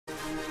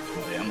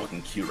Oh yeah, I'm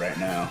looking cute right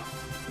now.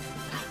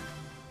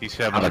 He's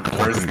having I'm in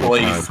first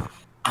place.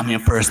 I'm in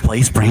first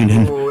place,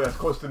 Brandon. Oh, that's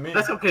close to me.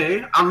 That's okay.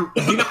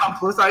 You know how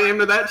close I am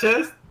to that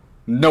chest?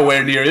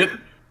 Nowhere near it.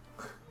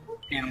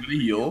 And I'm gonna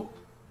heal.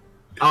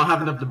 I don't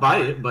have enough to buy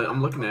it, but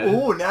I'm looking at it.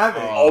 Ooh, Navi.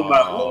 Oh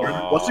my lord.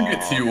 What's you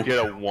get 2? Get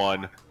a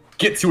 1.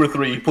 Get 2 or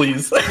 3,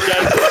 please.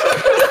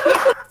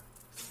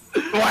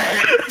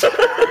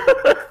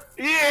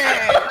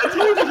 Yeah!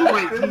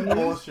 This is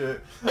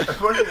bullshit. I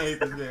fucking hate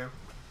this game.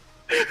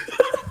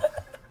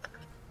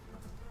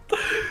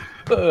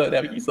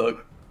 Navi, you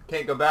suck.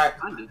 Can't go back.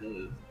 Kinda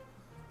does.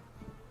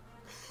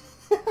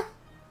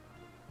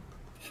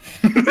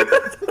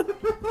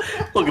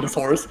 Look at this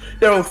horse.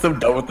 Everyone's so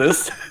done with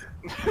this.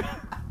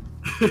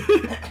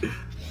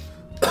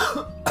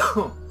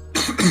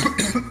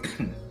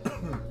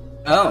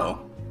 Oh.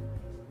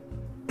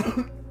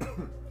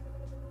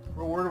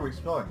 What word are we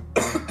spelling?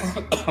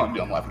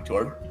 I'm laughing too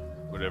hard.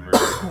 Whatever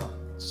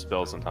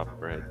spells on top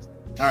of our heads.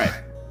 Alright.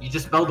 You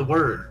just spelled the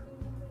word.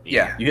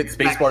 Yeah, you hit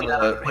spacebar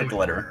to hit the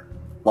letter.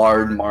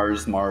 Lard,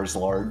 Mars, Mars,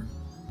 Lard.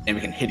 And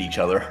we can hit each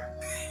other.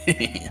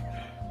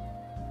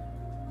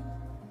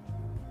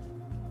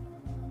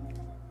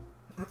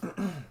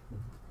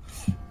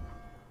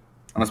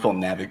 I'm gonna spell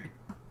Navic.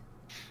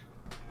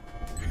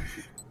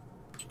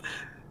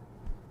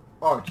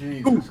 Oh,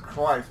 Jesus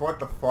Christ, what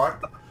the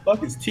fuck?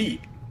 Fuck is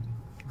T?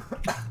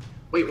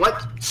 Wait,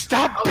 what?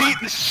 Stop beating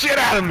the shit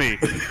out of me!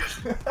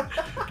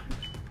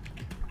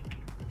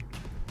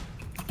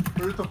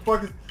 Where the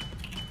fuck is...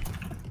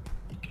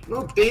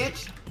 No,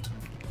 bitch.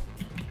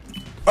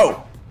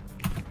 Oh!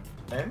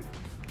 N?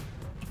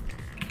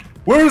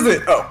 Where is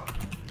it? Oh.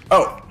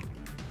 Oh.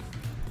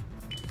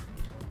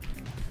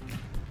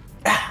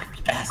 Ah,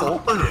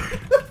 asshole.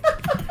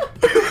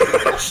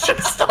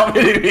 Just stop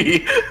hitting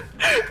me.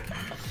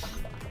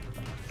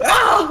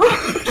 Ah!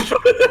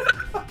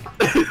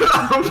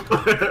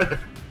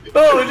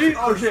 Oh, jeez.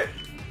 Oh, shit.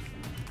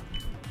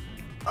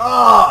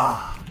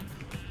 Ah!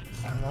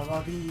 Son of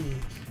a bitch.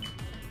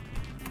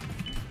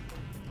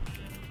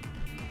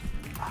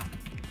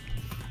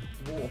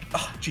 Whoa.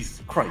 Ah,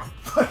 Jesus Christ.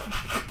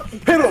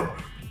 Hit him!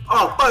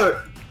 Oh,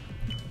 fuck.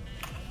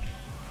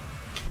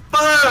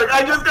 Fuck!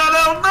 I just got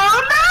out.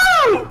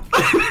 No!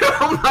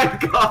 Oh my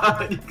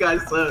god, you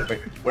guys suck.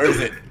 Wait, where is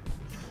it?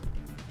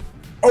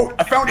 Oh,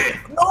 I found it!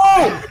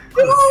 No!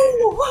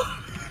 No!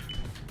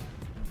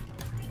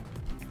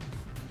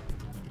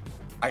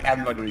 I have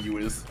no idea where you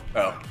is.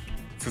 Oh.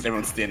 It's because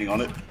everyone's standing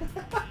on it.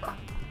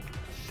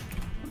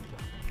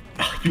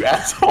 You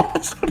asshole!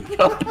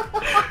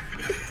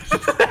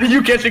 How are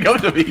you catching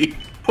up to me?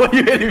 Why are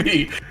you hitting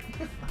me?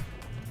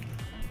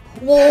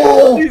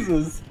 Whoa!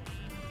 Jesus!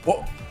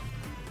 Whoa!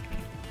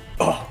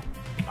 Oh,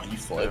 you I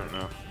slid. don't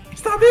know.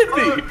 Stop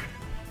hitting me!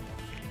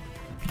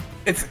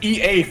 It's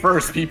EA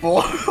first,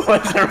 people.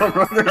 Why's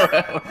everyone running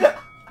around?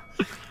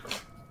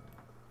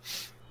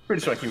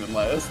 Pretty sure I came in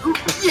last.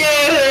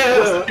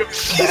 Yeah!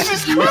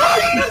 Jesus Christ!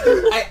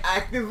 I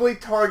actively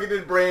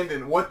targeted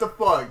Brandon. What the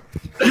fuck?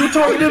 You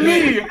targeted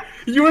me!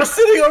 You were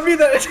sitting on me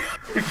that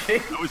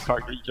I was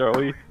talking to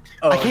Joey.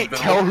 Oh, I can't no.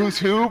 tell who's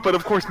who, but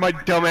of course my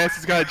dumbass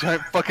has got a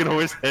giant fucking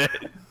horse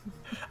head.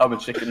 I'm a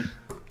chicken.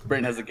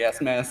 Brayden has a gas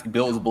mask,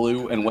 Bill is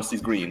blue, and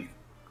Wesley's green.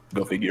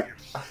 Go figure.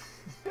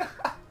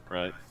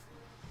 Right.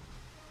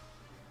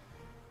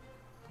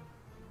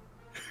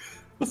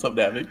 What's up,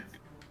 Davy?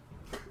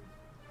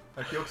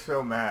 I feel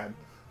so mad.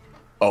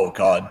 Oh,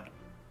 God.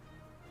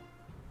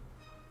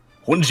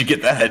 When did you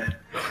get that?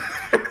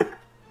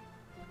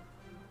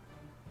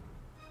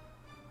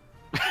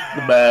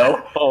 The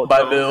bow. Oh,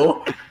 by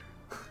Bill.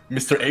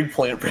 Mr.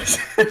 Eggplant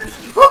President.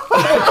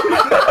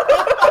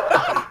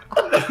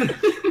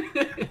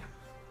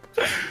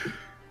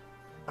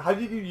 How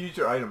do you use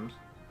your items?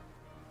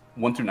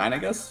 1 through 9, I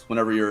guess,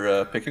 whenever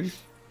you're picking.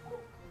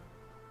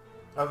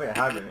 I don't think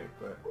I have any,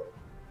 but...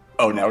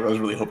 Oh, now I was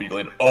really hoping you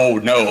landed. Oh,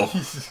 no.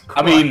 Jesus Christ.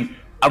 I mean,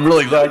 I'm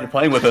really glad you're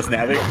playing with us,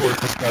 Navi.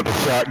 Got the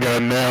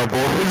shotgun now,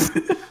 boys.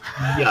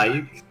 Yeah,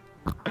 you...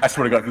 I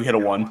swear to God, if you hit a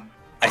 1.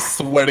 I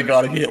swear to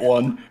God, if you hit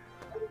 1.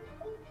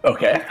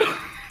 Okay. I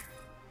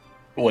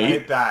Wait.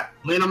 hit that.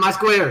 Land on my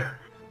square.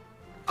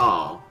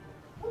 Oh.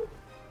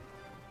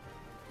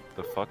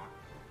 The fuck?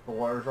 The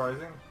water's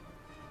rising.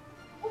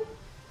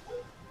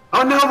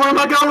 Oh no, where am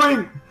I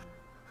going?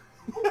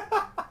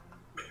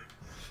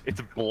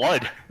 It's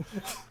blood.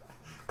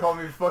 Call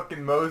me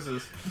fucking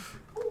Moses.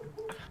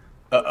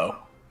 Uh-oh.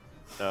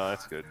 No,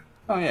 that's good.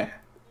 Oh, yeah.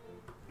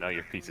 Now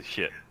you're a piece of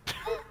shit.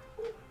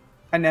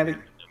 Hi, Navi.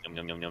 Yum,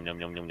 yum, yum, yum, yum,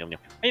 yum, yum, yum, yum.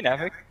 Hey,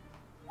 Navik.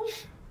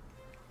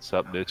 What's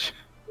up, bitch?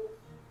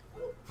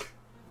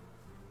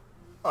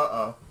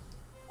 Uh-oh.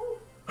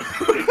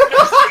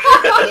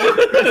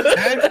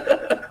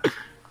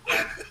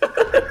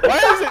 Why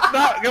does it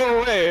not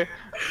go away?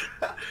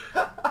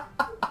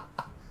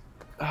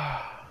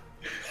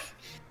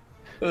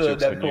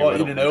 Jokes That on I you, want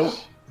you to know.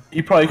 Reynolds.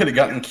 You probably could have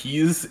gotten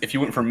keys if you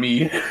went for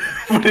me,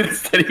 but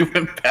instead he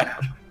went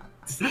back.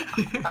 Wait,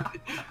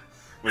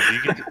 do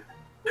you get to...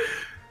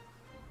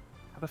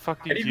 How the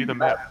fuck do you view the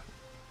map?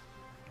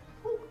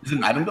 Is it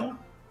an item bill?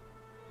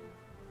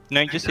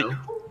 No, you just hit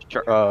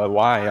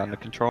Y on the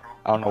control.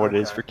 I don't know what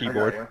it is for Okay, I got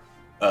keyboard.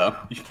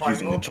 you. You're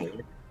using the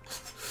controller.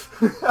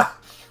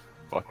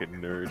 Fucking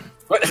nerd.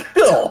 What?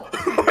 Bill!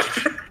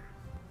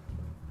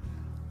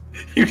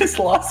 You just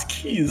lost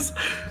keys.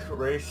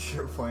 Race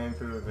your plane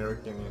through the Narrow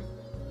Canyon.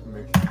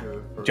 Make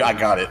sure Dude, I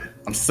got it.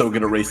 I'm so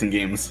good at racing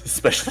games,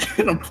 especially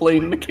when I'm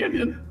playing in the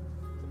canyon.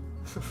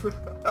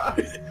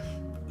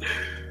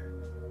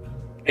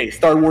 Hey,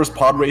 Star Wars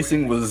pod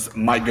racing was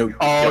my go-to.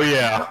 Oh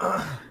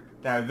yeah.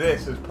 Now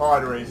this is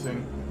pod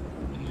racing.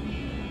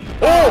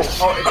 Oh!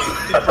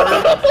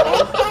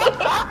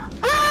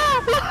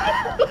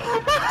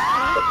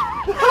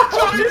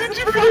 Oh, Did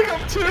you fuck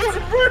up too?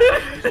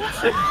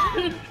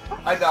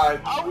 I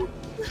died.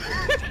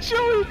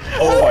 Joey!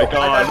 Oh my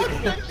god.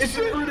 It's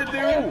inverted,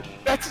 dude!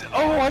 That's.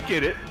 Oh, I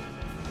get it.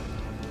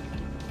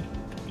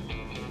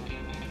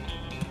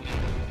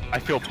 I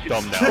feel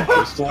dumb now.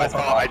 I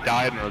thought I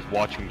died and I was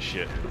watching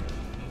shit.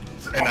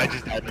 And I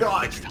just died the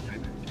next time.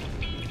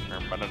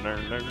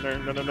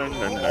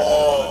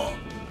 Oh.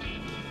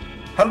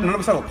 How did none of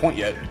us have a point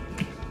yet?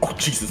 Oh,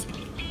 Jesus.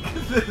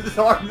 This is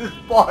hard as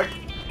fuck.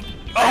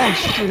 Oh,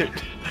 shit!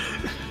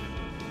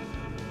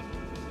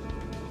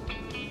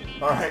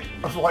 Alright,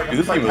 I was like, Dude,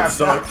 this game half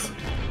sucks.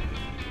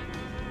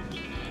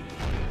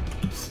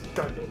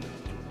 Done.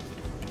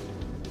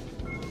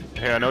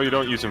 Hey, I know you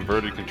don't use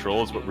inverted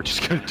controls, but we're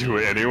just gonna do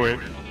it anyway.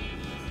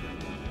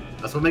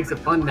 That's what makes it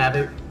fun,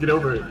 Navic. Get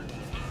over it.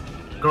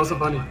 Girls are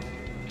funny.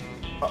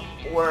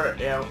 Where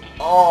am?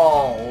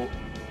 Oh,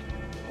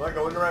 am I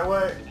going the right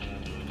way?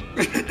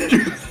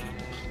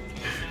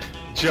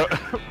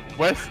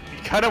 Wes,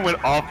 you kind of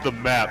went off the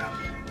map.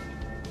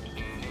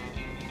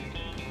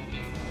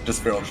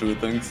 Just feral shoot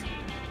things.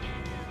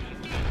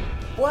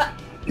 What?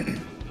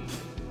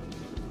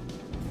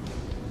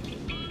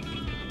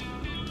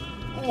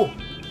 Oh.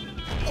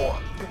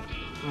 Oh.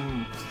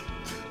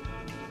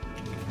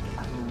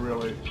 I'm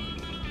really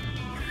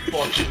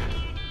fucking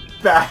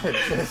bad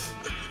at this.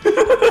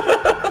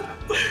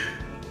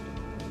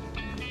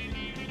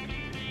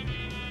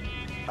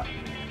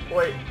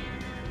 Wait.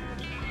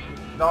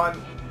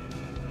 Non.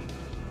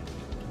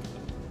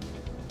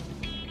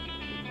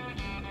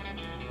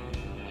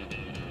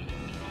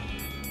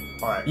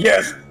 Alright.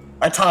 Yes!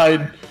 I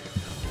tied!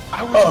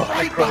 I was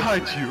right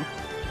behind you.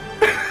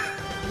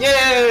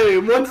 Yay!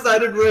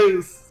 One-sided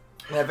race.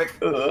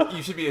 Navic,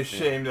 you should be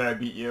ashamed that I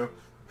beat you.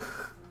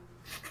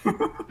 Look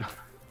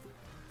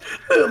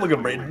at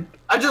Brayden.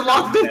 I just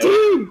lost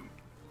 15!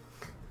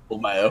 Oh,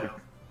 Mayo.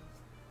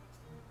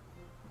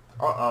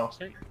 Uh-oh.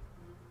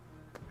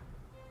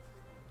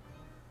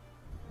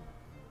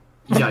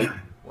 Yikes.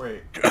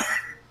 Wait.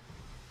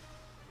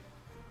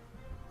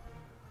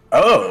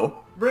 Oh!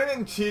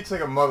 Brandon cheats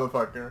like a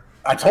motherfucker.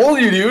 I told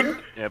you,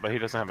 dude! Yeah, but he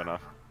doesn't have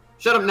enough.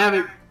 Shut up,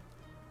 Navic.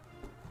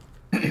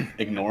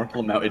 Ignore,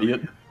 little mouth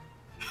idiot.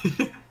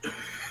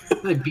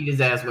 I beat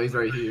his ass while he's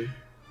right here.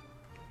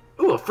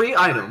 Ooh, a free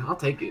item. I'll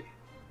take it.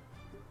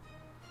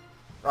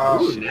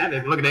 Ooh,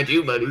 Navic, looking at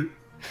you, buddy.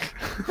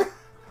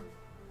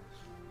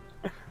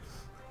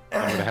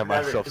 I'm gonna have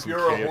myself if some you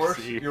were a horse,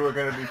 KFC. you were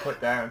gonna be put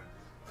down.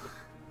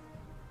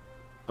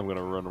 I'm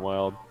gonna run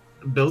wild.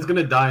 Bill's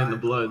gonna die in the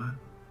blood.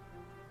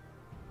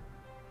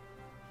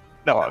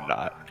 No, I'm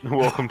not.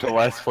 Welcome to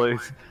last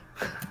place.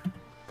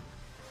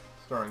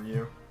 Starring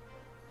you.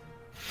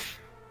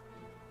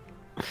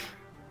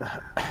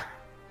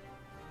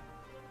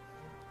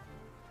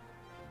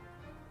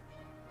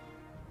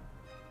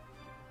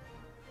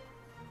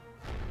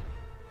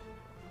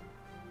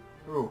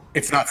 Ooh.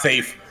 It's not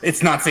safe.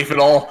 It's not safe at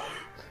all.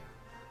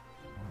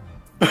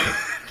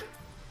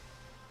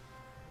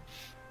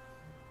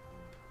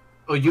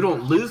 Oh, you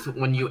don't lose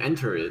when you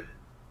enter it.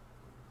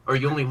 Or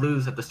you only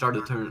lose at the start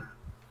of the turn.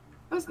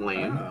 That's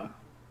lame.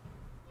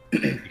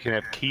 You can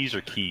have keys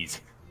or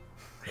keys.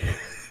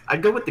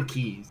 I'd go with the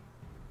keys.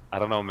 I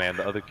don't know, man.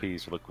 The other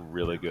keys look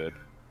really good.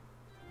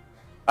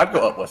 I'd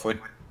go up, Wesley.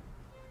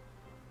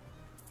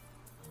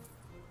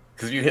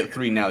 Because if you hit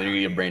 3 now, you're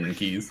gonna get Brandon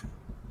keys.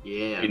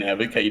 Yeah. You know,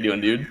 Havoc, how you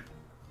doing, dude?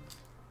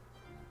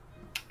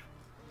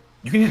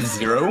 You can hit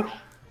 0?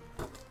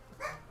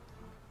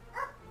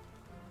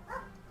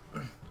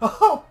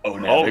 Oh! Oh,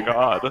 Navik. Oh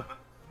god.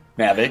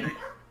 Navik.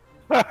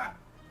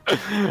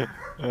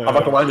 I'm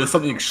not gonna lie, there's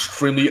something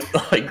extremely,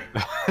 like...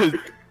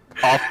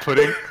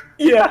 Off-putting?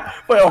 Yeah,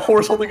 by a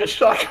horse holding a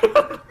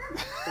shotgun.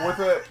 With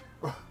a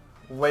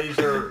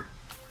laser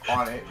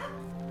on it.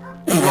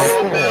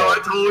 Oh no, I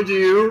told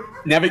you.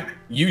 Navik,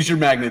 use your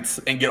magnets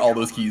and get all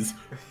those keys.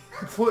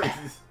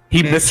 Please.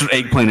 He Mr.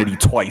 Eggplanted you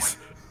twice.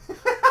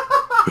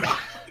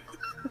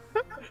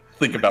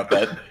 Think about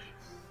that.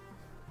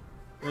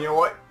 You know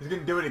what? He's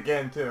gonna do it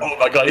again, too. Oh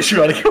my god, he's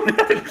trying to kill me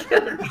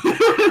again.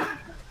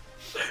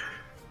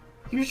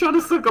 He was trying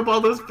to suck up all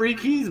those free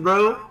keys,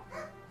 bro.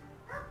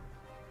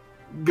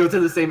 Go to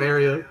the same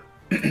area.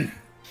 You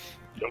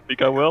don't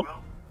think I will?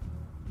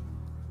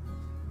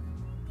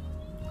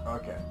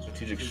 Okay.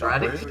 Strategic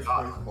Strategy?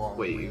 shot.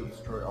 Wait. Wait.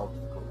 Destroy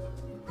obstacles.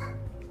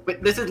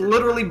 But this is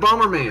literally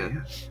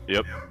Bomberman.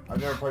 Yep. I've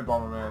never played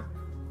Bomberman.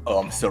 Oh,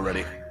 I'm still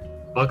ready.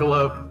 Buckle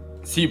up.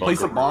 So you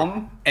place a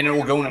bomb, and it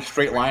will go in a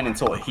straight line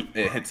until it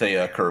hits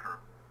a curve.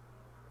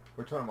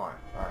 Which one am I?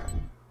 Alright.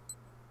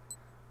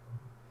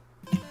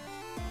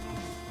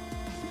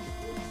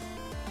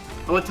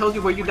 Oh, it tells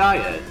you where you die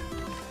at.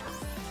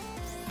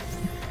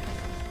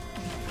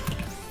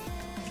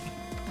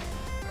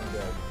 I'm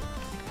dead.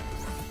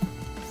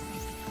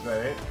 Is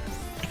that it?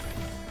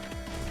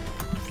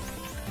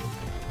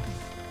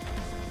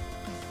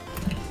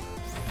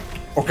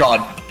 Oh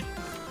god.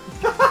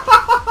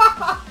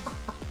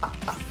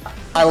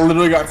 I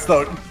literally got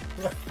stuck.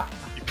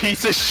 You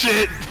piece of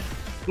shit!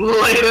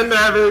 Later,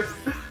 Navic.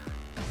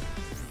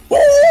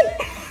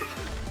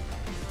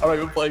 I'm not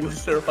even playing, this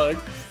is terrifying.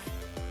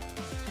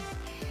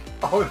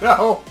 Oh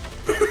no!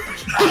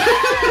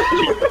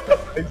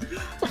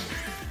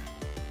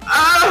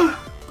 Ah!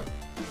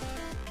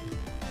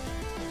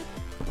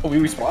 Oh, we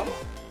respawn?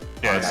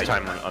 Yeah, it's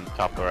Alright. time on the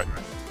top right.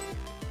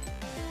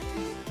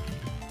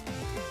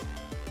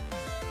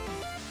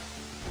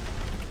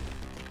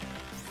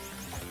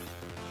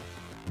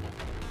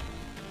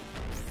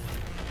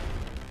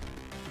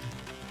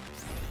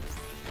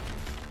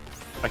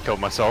 I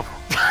killed myself.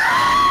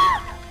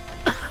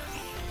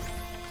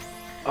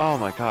 Oh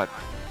my god.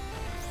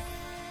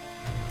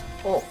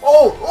 Oh!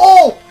 Oh!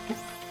 Oh!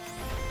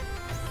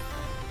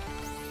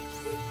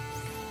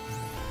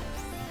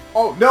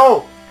 Oh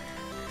no!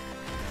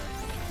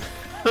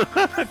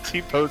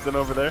 T-posing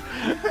over there.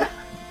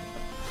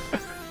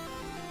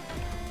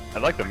 I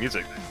like the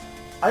music.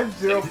 I'm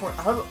 0 point.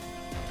 How?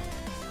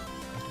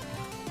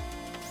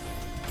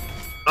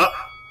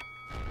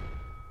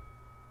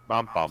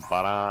 Bum bum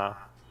ba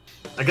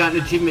I got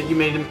an achievement. You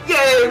made him.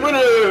 Yay,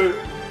 winner!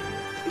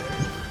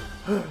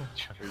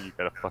 You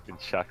got a fucking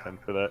shotgun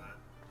for that.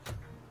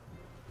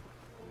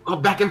 Oh,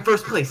 back in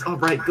first place. All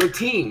right, go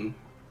team.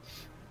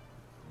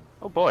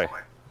 Oh boy.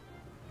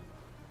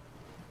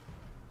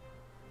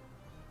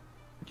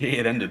 Yeah,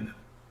 it ended.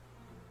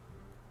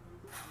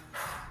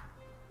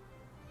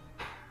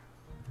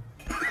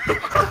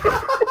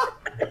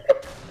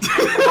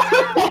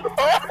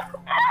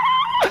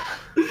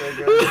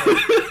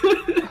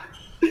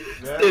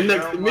 Stand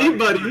next to me,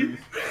 buddy.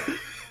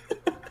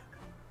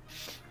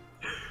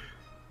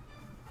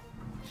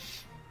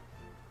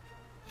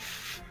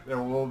 There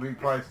will be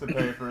price to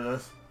pay for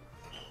this.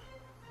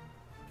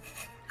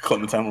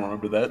 Clementine will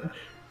remember that.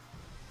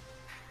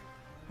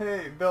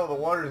 Hey, Bill, the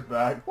water's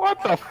back.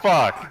 What the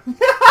fuck?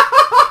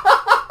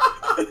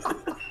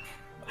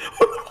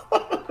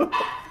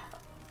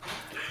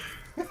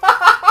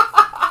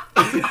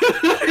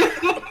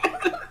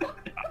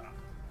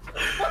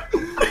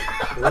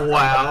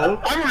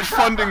 Wow. I'm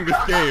refunding this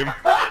game.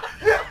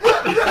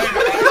 I'm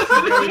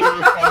actually going to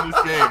refund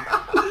this game.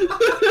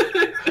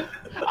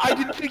 I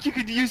didn't think you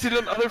could use it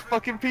on other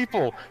fucking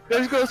people.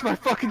 There goes my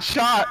fucking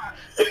shot.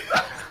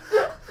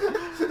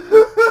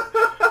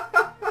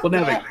 Well,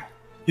 Navik,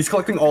 he's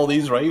collecting all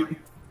these, right?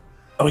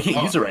 Oh, he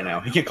can't use it right now.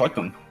 He can't collect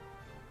them.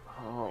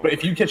 Oh. But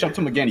if you catch up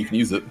to him again, you can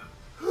use it.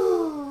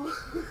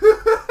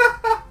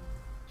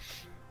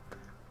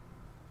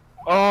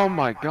 Oh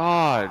my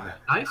god.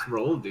 Nice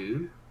roll,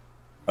 dude.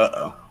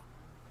 Uh-oh.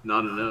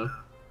 Not enough.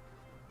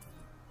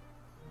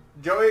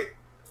 Joey,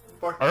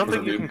 fuck I don't you.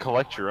 think you can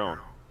collect your own.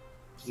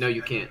 No,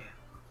 you can't.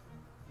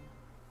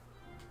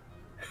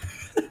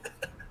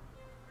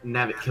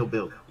 Navic, kill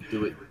Bill.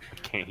 Do it. I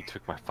can't, he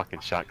took my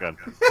fucking shotgun.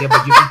 Yeah,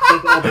 but you can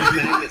take all his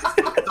magnets.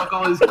 Suck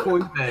all his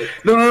coins back.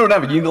 No,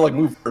 Navik, you need to, like,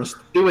 move first.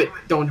 Do it.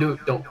 Don't do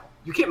it. Don't.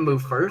 You can't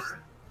move first.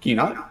 Can you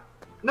not?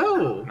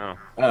 No.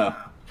 No.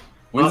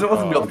 Winston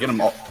wasn't be able to get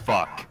them all.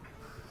 Fuck.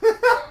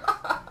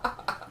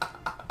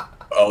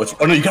 Oh, it's.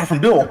 Oh no, you got it from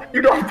Bill!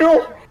 You got it from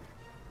Bill!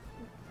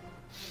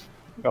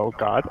 Oh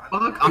god.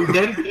 Fuck, I'm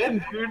dead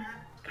again, dude.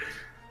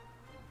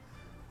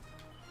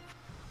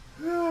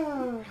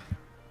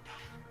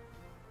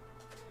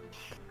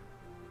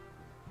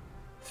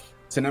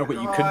 So now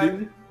what you could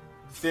do?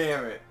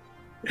 Damn it.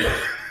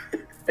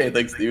 Hey,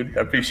 thanks, dude.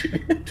 I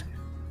appreciate it.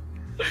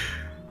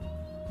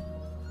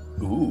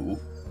 Ooh.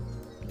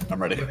 I'm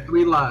ready.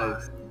 3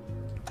 lives.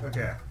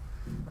 Okay.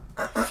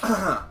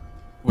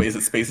 Wait, is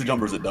it space to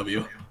jump or is it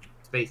W?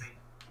 Space.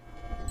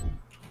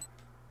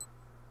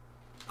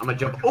 I'm gonna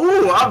jump.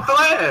 Ooh, I'm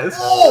fast!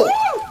 Oh!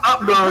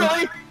 Up, dog.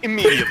 Really?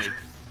 Immediately.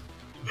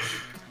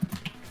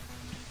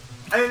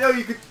 I didn't know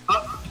you could.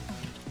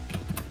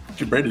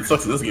 Dude, Brandon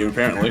sucks at this game,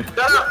 apparently.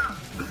 Up.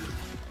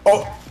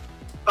 Oh!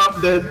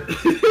 I'm dead.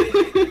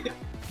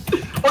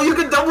 Oh, you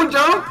can double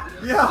jump?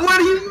 Yeah. What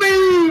do you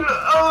mean?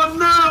 Oh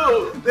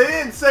no! They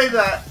didn't say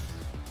that.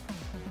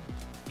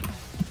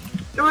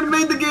 It would have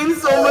made the game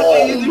so much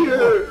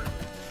easier.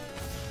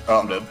 Oh,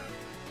 I'm dead.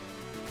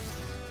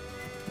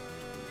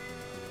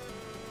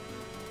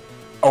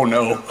 Oh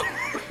no.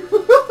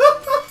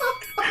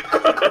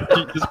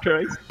 Jesus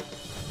Christ.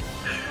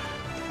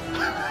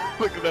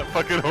 Look at that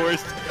fucking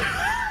horse.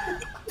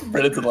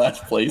 Brandon's in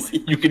last place.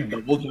 You can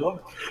double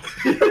jump.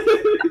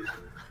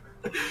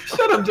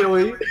 Shut up,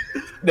 Joey.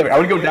 No, I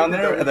would go down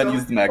there and then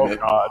use the magnet.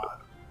 Oh god.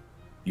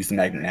 Use the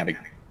magnet, Navic.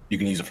 You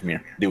can use it from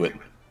here. Do it.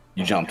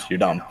 You jumped. You're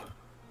dumb.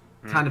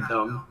 Kind of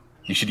dumb.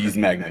 You should use the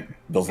magnet.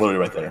 Bill's literally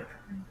right there.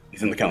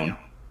 He's in the cone.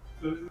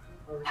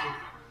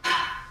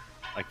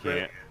 I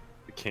can't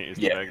use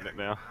the magnet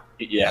now.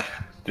 Yeah.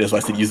 That's why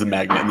I said use the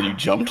magnet and then you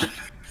jumped.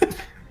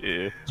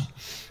 Yeah.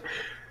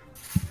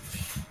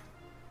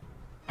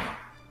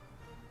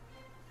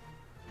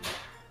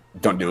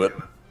 Don't do it.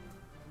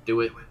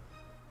 Do it.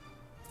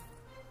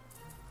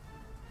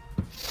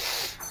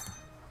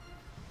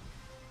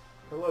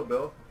 Hello,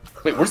 Bill.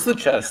 Wait, where's the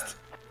chest?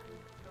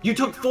 You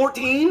took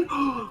 14?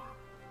 Oh,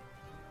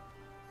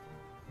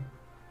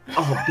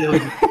 Bill, you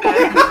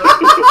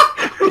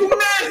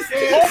missed!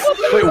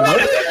 Wait,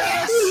 what?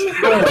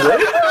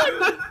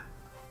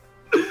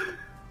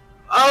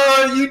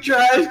 Oh, you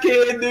trash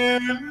can,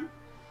 dude!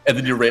 And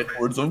then you ran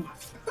towards him.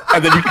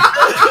 And then you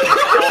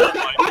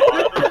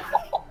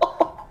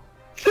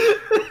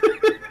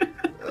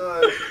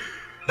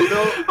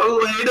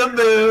Later,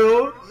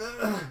 Bill!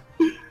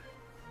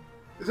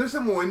 Is there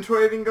some wind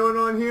trading going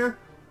on here?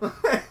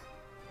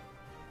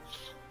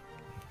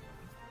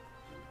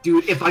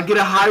 Dude, if I get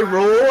a high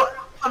roll,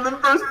 I'm in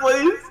first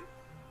place.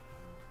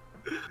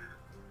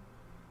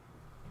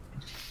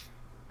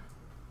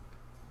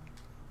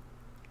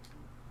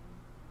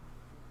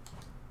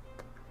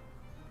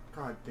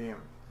 God damn it.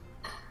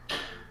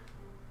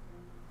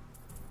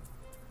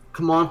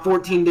 Come on,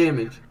 14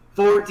 damage.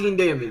 14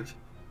 damage.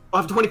 I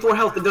have 24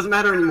 health, it doesn't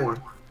matter anymore.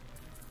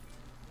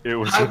 It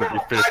was gonna be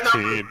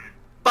 15.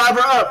 5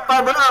 her up!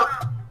 5 her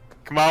up!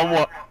 Come on,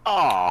 what?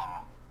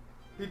 Aw.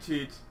 He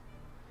cheats.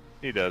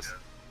 He does.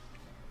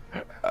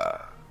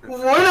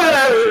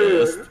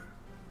 Whatever!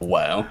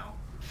 Wow.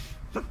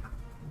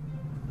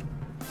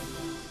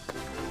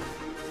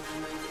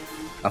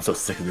 I'm so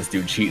sick of this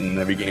dude cheating in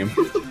every game.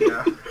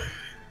 Yeah.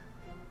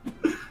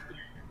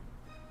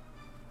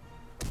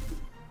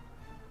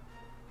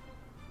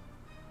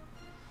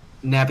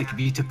 Navic, if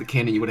you took the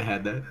cannon, you would have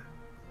had that.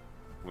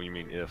 What do you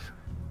mean if?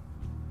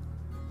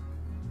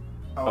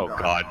 Oh, Oh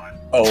god.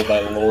 Oh my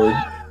lord.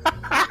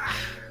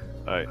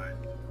 Alright.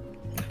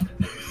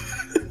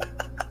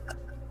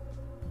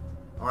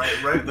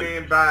 Alright, red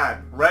man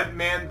bad. Red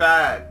man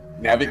bad.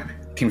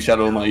 Navic, Team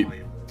Shadow Knight.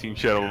 Team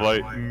Shadow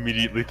Light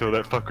immediately throw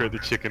that fucker at the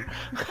chicken.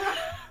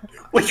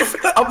 Wait, you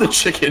forgot I'm the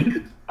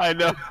chicken. I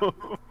know.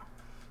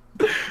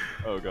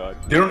 Oh god.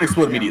 They don't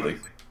explode immediately.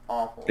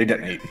 Awful. They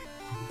detonate.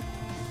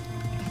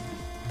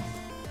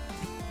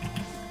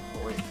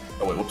 Oh, wait.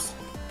 Oh wait, whoops.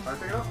 Can I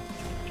pick it up?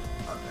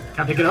 Okay.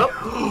 Can I pick it up?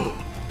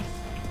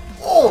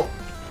 Oh!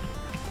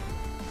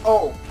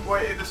 Oh,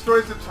 wait, it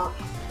destroys the tur-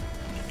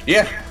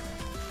 Yeah.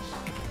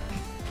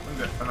 I'm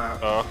good, I'm out.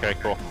 Oh, okay,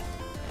 cool.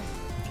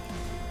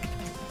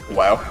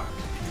 Wow.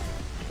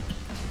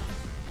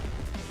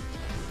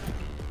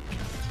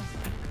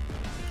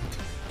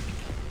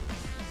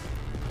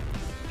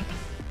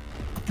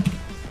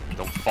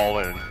 Don't fall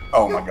in.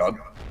 Oh my god.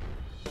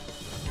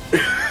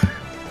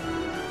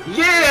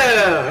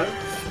 Yeah!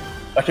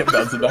 I kept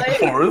bouncing back and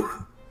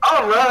forth.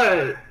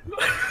 Alright!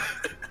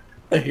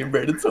 I hate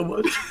Brandon so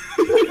much.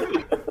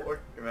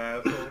 Fucking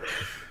asshole.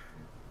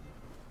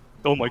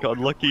 Oh my god,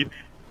 lucky.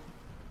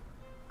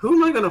 Who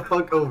am I gonna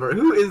fuck over?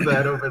 Who is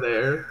that over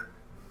there?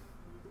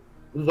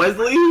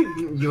 Wesley?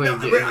 You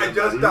ain't getting Wait, I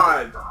just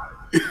died.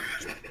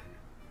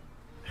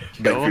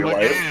 Beg for your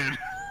life. again.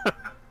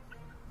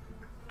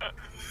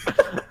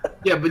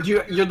 Yeah, but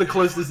you're the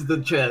closest to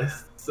the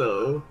chest,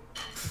 so...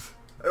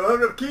 I don't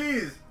have enough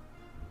keys.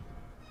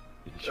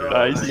 Sure.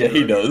 Nice. Yeah,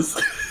 he does.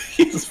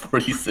 He's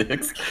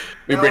 46.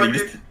 Wait, No, Brandon, I you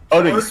just... did-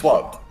 Oh no, you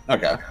swapped.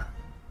 Okay.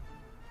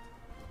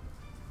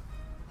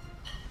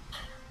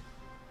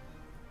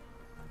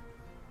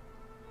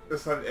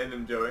 This time to end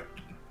him, Joey.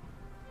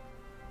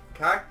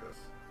 Cactus.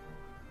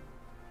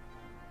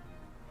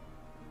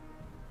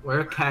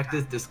 Wear a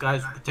cactus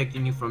disguise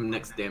protecting you from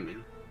next damage.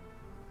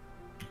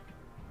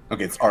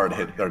 Okay, it's R to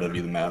hit RW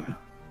the map.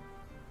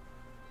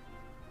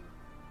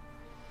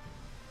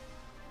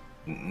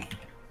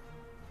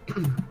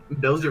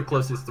 Bill's your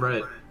closest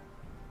threat.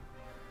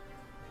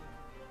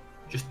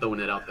 Just throwing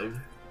it out there.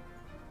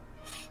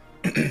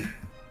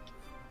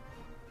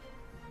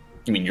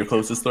 You mean your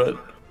closest threat?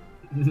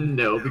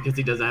 No, because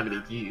he doesn't have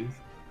any keys.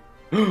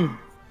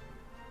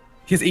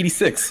 He has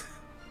 86.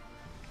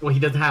 Well, he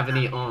doesn't have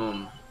any,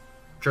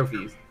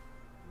 trophies.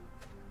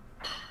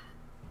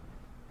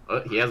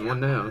 Oh, he has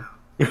one now.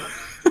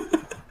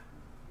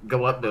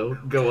 Go up, Bill.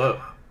 Go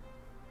up.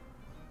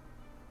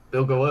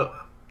 Bill, go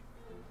up.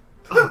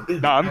 Oh, Bill.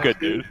 Nah, I'm good,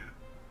 dude.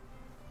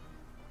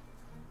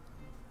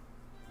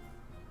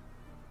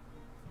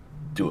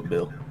 Do it,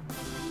 Bill.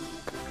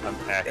 I'm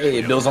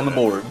actually Hey, Bill's on the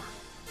board.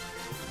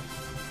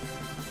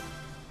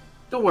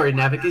 Don't worry,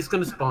 Navic. It's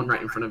gonna spawn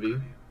right in front of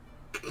you.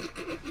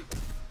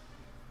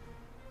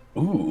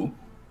 Ooh.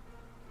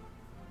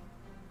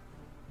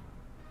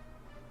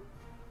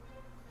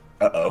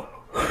 Uh-oh.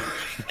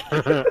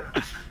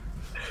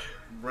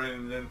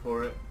 Brandon's in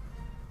for it.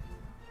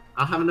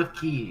 I'll have enough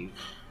keys.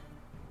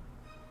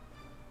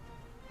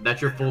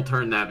 That's your full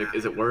turn, Navik.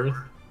 Is it worth?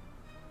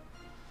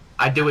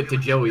 I do it to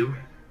Joey.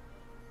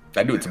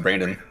 I do it to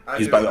Brandon. I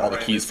He's do by it to all the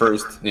Brandon. keys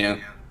first. Yeah.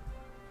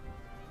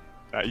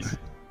 Nice.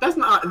 That's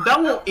not.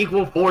 That won't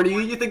equal 40.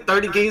 You think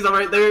 30 keys are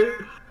right there?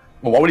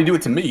 Well, why would he do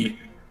it to me?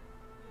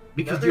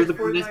 Because That you're the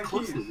thing's 49 next keys,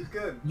 closest. it's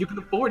good. You can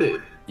afford it.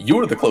 You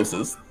were the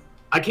closest.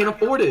 I can't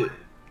afford it.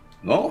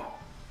 No.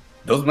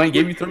 Those might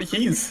give you 30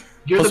 keys.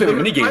 You're Plus the we have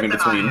a bigger mini game in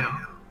threat than I between.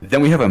 am.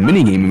 Then we have a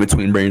mini game in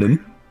between,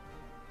 Brandon.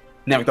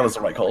 Navik, that was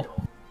the right call.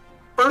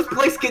 First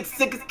place gets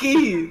 6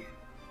 keys.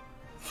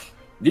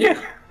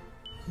 Yeah.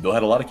 Bill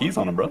had a lot of keys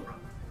on him, bro.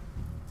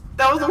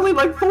 That was only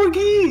like 4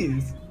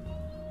 keys.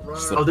 Run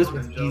So- Oh, this up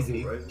one's and jump,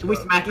 easy. right Can we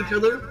jump. smack each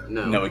other?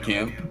 No. No, it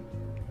can't.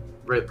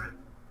 Rip.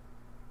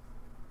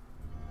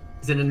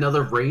 Is it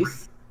another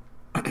race?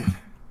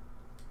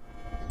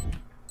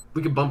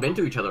 We could bump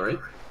into each other, right?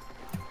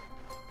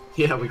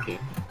 Yeah, we can.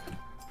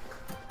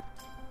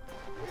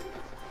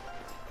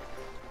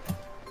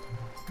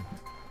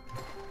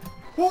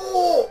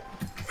 Oh!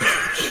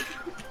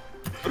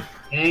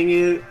 Dang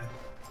it.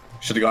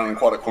 Should have gone in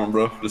aquatic corn,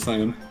 bro. Just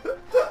saying.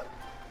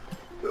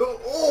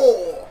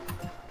 Oh!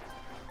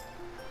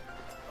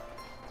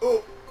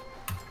 Oh!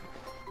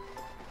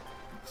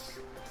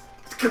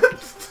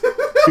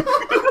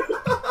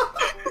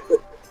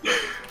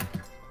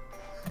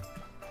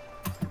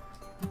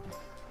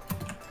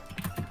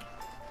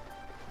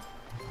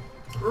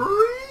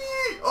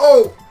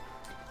 Oh!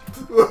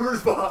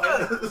 Whoever's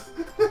behind us.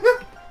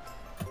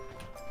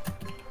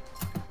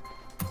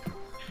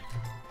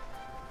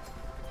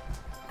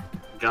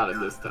 Got it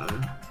this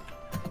time.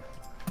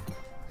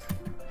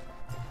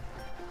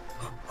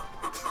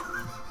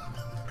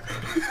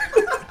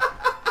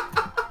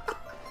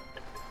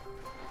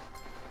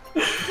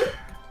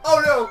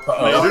 Oh no!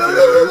 Uh-oh. No, no, no,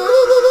 no, no,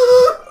 no,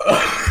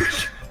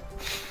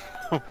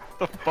 no, no.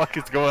 What the fuck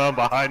is going on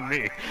behind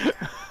me?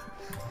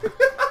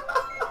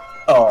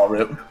 Oh,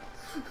 rip.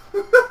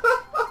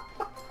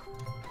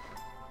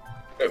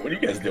 Wait, what are you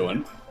guys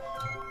doing?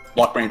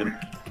 Block Brandon.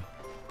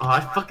 Oh, I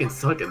fucking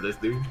suck at this,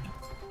 dude.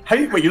 How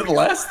you? Wait, you're the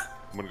last?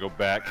 I'm gonna go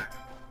back.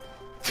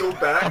 Go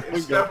back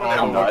and step on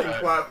I'm that not. fucking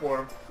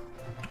platform.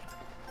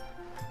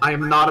 I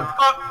am not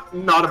a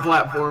not a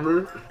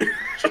platformer.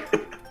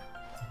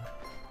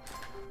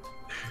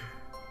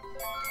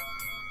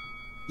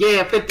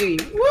 Yeah, 50.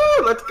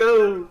 Woo, let's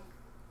go.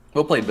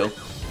 Well played, Bill.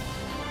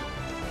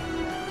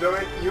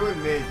 Joey, you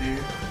and me,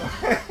 dude.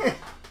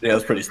 Yeah,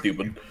 that's pretty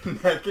stupid.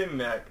 Neck and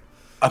neck.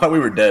 I thought we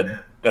were dead.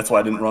 That's why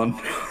I didn't run.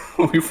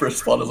 When we first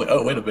spawned, I was like,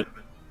 oh, wait a minute.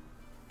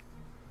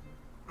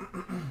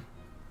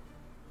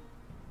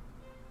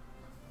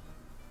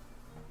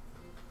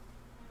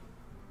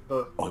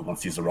 Oh, he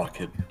wants to use the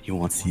rocket. He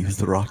wants to use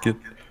the rocket.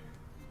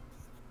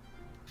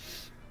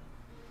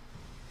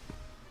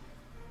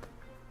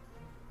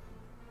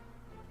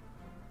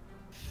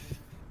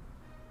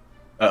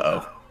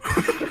 Uh-oh.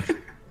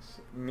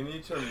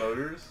 Miniature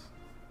motors?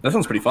 That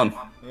sounds pretty fun.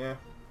 Yeah.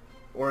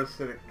 Or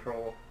acidic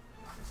troll.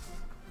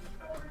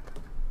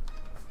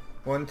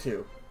 1,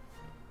 2.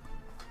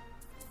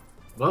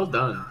 Well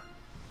done.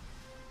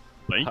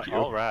 Thank you.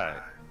 All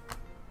right.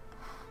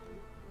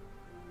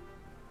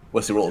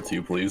 Wesley, roll a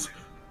 2, please.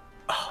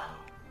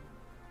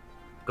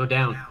 Go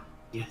down.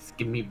 Yes,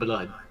 give me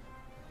blood.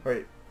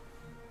 Wait.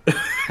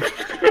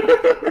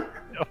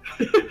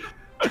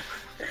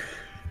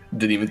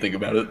 Didn't even think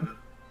about it.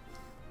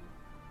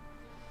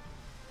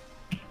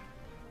 If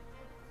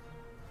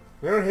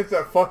anyone hits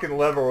that fucking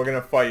lever, we're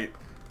gonna fight.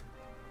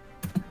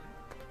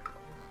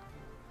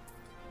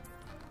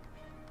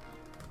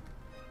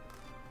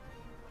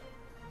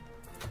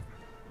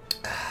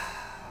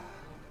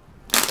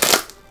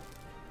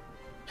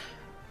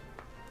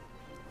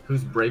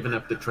 Who's brave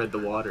enough to tread the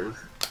waters?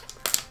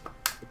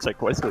 Looks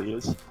like Wesley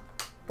is.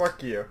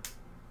 Fuck you.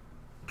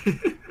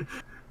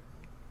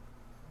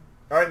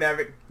 Alright,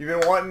 Navik. You've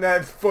been wanting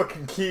that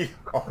fucking key.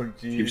 Oh,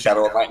 Keep jeez.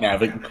 Shadow of Light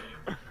Navik.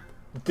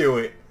 Do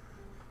it.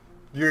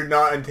 You're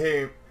not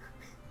untamed.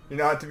 You're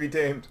not to be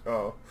tamed.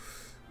 Oh.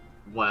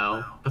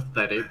 Wow,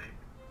 pathetic.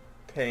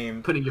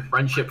 Tamed. Putting your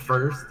friendship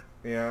first.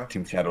 Yeah.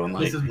 Team Shadow and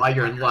Light. This is why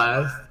you're in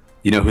last.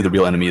 You know who the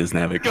real enemy is,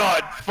 Navik.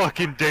 God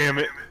fucking damn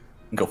it.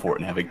 Go for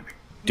it, Navik.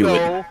 Do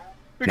No,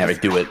 it.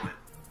 Navik, do it.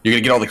 You're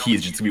gonna get all the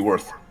keys, it's gonna be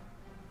worth.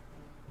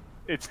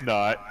 it's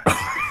not.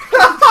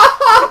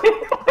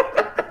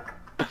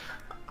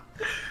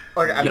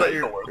 Okay, I Yeah, thought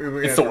you don't worry.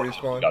 were It's gonna the worst.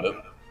 respawn. Got it.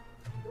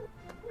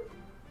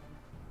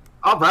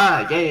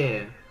 Alright,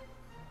 yeah.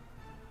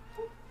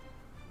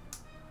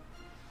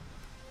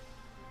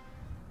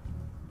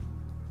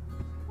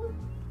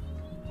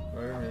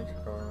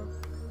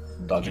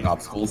 Dodging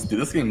obstacles. Dude,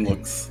 this game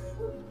looks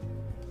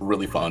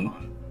really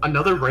fun.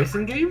 Another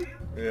racing game?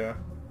 Yeah.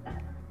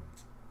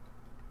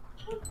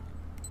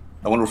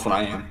 I wonder which one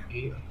I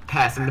am.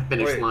 Passing the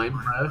finish Wait. line,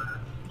 bro.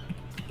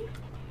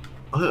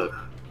 Look.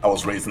 I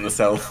was raised in the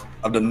South.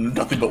 I've done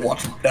nothing but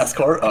watch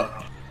NASCAR.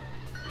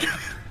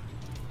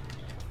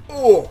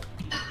 Oh!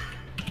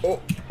 Oh!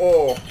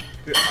 Oh!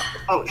 Dude,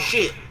 Oh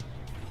shit.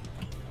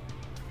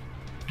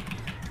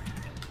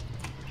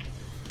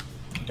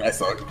 I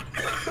suck.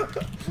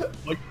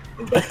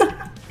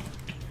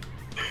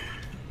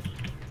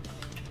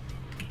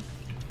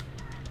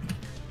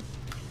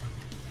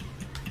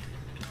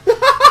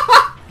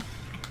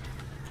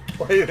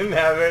 Wait a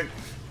Navic.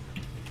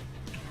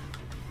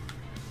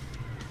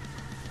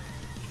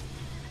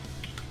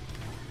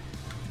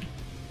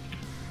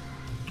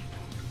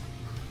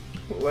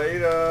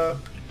 Later.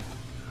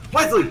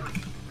 Wesley!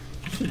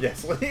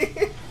 Yes,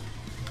 Lee.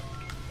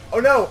 Oh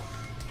no!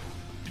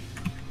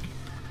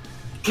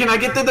 Can I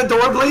get through the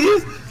door,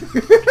 please?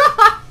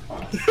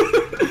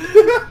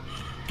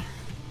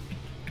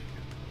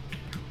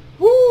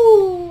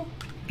 Woo!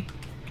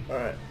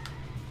 Alright.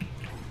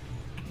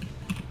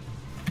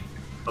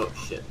 Oh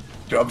shit.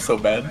 Job so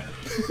bad.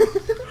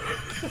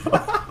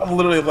 I'm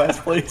literally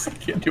last place. I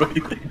can't do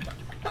anything.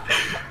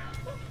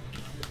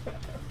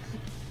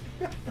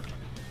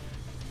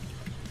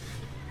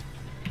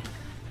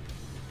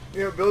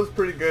 You know, Bill's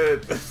pretty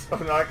good at this,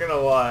 I'm not gonna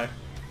lie.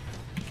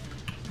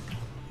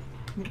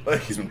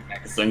 Like, He's been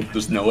practicing.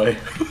 There's no way.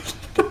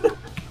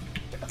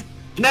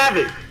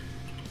 Navi!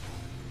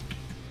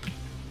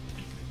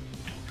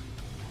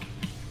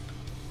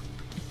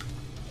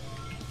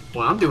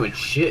 Well, I'm doing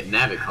shit.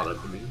 Navi caught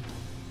up to me.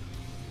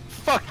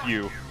 Fuck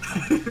you.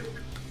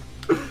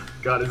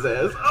 Got his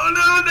ass. Oh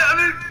no,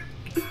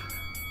 Navi!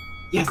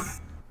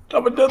 Yes!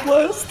 I'm a dead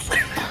last.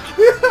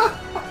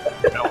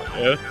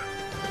 Yeah.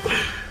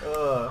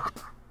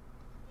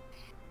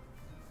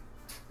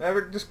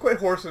 Maverick, just quit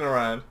horsing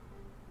around.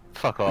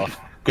 Fuck off.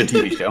 Good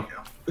TV show.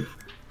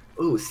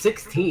 Ooh,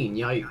 16,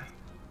 yikes.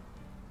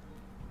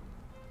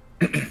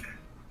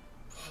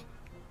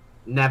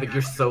 Navic,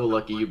 you're so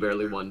lucky you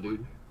barely won,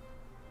 dude.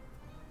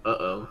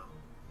 Uh-oh.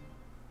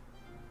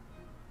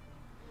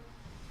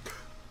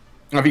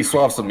 If he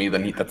swaps with me,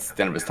 then that's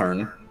the end of his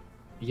turn.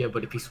 Yeah,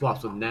 but if he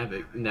swaps with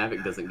Navic,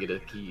 Navic doesn't get a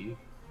key.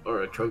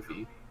 Or a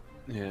trophy.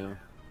 Yeah.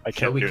 I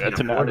can't Joey do that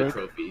can't to afford a Navic.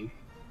 trophy.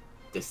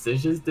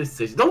 Decisions.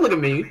 Don't look at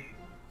me!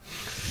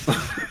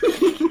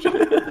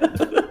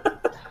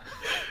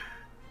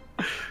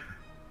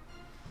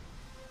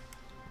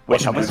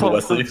 Wait, how Much much will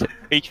Wesley?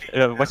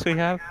 Wesley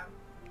have?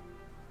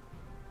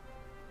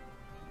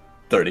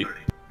 30.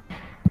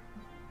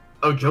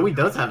 Oh, Joey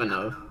does have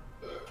enough.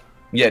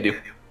 Yeah, I do.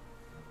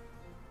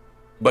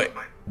 But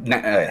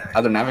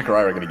either Navic or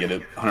I are gonna get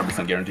it,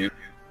 100% guaranteed.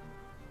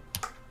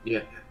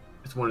 Yeah,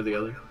 it's one or the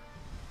other.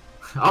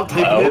 I'll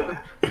take Wow.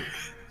 it.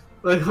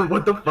 Like,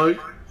 what the fuck?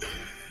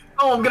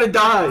 Oh, I'm gonna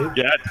die.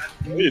 Yeah.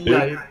 You do.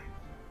 Yeah.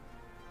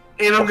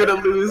 And I'm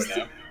gonna lose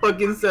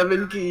fucking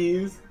 7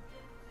 keys.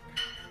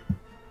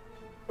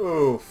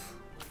 Oof.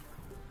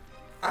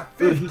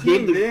 Dude, he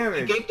 15 he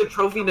damage. gave the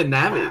trophy to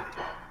Navic.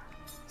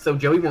 So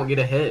Joey won't get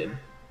ahead.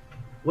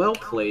 Well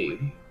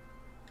played.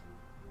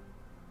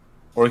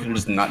 Or he could have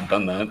just not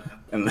done that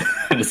and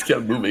just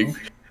kept moving.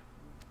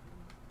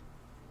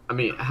 I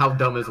mean, how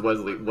dumb is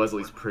Wesley?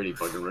 Wesley's pretty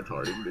fucking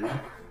retarded, dude.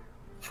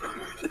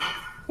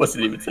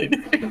 Wasn't even say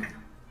anything.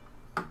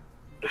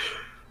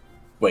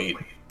 Wait.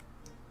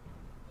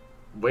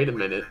 Wait a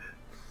minute.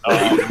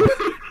 Oh.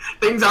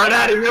 Things aren't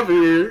adding up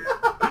here.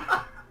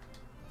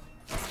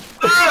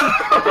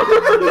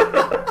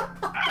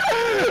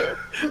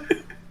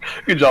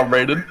 Good job,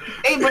 Brandon.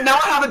 Hey, but now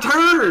I have a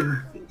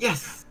turn!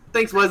 Yes!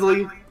 Thanks,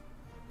 Wesley.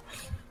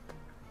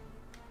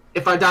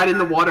 If I died in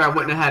the water, I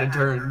wouldn't have had a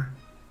turn.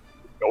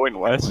 Going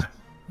west.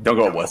 Don't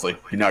go up, Wesley.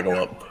 Do not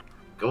go up.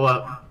 Go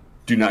up.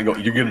 Do not go.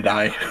 You're gonna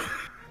die.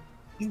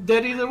 He's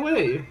dead either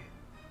way.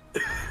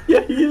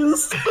 Yeah, he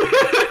is.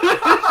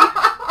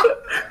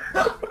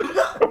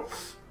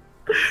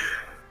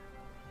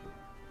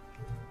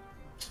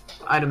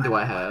 What item do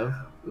I have?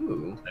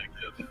 Ooh.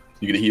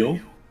 You gonna heal?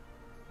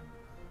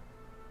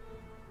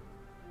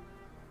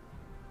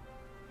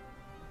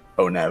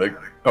 Oh, Navic.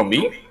 Oh,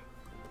 me?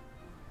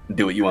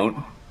 Do what you want.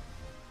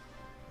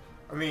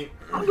 I mean,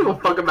 I don't give a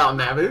fuck about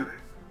Navu.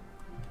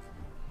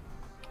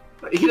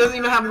 He doesn't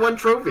even have 1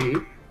 trophy.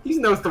 He's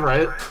no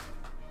threat.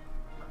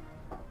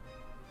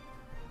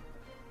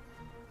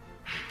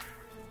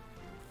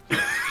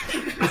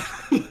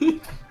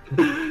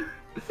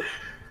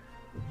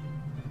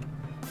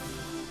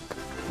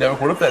 Navic,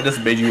 what if that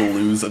just made you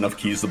lose enough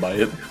keys to buy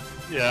it?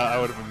 Yeah, I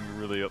would have been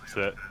really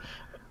upset.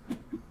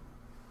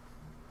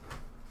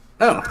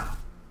 Oh.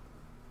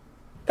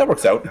 That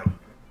works out.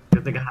 I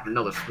think I have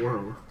another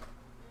swirl.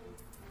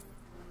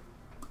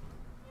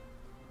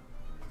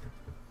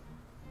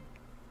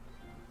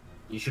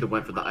 You should have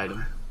went for the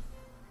item.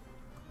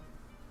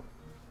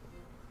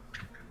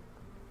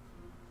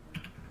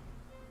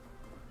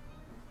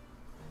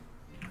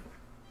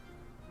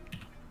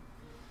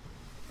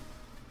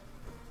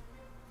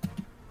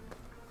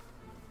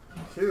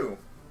 two.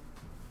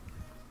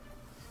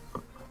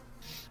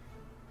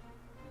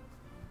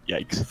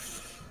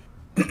 Yikes.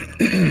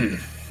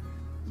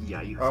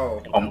 Yeah, you.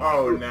 Oh,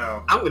 oh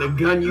no. I'm gonna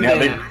gun you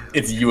Navic, down.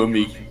 it's you and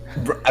me.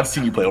 I've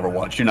seen you play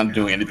Overwatch. You're not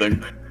doing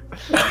anything.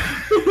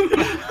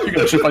 You're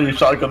gonna chip on your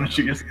shotgun and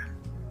shoot yourself.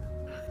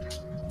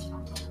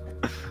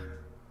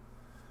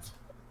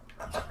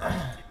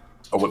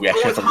 Oh wait, we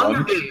actually have to Hunger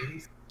run.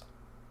 Games.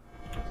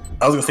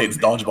 I was gonna say it's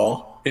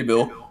dodgeball. Hey,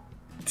 Bill.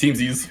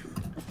 Teamsies.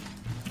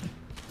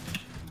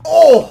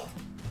 Oh!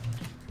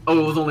 Oh,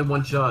 it was only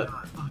one shot.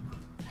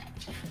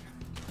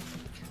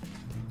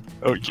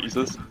 Oh,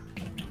 Jesus.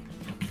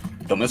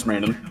 Don't miss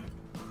Brandon.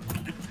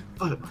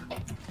 Fuck.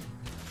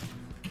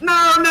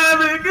 No,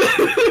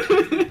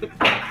 Navic!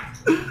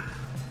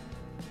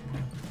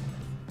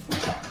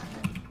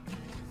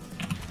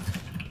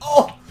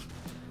 Oh!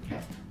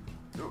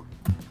 Nope.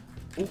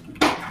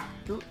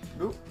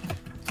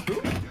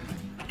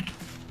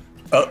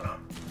 Oh.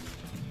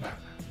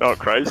 Oh,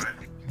 Christ.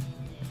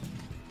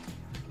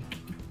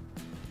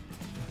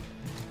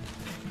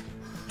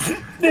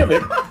 Damn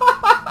it.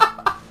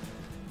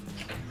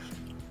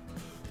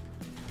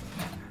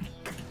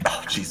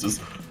 Oh, Jesus.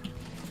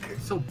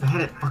 So bad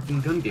at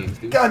fucking gun games,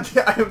 dude. God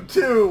damn, I am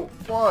too!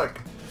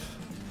 Fuck!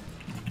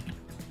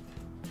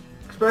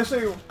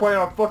 Especially playing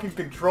on a fucking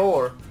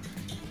controller.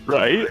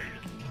 Right?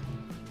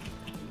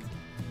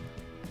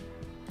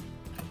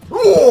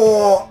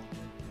 Oh!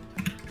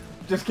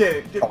 Just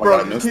kidding. Oh my Bro,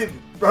 God, I just missed.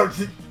 kidding. Bro,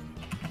 just...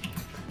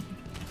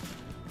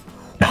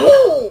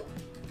 Oh!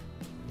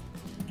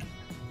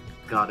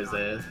 God his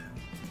ass.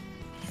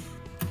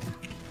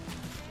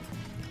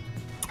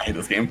 I hate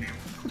this game.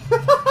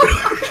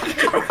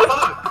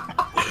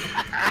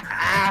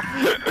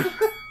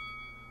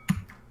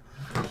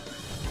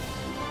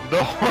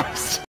 The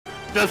horse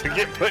doesn't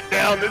get put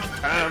down this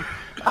time.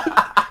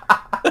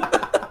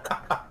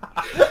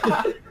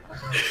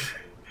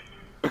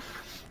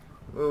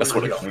 I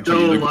swear to God. So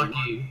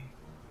lucky.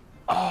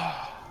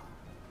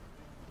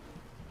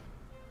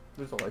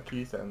 There's a lot of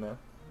keys in there.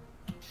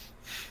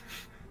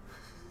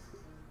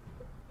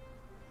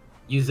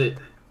 Use it.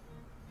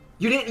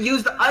 You didn't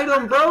use the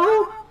item,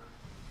 bro!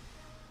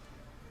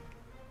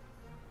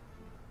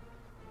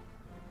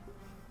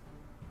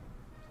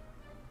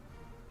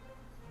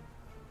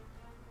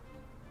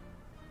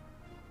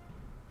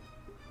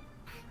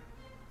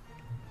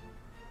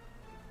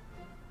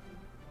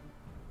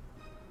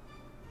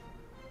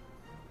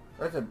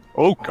 That's a...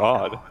 Oh,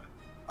 God.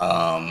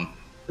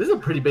 This is a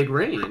pretty big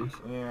range.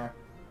 yeah.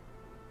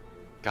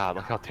 God,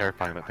 look how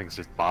terrifying that thing's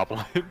just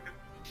bobbling.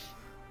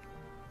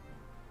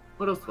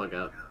 What else do I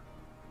got?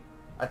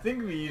 I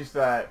think if you use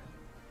that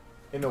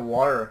in the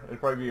water, it'd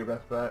probably be your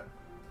best bet.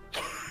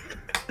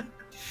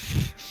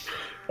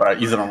 Alright,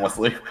 use it on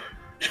Wesley.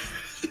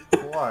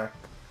 Why?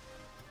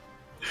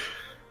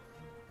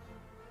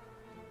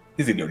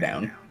 He's gonna go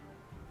down.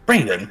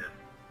 Brandon!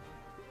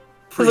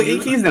 There's like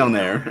 8 keys down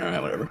there.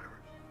 Alright, whatever.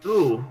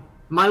 Ooh,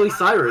 Miley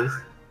Cyrus.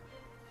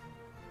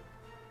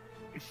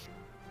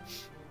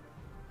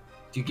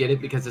 Do you get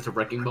it because it's a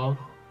wrecking ball?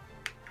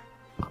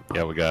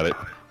 Yeah, we got it.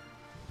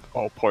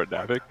 Oh, poor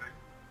Navik.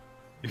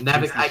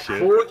 Navic, I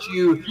told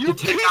you to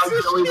take out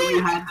Joey when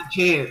you had the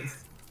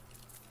chance.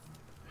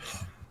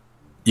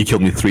 You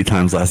killed me 3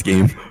 times last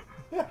game.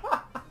 You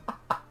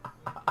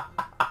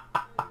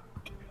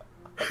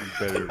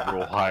better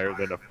roll higher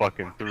than a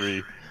fucking 3.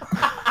 You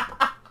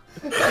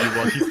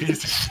lucky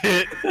piece of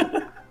shit.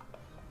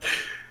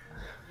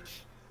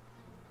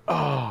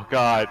 Oh,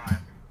 God.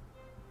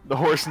 The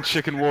horse and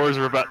chicken wars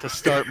are about to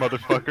start,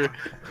 motherfucker.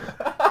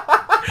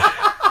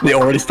 They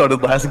already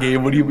started last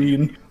game, what do you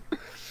mean?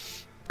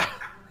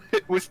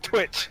 It was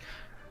Twitch.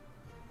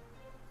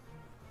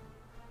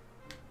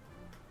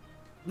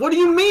 What do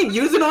you mean?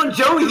 Use it on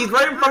Joey. He's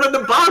right in front of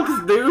the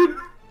box, dude.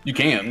 You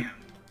can.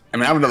 I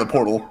mean, I have another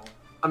portal.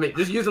 I mean,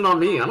 just use it on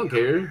me. I don't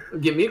care.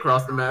 Get me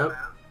across the map.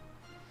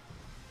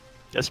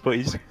 Yes,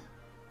 please.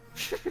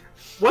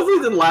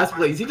 Wesley's in last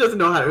place. He doesn't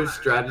know how to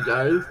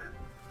strategize.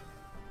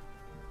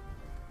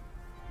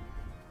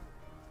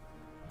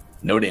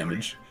 No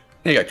damage.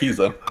 Hey, you got keys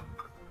though.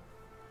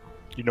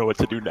 You know what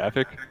to do,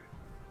 Navik.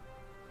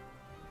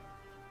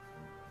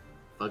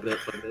 Fuck that,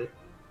 fuck that.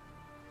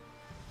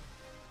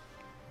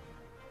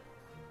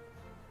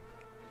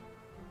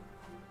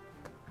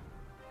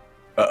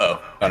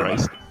 Uh-oh. I don't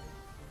know.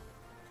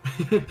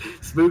 Christ.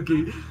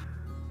 Spooky.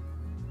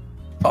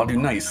 Oh, dude,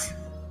 nice.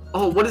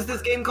 Oh, what is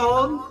this game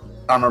called?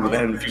 I remember they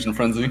had an Infusion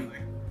Frenzy.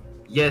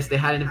 Yes, they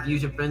had an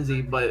infusion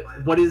frenzy, but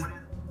what is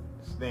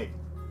Snake.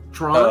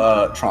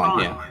 Tron? Tron,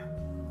 yeah.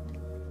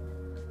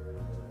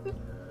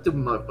 The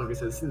motherfucker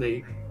says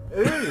snake.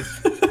 It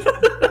is.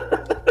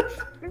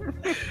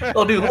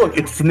 Oh, dude, look,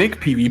 it's Snake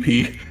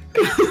PvP.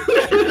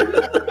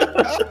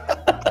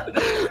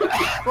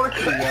 Fuck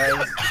you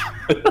guys.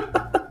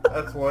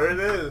 That's what it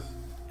is.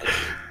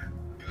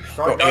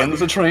 Oh, and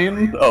there's a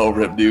train? Oh,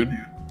 rip, dude.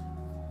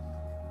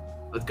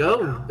 Let's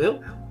go,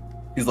 Bill.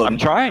 He's I'm loading.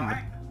 trying.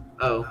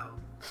 Oh.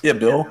 Yeah,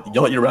 Bill,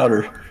 yell at your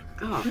router.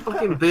 God,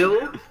 fucking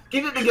Bill.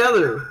 Get it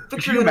together.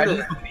 Fix Can your you imagine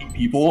internet. with 8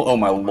 people? Oh,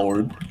 my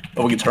lord.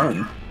 Oh, we can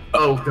turn.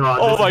 Oh god.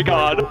 Oh this my is-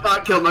 God. I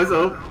killed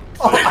myself.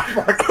 Oh my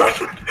god.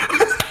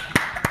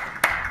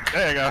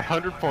 Hey, I got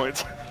 100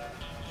 points.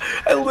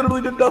 I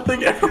literally did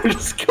nothing. Everyone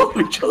just killed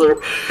each other.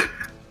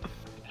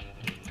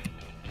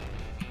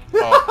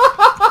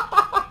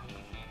 Oh.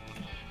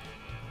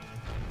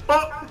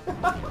 Oh,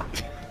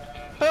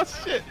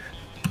 shit.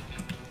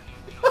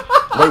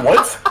 Wait,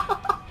 what?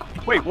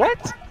 Wait,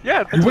 what? Yeah,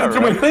 Yeah, You went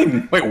through my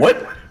thing. Wait,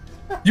 what?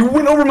 You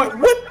went over my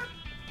what?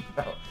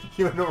 No,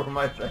 you went over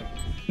my thing.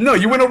 No,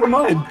 you went over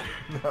mine.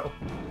 No.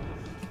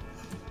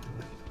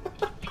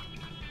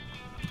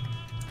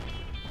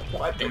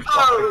 What the fuck?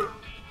 Oh!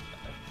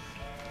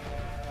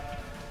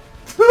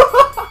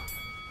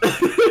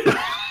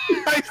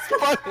 I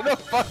spun in a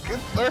fucking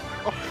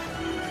circle.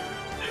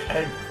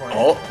 Eggplant.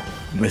 Oh,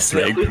 Mr. At least I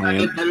Eggplant.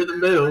 get better than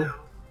Bill.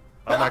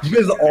 I'm You actually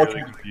guys are all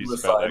really confused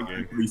confused about that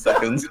game. 3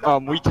 seconds.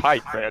 We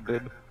tied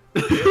Brandon.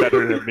 He's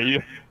better than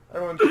me.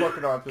 Everyone's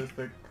fucking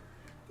autistic.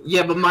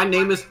 Yeah, but my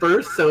name is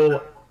first,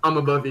 so I'm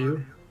above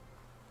you.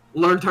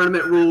 Learn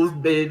tournament rules,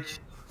 bitch.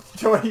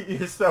 Joey,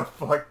 you're so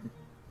fucking.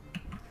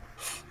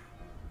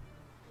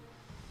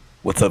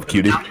 What's up,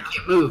 cutie? Now he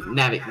can't move.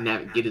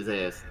 Navic, get his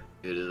ass.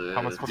 Get his ass. How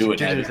am I supposed Do to it,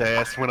 get Abby. his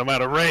ass when I'm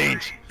out of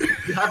range?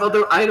 You have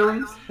other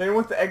items? Hey,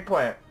 what's the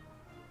eggplant?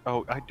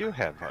 Oh, I do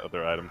have my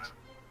other items.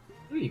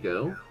 There you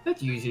go.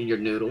 That's using your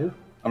noodle.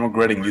 I'm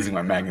regretting using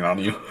my magnet on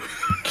you.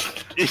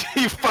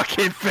 You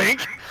fucking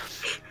think?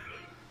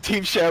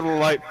 Team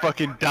Shadowlight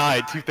fucking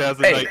died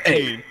 2019.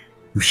 Hey.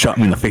 You shot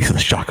me in the face with a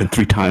shotgun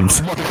 3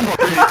 times.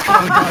 Motherfucker, it's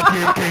called a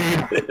goddamn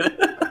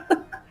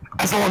game.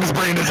 As long as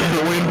Brandon's in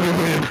the win, we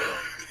win.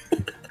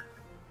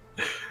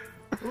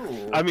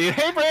 Ooh. I mean,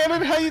 hey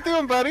Brandon, how you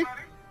doing, buddy?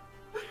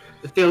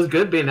 It feels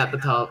good being at the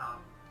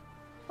top.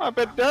 I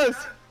bet it does.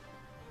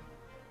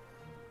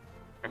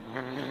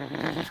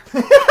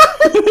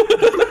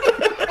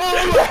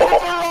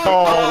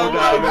 Oh,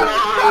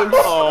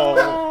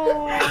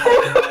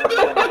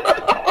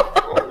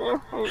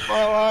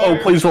 Oh,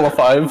 please roll a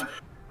 5.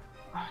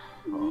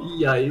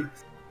 Yikes.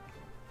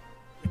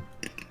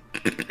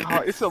 Oh,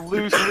 it's a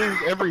lose-lose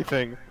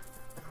everything.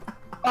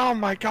 Oh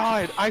my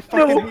god, I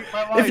fucking No, hate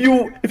my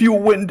life. if you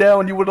went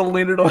down, you would have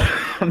landed on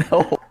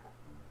hell.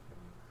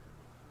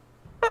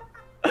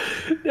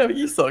 Yeah, but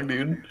you suck,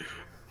 dude.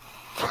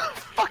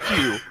 Fuck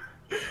you.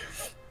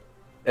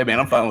 Hey man,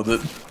 I'm fine with it.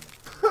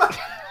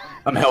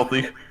 I'm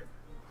healthy.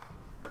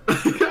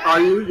 Are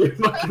you? You're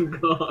fucking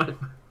gone.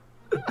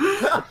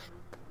 I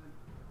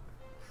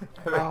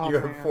think Oh, you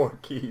have man. 4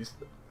 keys.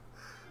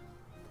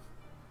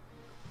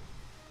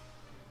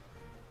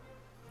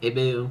 Hey,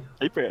 Bill.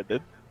 Hey,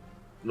 Brandon.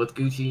 What's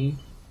Gucci?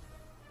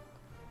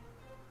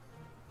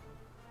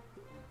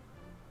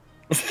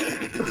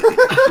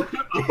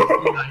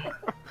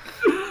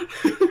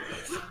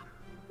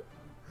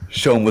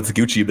 Show him what's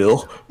Gucci,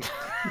 Bill.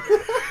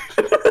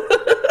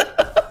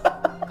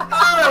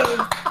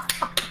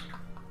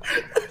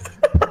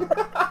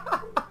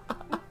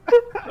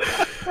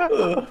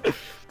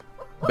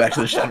 Back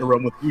to the shadow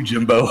realm with you,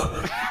 Jimbo.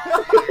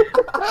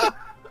 God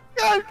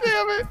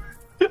damn it.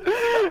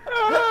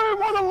 I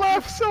want to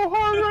laugh so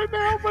hard right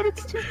now, but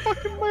it's too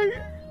fucking late.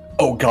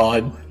 Oh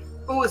god.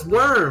 Oh, it's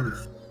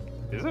worms.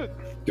 Is it?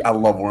 I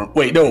love worm.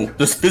 Wait, no,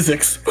 there's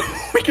physics.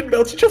 We can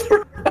bounce each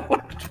other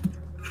around.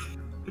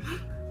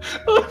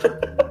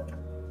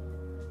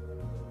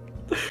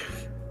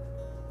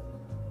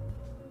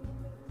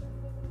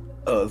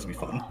 Oh, this will be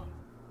fun.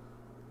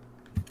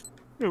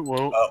 It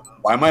won't.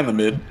 Why am I in the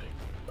mid?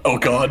 Oh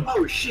god.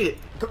 Oh, shit.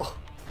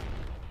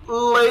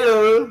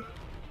 Later.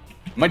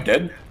 Am I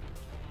dead?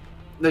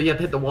 No, you have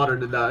to hit the water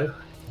to die.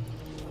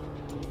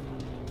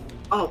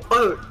 Oh,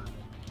 fuck.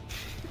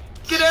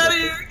 Get out of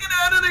here! Get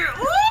out of there!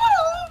 Woo!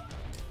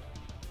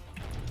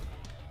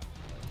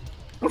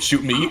 Don't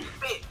shoot me.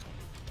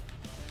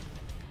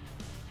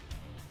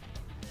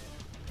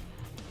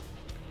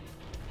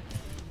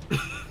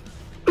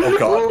 Oh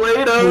god.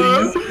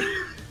 Later. Please.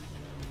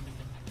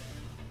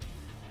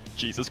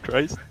 Jesus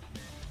Christ.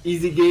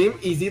 Easy game,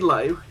 easy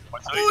life.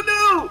 Oh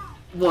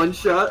no! One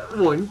shot,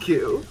 one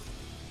kill.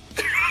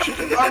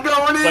 I'm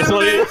going in.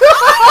 Wesley.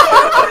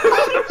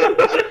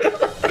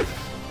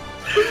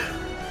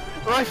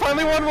 Oh, I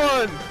finally won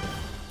one!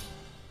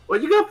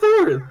 What you got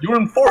fourth? You were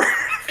in 4.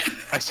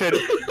 I said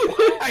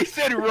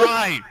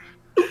right!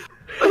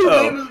 His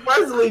name is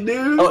Wesley,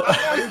 dude.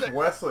 Who's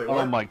Wesley? Oh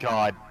What? my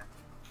god.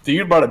 Dude,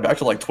 you brought it back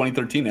to like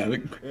 2013,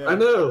 Avic. Yeah. I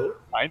know.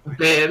 Fine.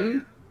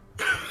 Ben.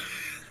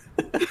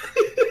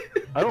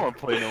 I don't want to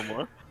play no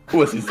more.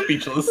 Was he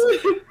speechless?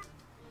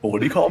 What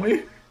did he call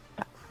me?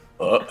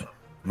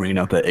 Rain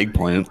out that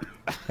eggplant.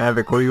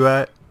 Havoc, where you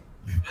at?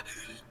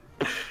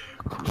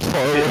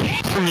 Far away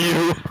from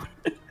you.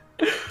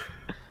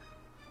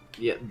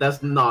 Yeah,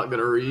 that's not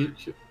gonna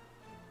reach.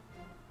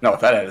 Not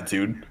with that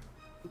attitude.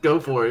 Go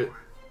for it.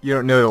 You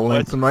don't know the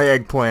length of my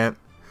eggplant.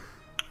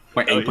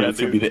 My Oh, eggplant's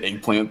yeah, gonna be the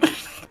eggplant that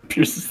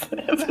pierces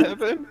the heaven.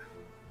 Heaven?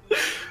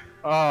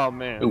 Oh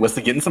man. Wait,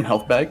 Wesley getting some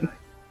health back?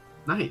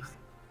 Nice.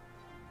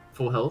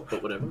 Full health,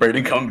 but whatever.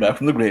 Brady coming back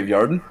from the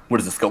graveyard. What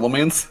is it,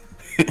 Skullomance?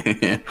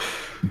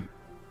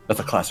 That's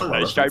a classic one.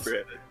 Nice try,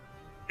 Brandon.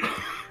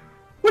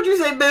 What'd you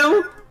say,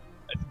 Bill?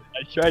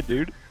 Nice try,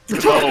 dude.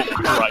 Oh,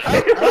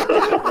 right.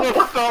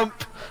 Little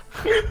thump.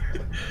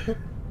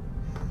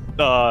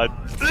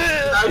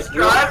 Nice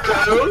try,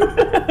 Bill.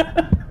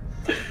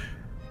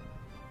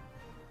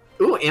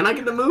 Ooh, and I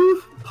get to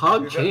move?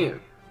 Pog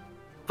champ.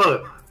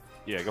 Fuck.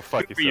 Yeah, go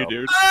fuck For you, yourself.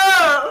 dude.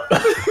 Ah!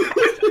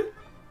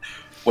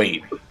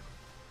 Wait.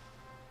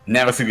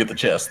 Navix can get the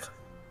chest.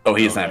 Oh,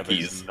 he doesn't have that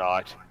is keys.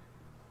 Not.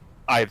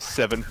 I have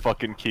 7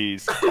 fucking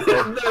keys.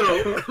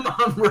 No, come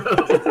on, bro.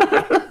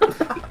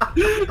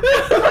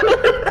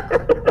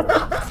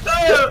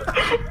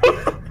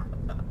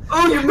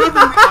 Oh, you're moving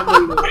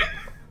me.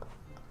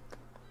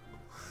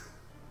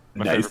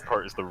 My Nice. favorite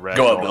part is the rag.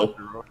 Go up,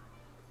 Bill.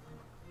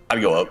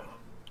 I'd go up.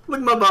 Look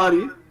at my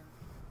body.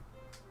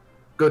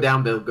 Go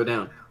down, Bill. Go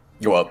down.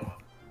 Go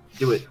up.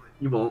 Do it.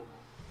 You won't.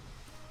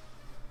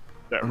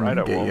 That right,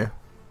 I Get won't. ya.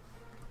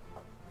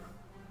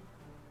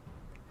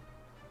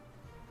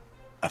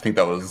 I think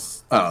that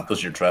was... Oh, those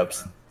are your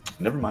traps.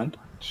 Never mind.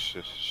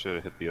 Should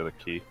have hit the other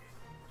key.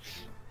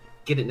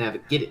 Get it,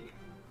 Navic. Get it.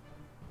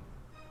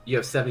 You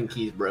have 7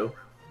 keys, bro.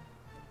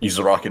 Use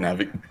the rocket,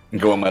 Navic.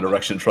 And go in my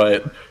direction. Try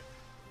it.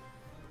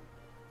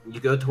 You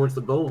go towards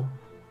the goal.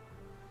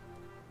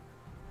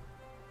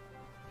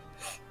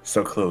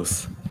 So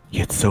close.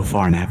 Yet so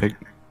far, Navic.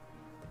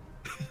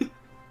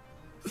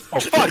 Oh,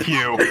 fuck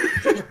you!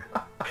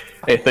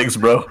 Hey, thanks,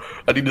 bro.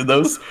 I needed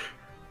those.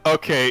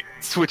 Okay,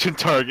 switching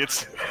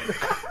targets.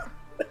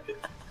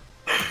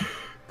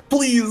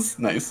 Please.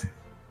 Nice.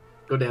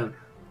 Go down.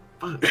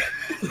 Fuck.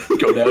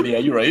 Go down. Yeah,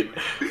 you're right.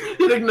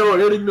 Hit ignore.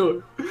 Hit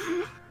ignore.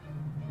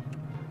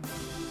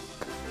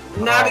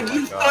 Navic,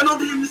 you God.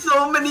 funneled him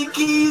so many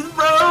keys,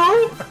 bro.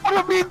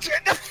 I mean,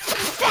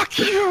 fuck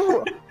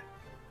you!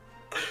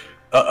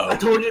 I Uh-oh.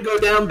 told you to go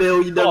down,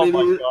 Bill. You dumb Oh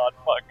my idiot. god,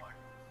 fuck.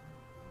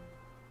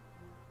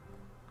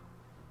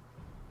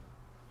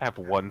 I have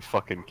 1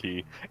 fucking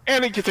key.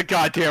 And it gets a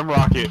goddamn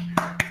rocket!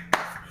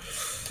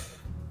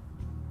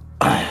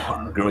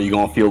 Girl, you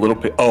gonna feel a little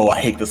bit... Oh, I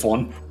hate this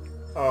one.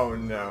 Oh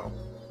no.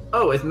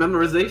 Oh, it's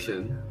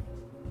memorization.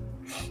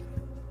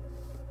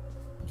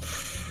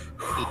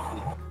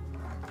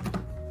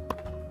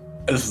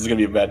 This is gonna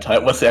be a bad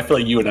time. Wesley, I feel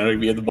like you and I are gonna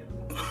be at the bottom.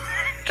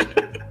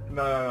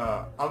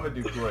 No. I'm gonna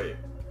do great.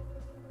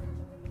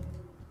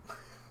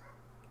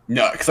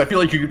 No, because I feel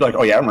like you're like,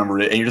 oh yeah, I remember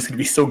it, and you're just gonna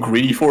be so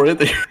greedy for it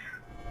that you're...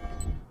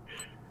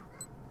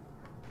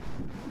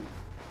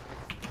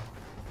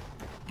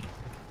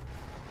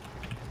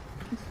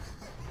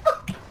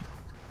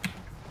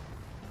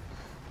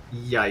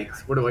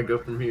 Yikes. Where do I go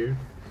from here?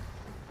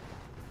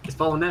 Just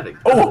follow Navic.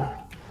 Oh!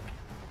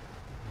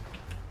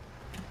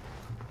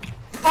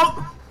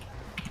 Oh!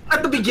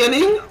 At the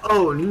beginning?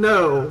 Oh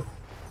no.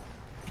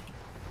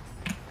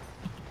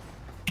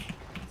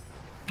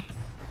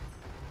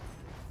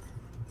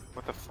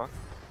 What the fuck?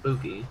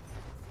 Spooky.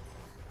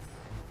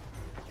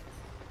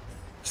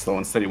 Slow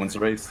and steady wins the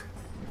race.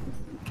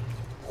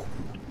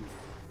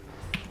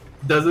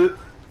 Does it?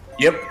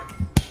 Yep.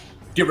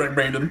 Get right,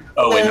 Brandon.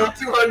 Oh, wait, no.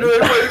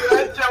 200. Wait,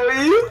 that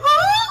Joey.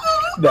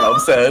 No, I'm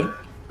sad.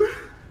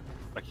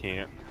 I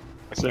can't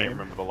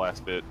remember the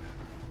last bit.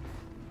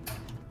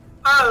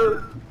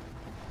 Oh.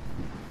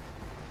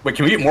 Wait,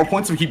 can we get more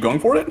points if we keep going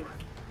for it?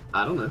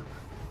 I don't know.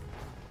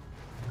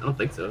 I don't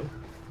think so.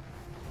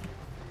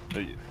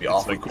 It'd be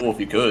awfully cool if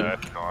you could.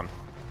 That's gone.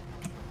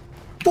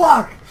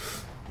 Fuck!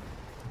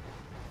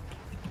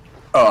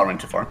 Oh, I ran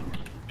too far.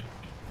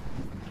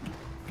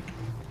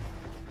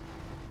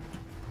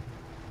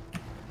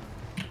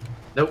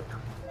 Nope.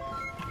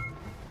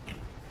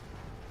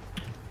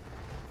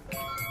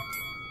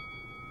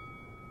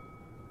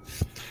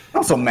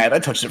 I'm so mad I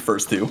touched it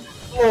first, too.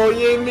 Oh,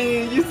 you ain't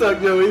me. You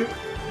suck, Joey.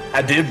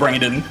 I did,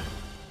 Brandon.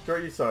 Sure,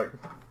 you suck.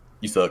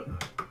 You suck.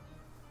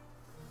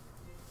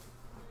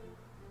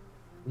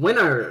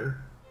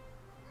 Winner.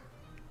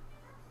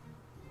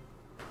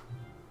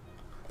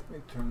 Let me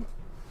turn.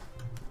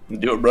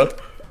 Do it, bro.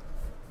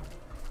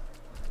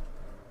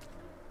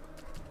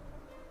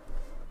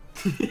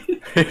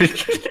 It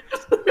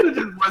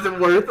just wasn't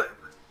worth it.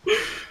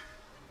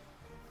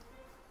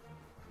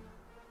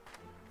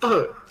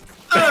 Fuck.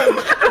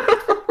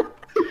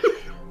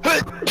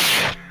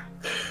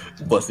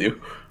 Bless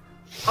you.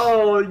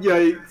 Oh,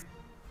 yikes.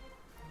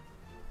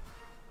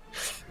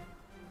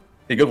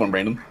 Hey, good one,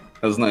 Brandon.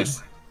 That was nice.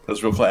 That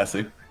was real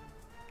classy.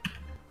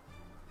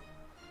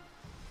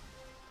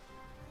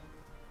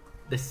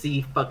 The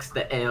C fucks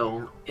the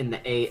L in the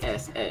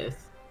ASS.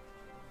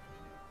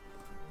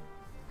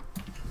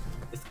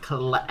 It's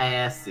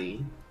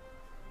classy.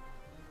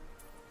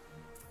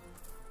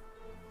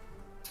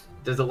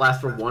 Does it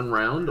last for 1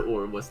 round,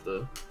 or what's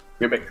the...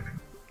 Get back.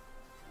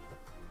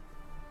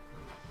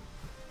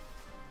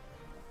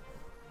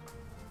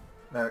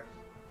 Now,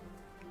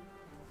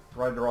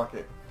 ride the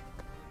rocket.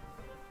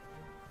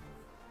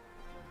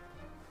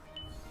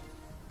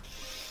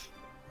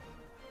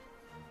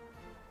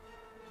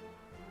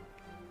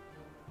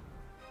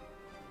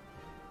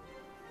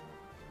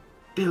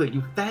 Bill,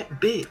 you fat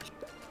bitch.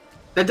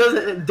 That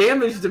doesn't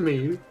damage to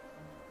me.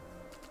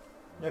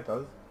 Yeah, it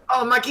does.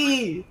 Oh, my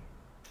key!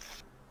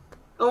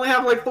 I only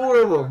have like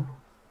 4 of them.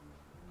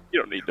 You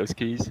don't need those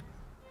keys.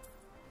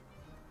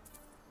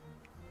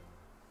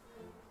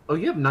 Oh,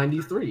 you have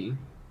 93.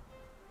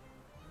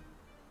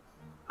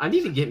 I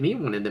need to get me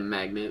one of them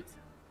magnets.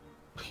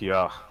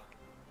 Yeah.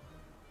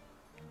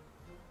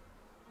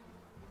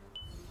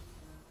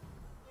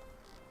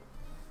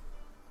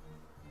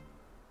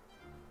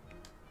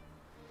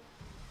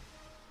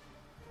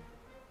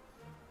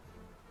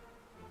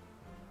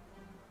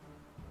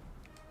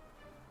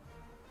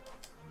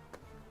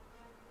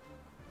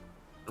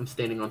 I'm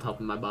standing on top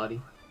of my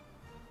body.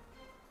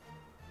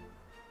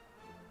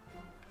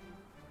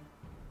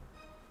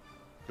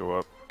 Go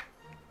up.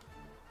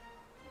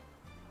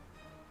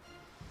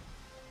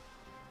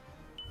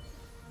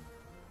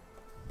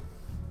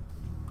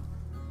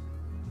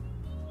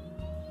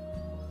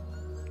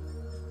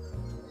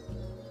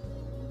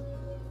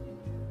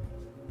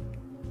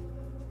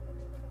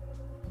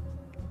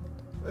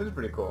 This is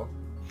pretty cool.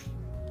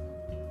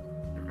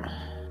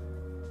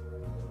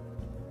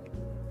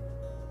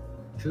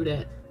 True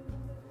that.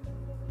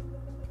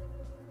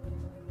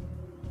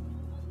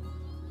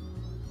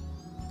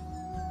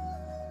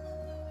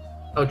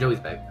 Oh, Joey's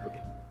back. Okay.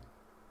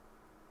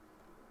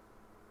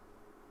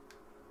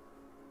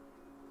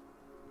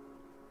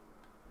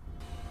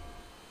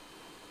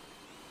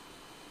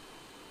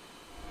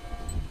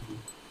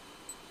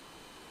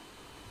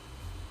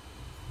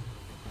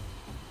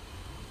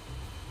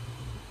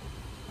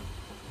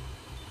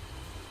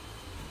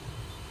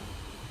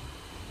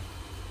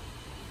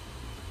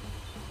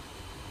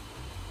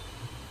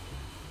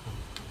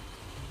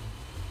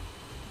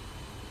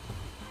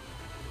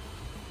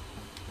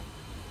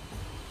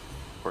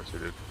 Of course it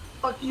did.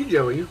 Fuck you,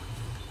 Joey.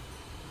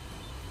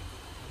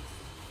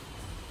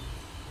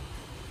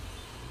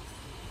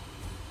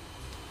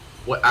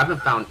 What? I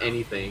haven't found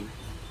anything.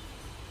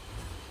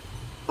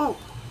 Oh.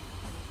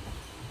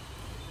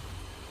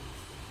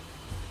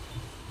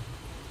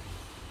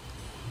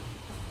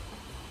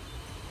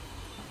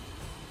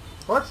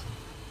 What?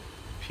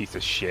 Piece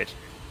of shit.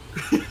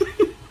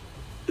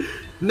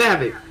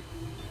 Navic.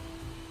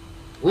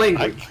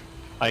 Language.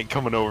 I ain't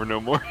coming over no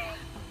more.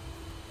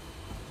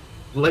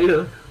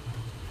 Later.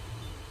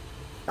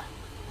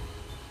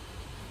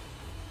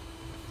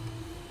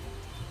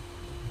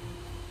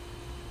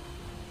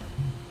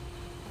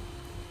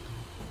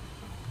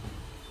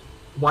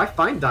 Why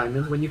find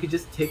diamonds when you could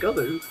just take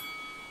others?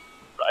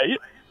 Right?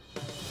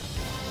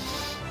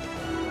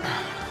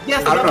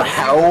 Yes, I don't know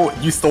how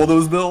you stole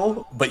those,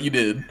 Bill, but you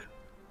did.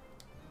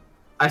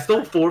 I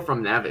stole 4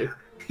 from Navic.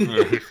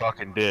 Yeah, he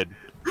fucking did.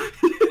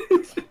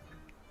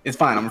 It's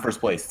fine. I'm in first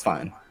place. It's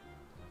fine.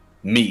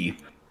 Me.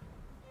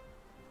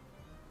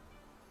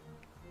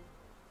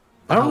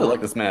 I don't really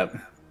like this map.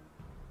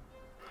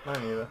 Mine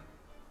either.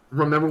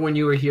 Remember when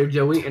you were here,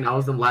 Joey, and I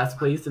was in last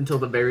place until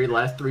the very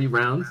last 3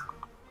 rounds?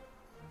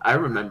 I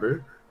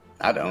remember.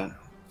 I don't.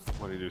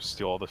 What did you do?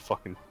 Steal all the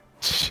fucking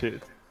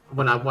shit?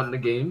 When I won the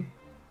game.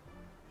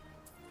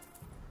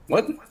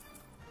 What?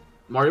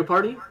 Mario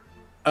Party?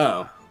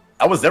 Oh.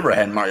 I was never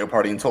ahead in Mario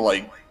Party until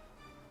like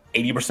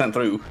 80%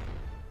 through.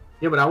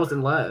 Yeah, but I was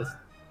in last.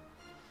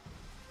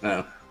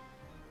 No.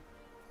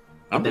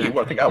 I don't think you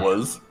were. I think I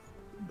was.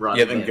 Brought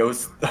Yeah, it then back.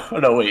 Ghost. Oh,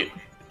 no, wait.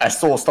 I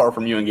stole a star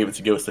from you and gave it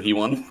to Ghost so he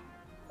won.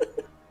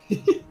 I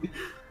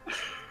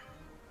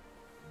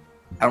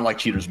don't like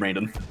cheaters,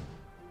 Brandon.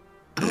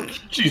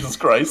 Jesus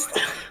Christ.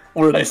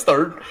 Where did I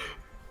start?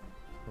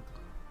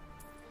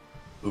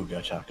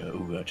 Ooga chaka,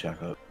 ooga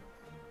chaka.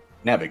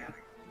 Navic.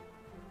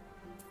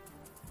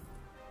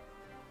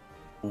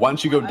 Why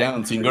don't you go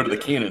down so you can go to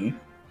the cannon?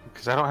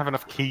 Because I don't have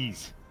enough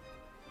keys.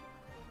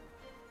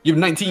 You have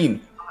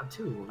 19.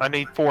 Too. I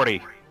need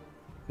 40.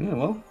 Yeah,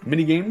 well,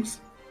 mini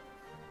games.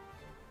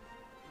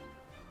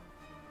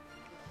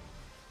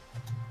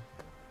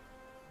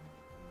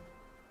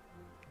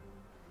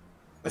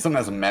 If someone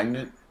has a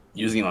magnet,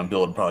 using it on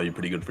Bill would probably be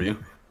pretty good for you.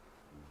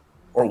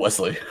 Or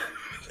Wesley.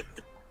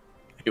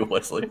 Hey,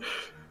 Wesley.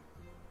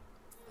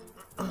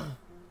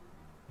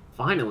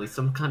 Finally,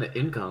 some kind of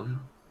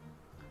income.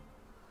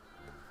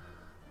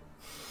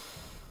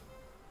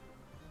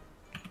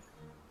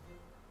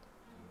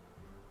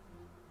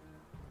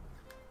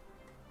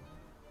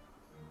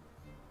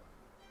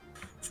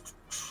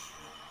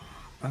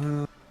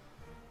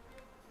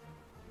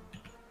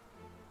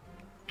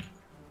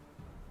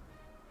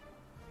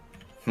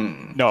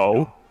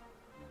 No.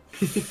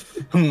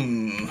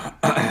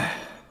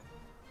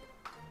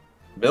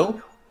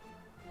 Bill?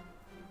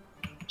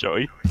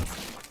 Joey?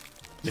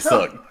 You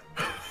suck.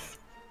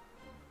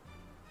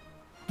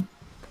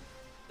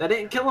 That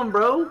didn't kill him,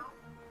 bro.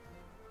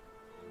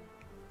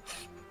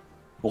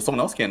 Well, someone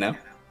else can now.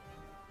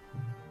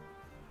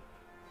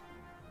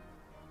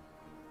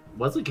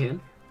 Wesley can.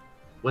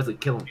 Wesley,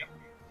 kill him.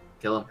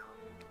 Kill him.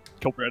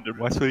 Kill Brandon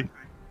Wesley.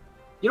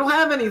 You don't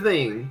have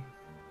anything.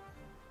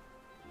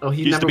 Oh,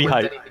 he Used never to be wins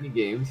hype. any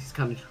games. He's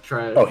kind of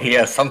trash. Oh, he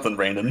has something,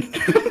 Brandon.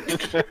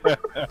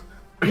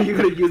 Are you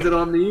gonna use it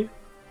on me?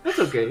 That's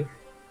okay.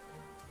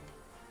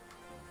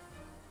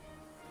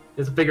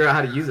 Just figure out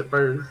how to use it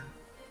first.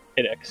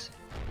 Hit X.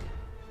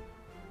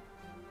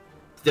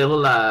 Still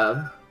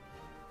alive.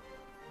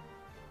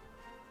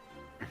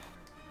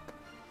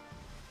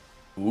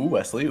 Ooh,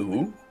 Wesley,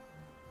 ooh.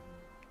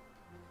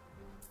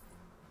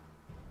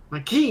 My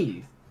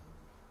keys.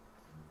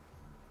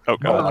 Oh Oh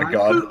god. my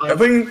god. I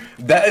think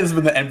that has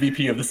been the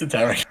MVP of this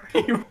entire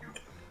game.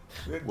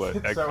 What,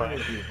 It's so many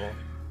eggplant? people.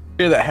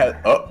 Here that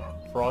had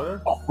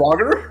Frogger? a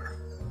Frogger?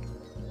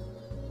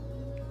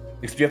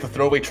 Because you have to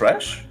throw away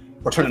trash?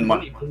 Or turn in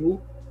money?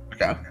 Fool.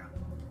 Okay.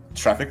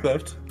 Traffic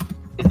theft.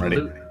 It's Ready?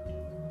 loot.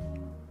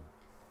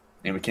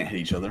 And we can't hit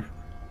each other.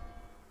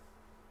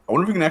 I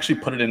wonder if we can actually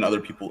put it in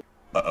other people.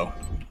 Uh-oh.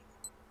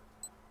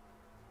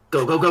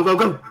 Go, go, go, go,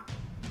 go!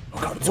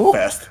 Oh god, it's so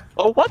fast.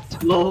 Oh,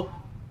 what? Lol.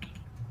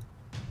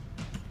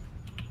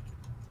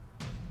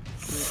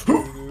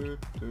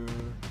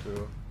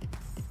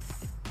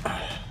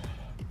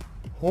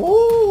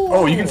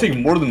 Oh, you can take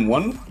more than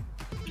one?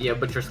 Yeah,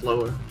 but you're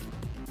slower.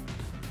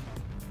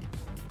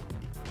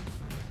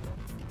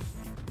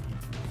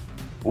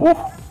 Ooh.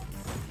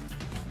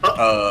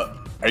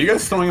 Are you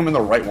guys throwing them in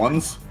the right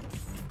ones?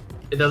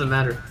 It doesn't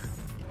matter.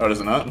 Oh,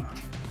 does it not?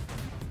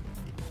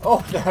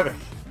 Oh, damn it.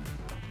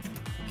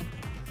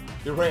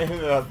 You ran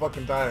into that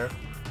fucking tire.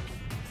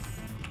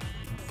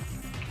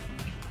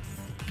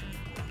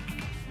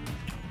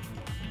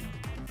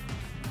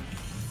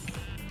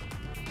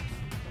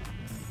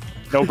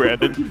 No,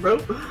 Brandon. Bro.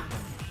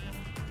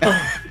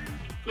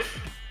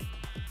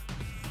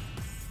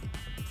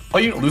 Oh,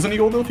 you don't lose any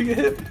gold though if you get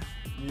hit?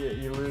 Yeah,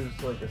 you lose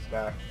like a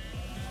stack.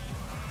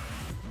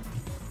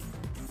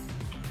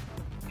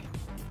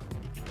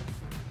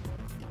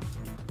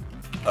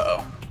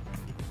 Uh-oh.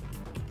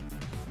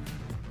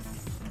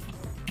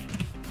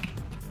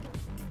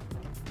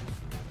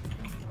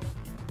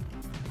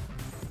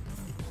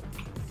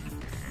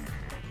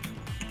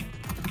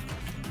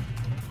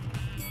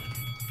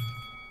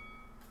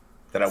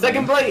 Did I win?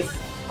 Second place!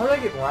 How did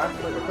I get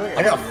last? Like, feel like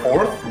I got did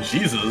fourth?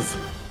 Jesus.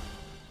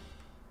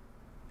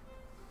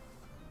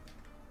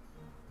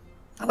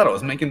 I thought I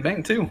was making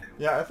bank too.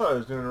 Yeah, I thought I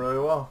was doing really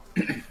well.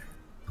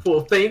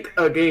 Well, think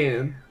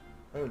again.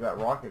 I think that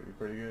rocket would be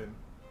pretty good.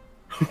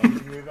 What did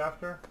you move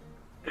after?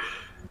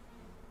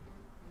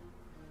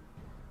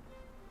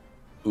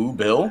 Ooh,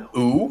 Bill.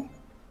 Ooh.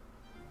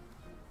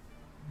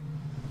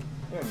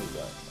 Yeah, I move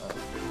that.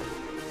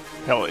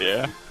 Hell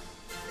yeah.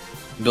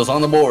 Bill's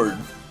on the board.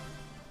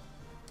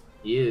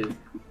 Yeah.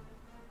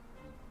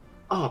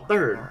 Oh,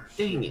 third.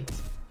 Dang it.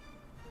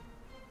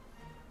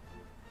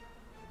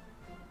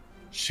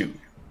 Shoot.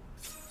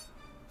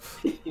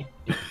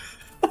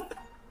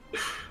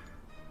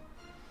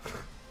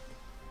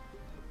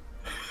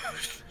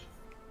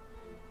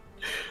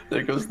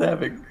 There goes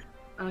Navig.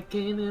 I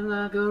came in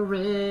like a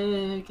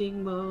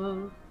wrecking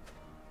ball.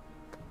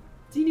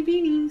 Teeny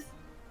beanies.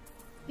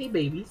 Hey,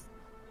 babies.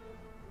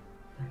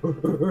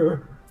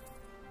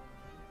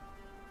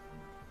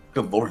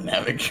 Good lord,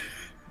 Navig.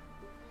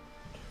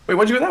 Wait,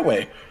 why'd you go that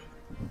way?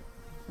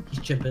 He's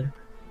chimping.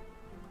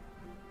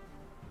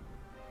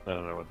 I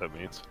don't know what that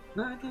means.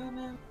 Like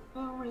an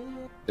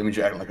That means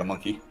you're acting like a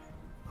monkey.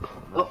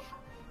 Oh,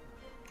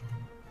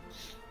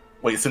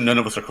 Wait, so none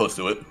of us are close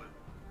to it.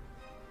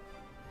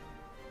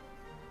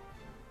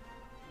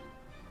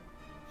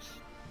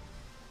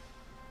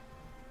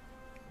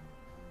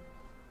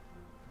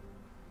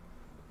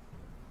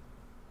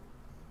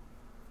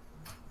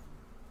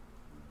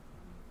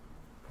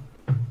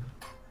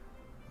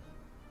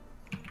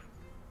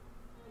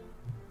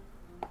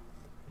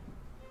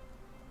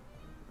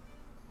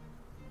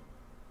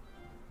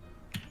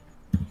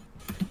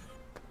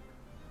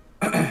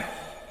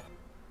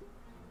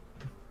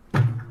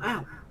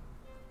 ow.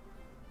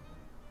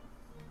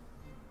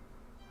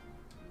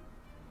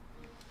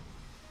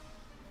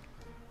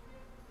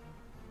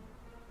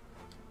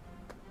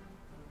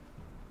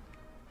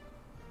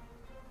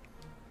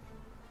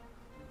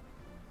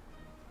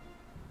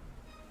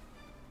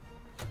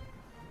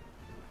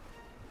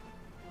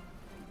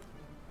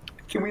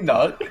 Can we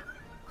not?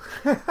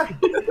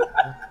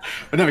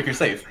 But no, you're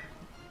safe.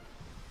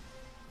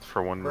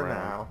 For one For round.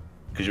 now.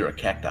 Because you're a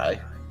cacti.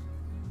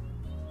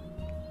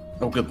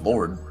 Oh, good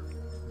lord.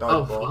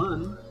 Oh, Dodgeball.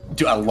 fun.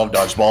 Dude, I love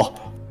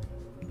dodgeball.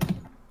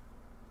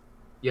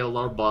 You have a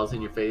lot of balls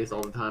in your face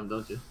all the time,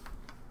 don't you?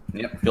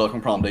 Yep, feel like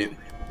I'm prom date.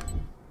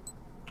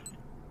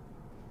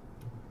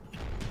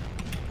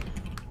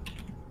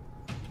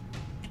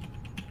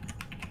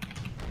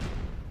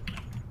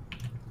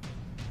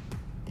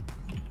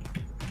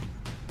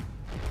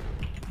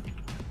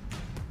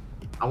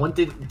 I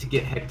wanted to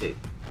get hectic.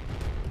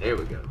 There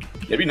we go.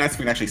 It'd be nice if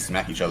we can actually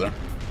smack each other.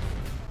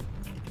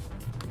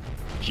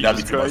 Jesus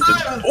That'd be too Christ.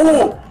 busted.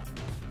 Oh!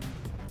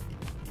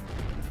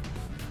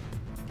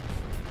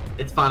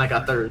 It's fine, I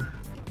got third.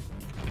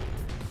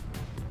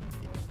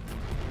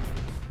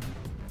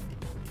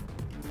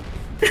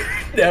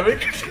 Damn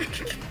it.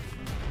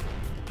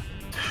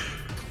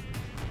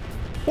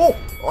 Whoa!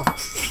 Oh.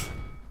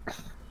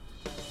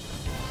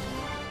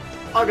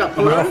 I got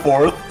I'm going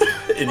fourth.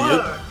 fourth.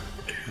 Idiot.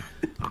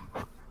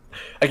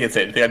 I can't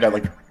say anything. I died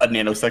like a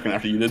nanosecond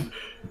after you did.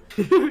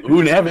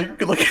 Ooh, Navig.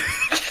 Good luck.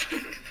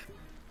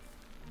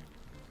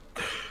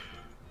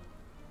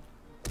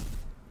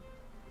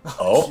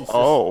 Oh. Jesus.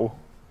 Oh.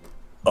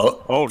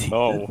 Oh. Oh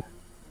no.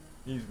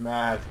 He's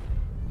mad.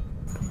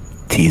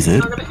 Tease I'm it.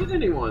 not gonna hit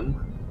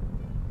anyone.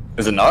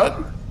 Is it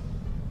not?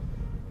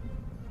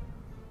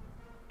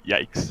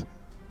 Yikes.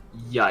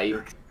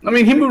 Yikes. I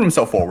mean, he moved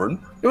himself forward.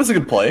 It was a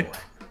good play.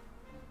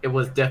 It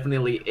was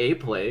definitely a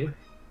play.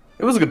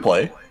 It was a good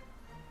play.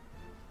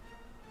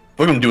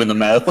 Look at him doing the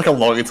math. Look how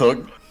long it took.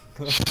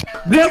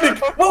 Damn it!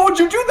 Why would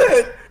you do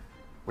that?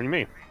 What do you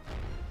mean?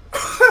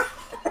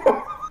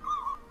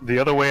 The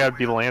other way, I'd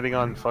be landing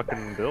on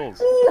fucking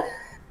bills.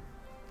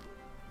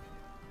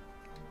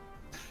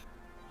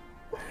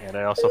 And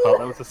I also thought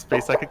that was a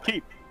space I could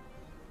keep.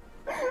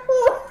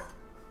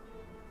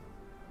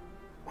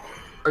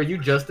 Are you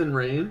just in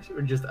range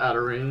or just out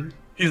of range?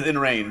 He's in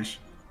range.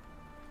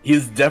 He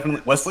is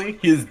definitely Wesley.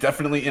 He is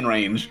definitely in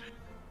range.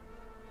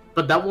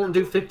 But that won't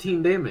do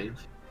 15 damage.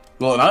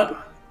 Will it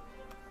not?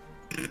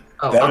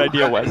 Oh, Bad I'm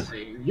idea, not Wes.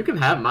 anything. You can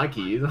have my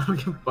keys. I don't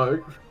give a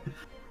fuck.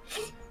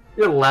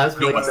 You're the last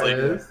Do it, one Wesley. that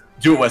is.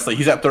 Do it, Wesley.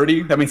 He's at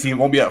 30. That means he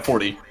won't be at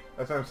 40.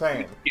 That's what I'm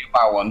saying. He can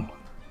buy one.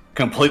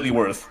 Completely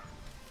worth.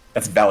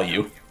 That's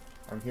value.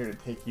 I'm here to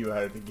take you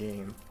out of the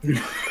game.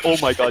 Oh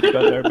my god, you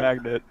got an air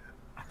magnet.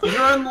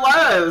 You're in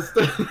last.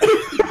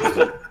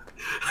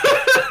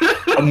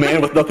 A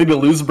man with nothing to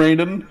lose,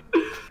 Brandon,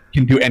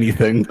 can do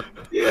anything.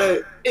 Yeah,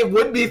 it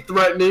would be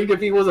threatening if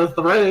he was a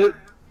threat.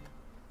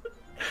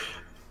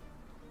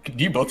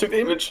 Do you both take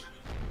damage?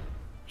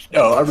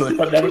 No, I really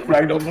thought Navic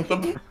ragged on with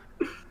them.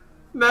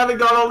 Navic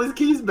got all his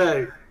keys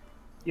back.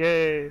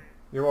 Yay!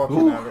 You're welcome,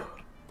 Ooh. Navic.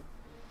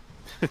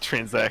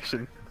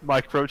 Transaction.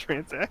 Micro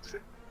transaction.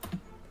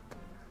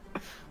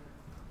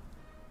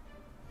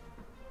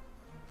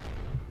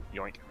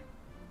 Yoink.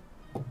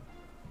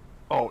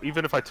 Oh,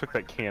 even if I took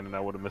that cannon, I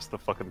would have missed the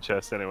fucking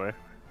chest anyway.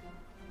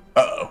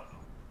 Uh-oh.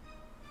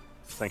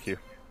 Thank you.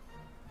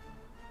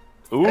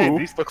 Ooh. Hey,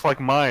 these look like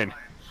mine.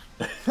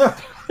 They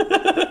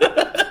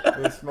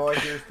smell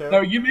like yours too?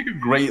 No, you make a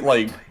great,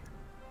 like,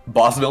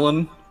 boss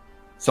villain,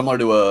 similar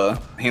to a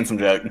Handsome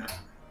Jack.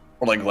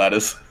 Or like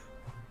Gladys.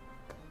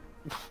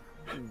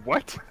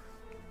 What?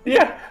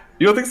 Yeah.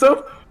 You don't think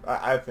so?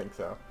 I think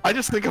so. I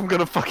just think I'm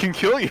gonna fucking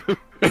kill you.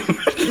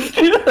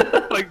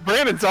 Like,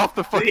 Brandon's off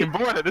the fucking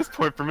board at this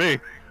point for me.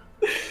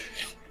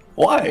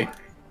 Why?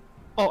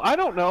 Oh, I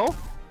don't know.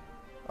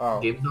 Oh,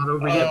 Game's not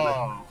over yet,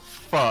 Oh,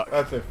 fuck.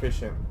 that's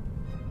efficient.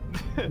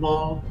 but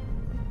well,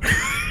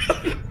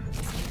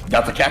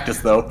 That's a cactus,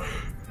 though.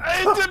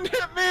 It didn't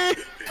hit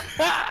me!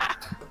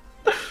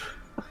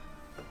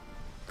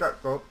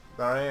 Oh,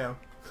 there I am.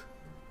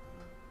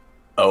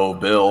 Oh,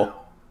 Bill.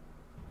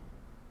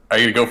 Are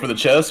you gonna go for the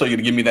chest, or are you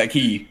gonna give me that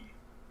key?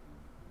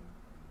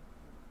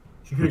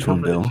 you're gonna Which go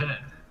one, for the Bill?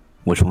 chest.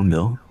 Which one,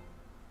 Bill?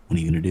 What are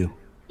you gonna do?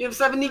 You have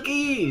 70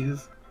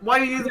 keys. Why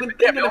are you even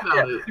thinking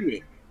about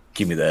it?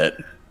 Give me that.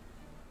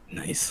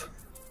 Nice.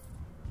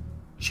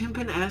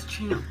 Chimpin' ass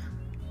chimp.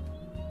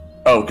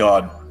 Oh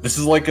god, this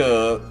is like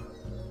the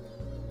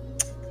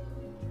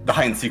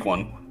hide and seek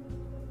one.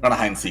 Not a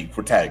hide and seek,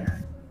 for tag.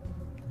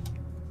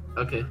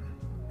 Okay.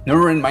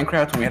 Remember in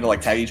Minecraft when we had to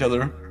like tag each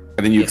other,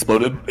 and then you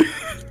exploded?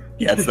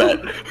 Yeah, it's that.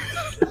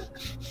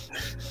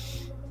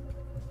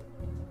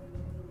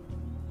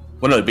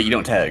 Well, no, but you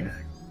don't tag.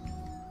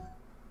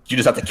 You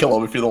just have to kill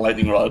him if you're the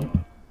lightning rod.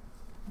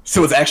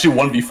 So it's actually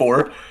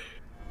 1v4.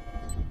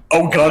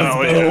 Oh god, it's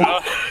Oh, Bill.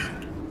 yeah.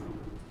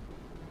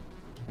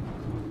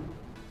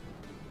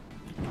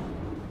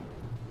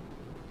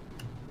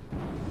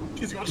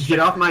 He's going Get straight,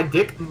 off my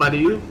dick,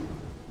 buddy.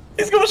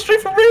 he's going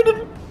straight for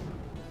Brandon.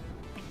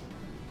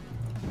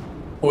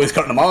 Oh, he's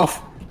cutting him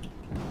off.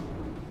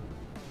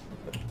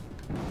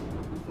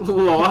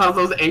 Lol, how's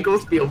those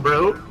ankles feel,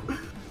 bro?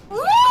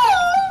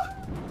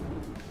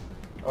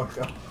 Oh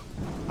god.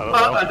 I don't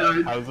I know.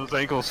 died. How does those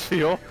ankles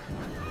feel?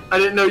 I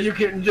didn't know you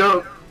couldn't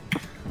jump.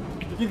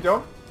 You can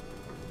jump.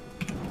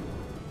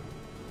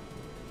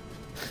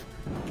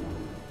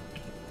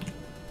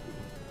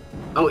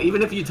 Oh,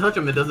 even if you touch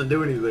him, it doesn't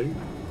do anything.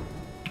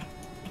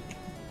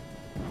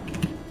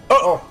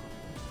 Oh.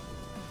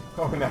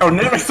 Oh no. Oh,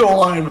 Namek's still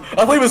alive.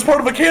 I thought he was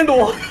part of a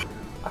candle.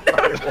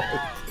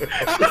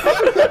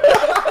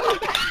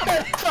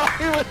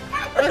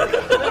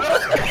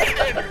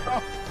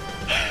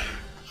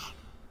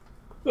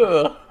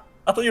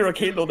 I thought you were a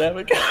candle,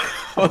 Namek.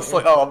 I was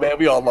like, oh man,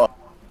 we all lost.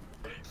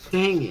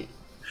 Dang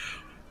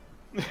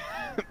it.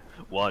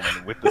 One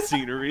with the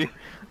scenery.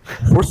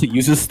 Force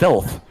uses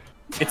stealth.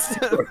 It's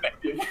super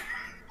effective.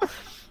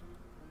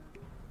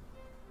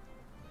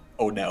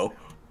 Oh no.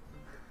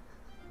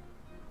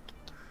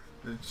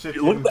 The Look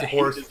chicken at the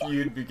horse hate.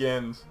 feud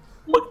begins.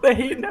 Look at the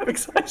hate in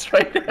Namek's eyes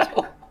right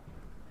now.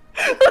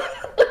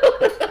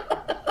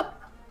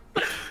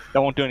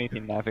 That won't do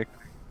anything, Mavic.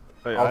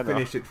 Hey, I'll I know.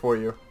 finish it for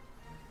you.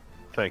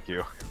 Thank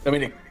you. I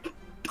mean,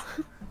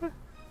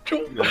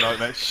 You knock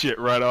that shit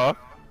right off.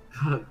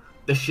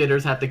 The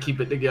shitters have to keep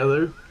it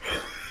together.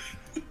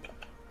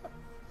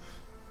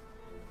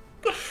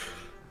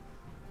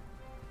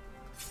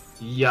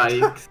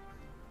 Yikes.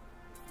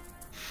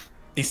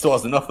 he still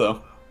has enough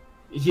though.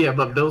 Yeah,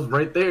 but Bill's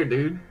right there,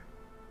 dude.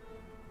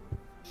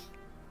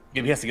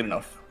 He has to get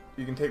enough.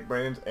 You can take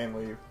Brandon's and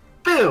leave.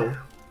 Bill!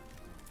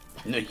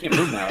 No, you can't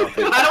move now. I don't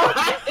think. I don't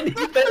have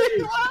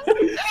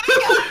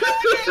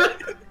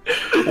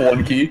anything!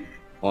 One key.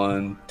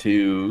 1,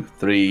 2,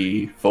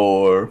 3,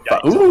 4,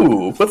 5.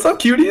 Ooh, what's up,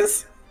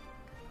 cuties?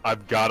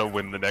 I've gotta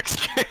win the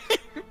next game.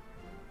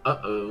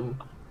 Uh-oh.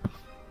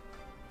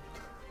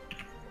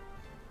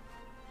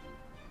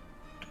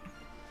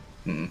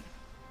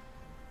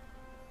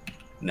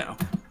 No.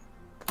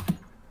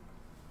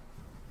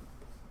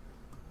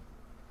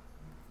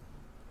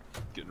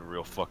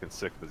 real fucking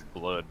sick of his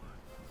blood.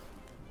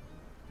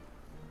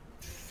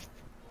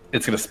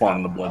 It's gonna spawn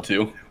in the blood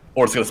too.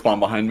 Or it's gonna spawn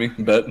behind me,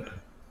 bet.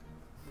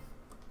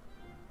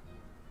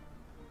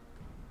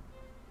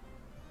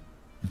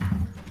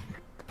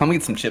 Let me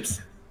get some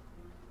chips.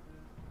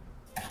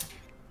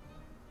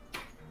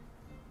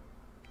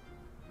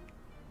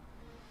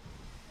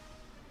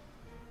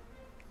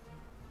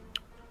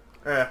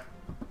 Eh.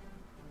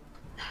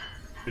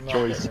 Good Not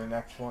choice. getting the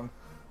next one.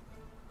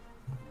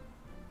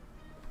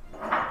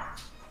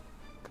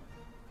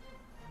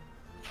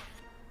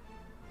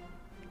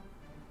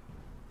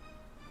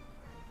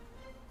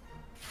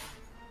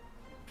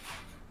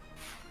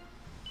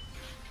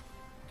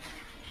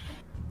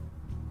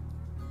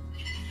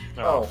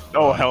 Oh.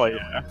 Oh, hell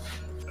yeah.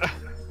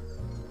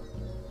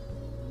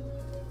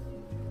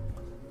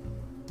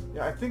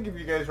 Yeah, I think if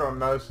you guys are on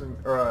mouse and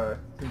or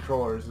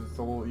controllers, it's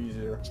a little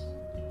easier.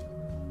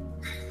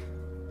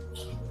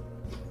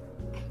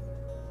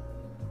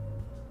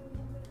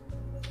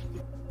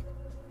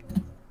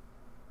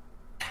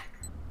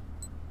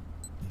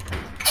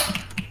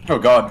 Oh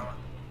god.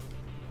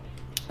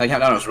 That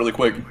countdown was really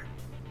quick.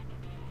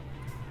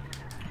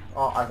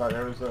 Oh, I thought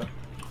there was a.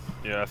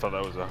 Yeah, I thought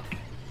that was a.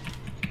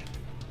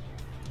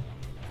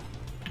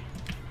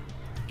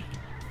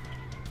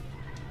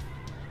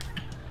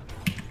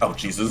 Oh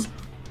Jesus.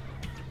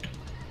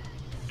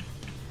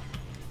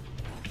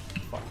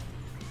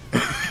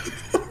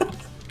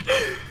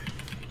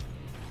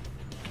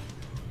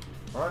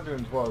 We're not doing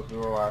as well as we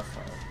were last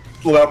time.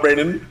 Blow out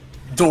Brandon.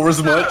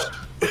 Doors much.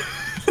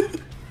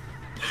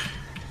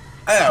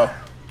 Ow.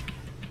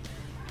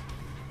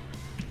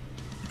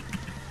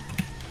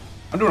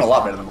 I'm doing a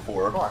lot better than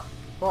before. Fuck.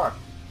 Fuck.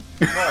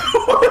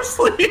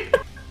 Honestly.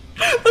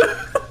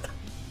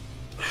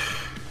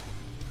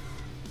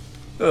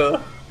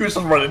 He was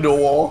just running into a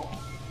wall.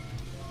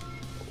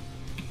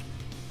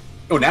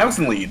 Oh, now it's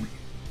in lead.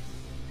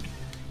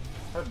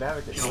 How did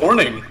navigate? He's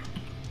learning.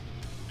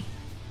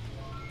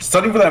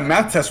 Studying for that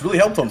math test really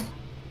helped him.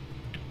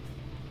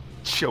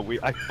 Joey,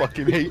 I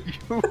fucking hate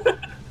you.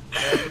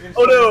 Yeah, you can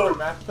Oh, no. study for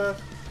math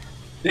test?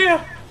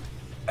 Yeah.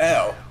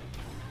 Ow.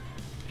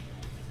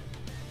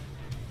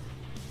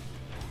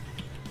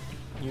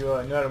 You know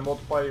how to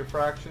multiply your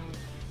fractions?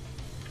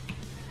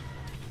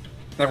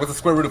 Now what's the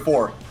square root of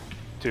 4?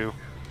 2,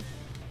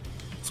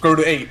 Square root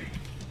of 8.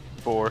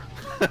 4.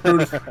 Square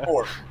root of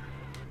 4.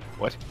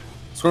 What?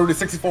 Square root of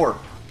 64.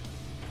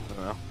 I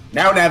don't know.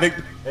 Now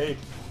Navik. 8.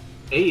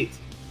 8.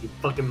 You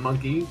fucking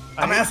monkey.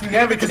 I'm asking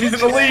Navik because he's in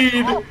the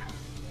lead.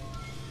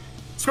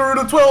 Square root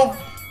of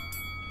 12.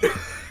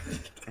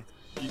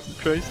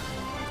 Jesus Christ.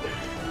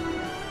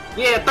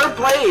 Yeah, 3rd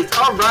place.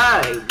 All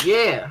right.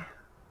 Yeah.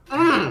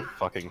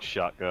 Fucking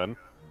shotgun.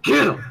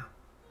 Get him.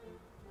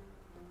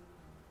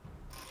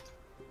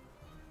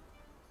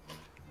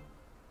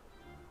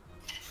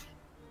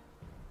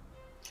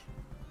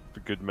 For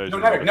good measure. No,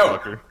 Navik, no.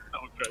 motherfucker.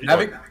 Okay.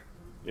 Navik,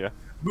 Yeah,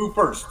 move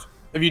first.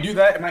 If you do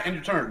that, it might end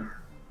your turn.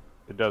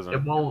 it doesn't.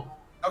 It won't.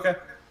 Okay.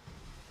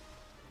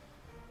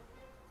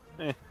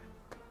 Eh.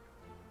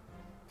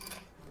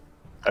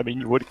 I mean,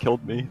 you would have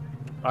killed me.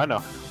 I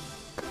know.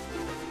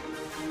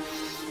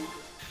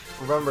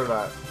 Remember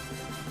that.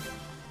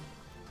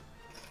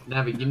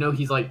 Navi, you know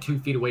he's like 2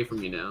 feet away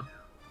from you now.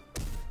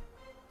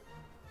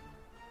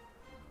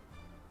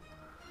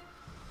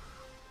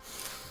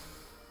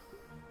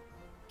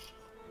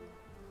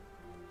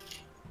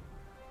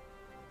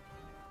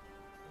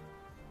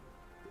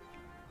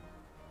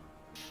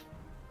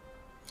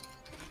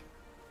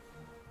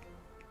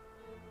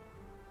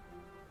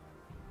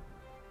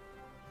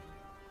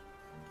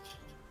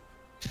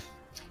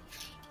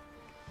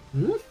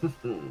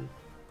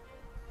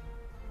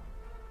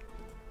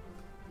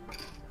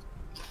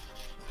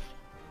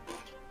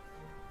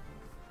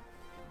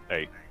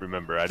 Hey,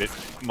 remember, I didn't.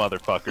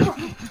 Motherfucker.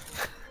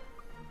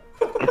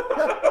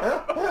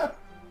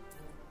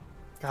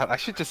 God, I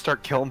should just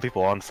start killing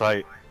people on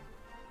sight.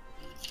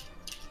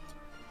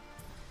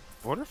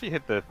 I wonder if you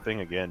hit the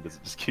thing again, does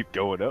it just keep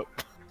going up?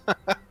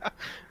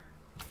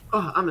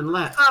 Oh, I'm in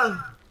last.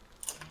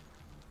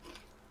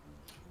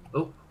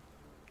 Oh.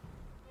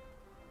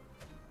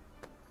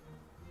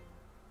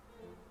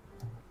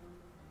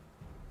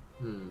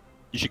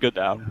 You should go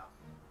down.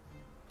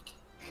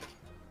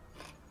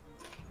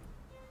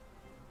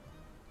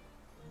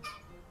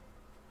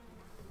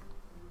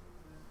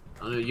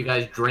 I don't know, you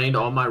guys drained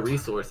all my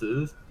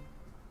resources.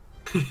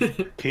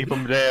 Keep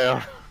them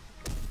down.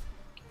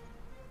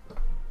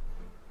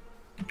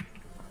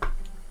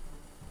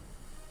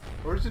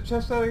 Where's the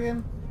chest at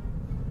again?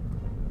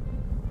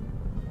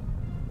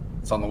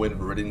 It's on the way to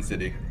Viridian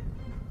City.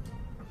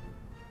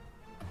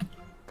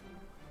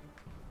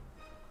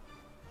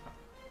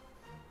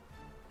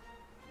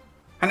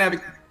 Hi,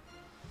 Navik.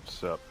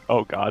 What's up?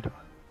 Oh, God.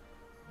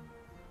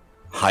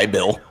 Hi,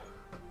 Bill.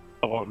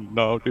 Oh,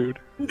 no, dude.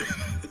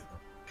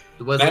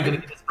 Was I gonna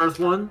get this first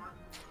one?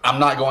 I'm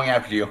not going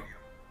after you,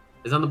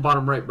 It's on the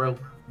bottom right, bro.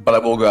 but I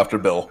will go after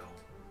Bill.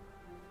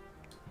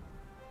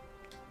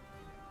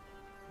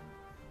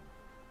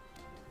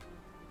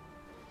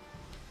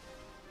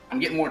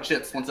 getting more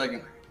chips. 1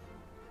 second.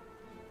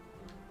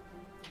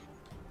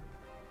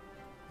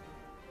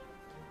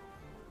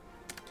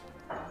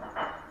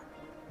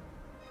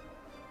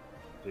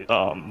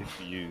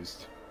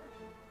 Confused.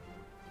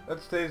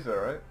 That stays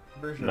there, right?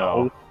 Pretty sure.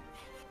 No.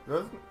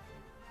 Doesn't?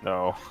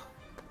 No.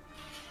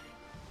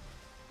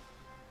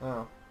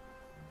 Oh.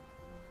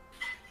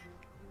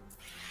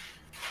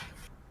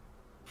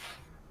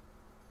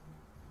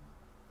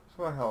 What's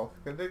my health?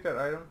 Can I take that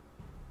item?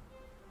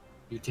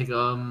 You take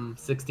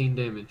 16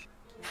 damage.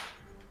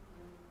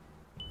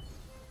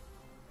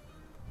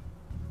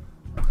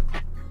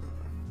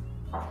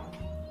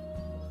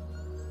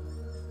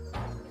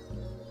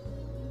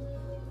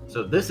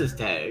 So this is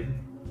tagged.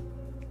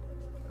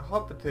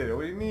 Hot potato,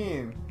 what do you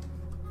mean?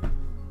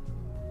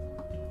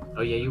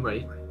 Oh yeah, you're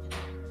right.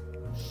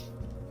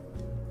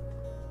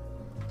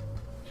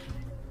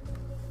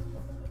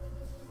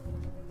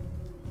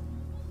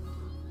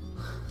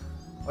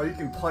 Oh, you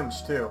can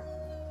punch too.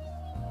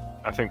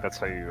 I think that's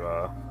how you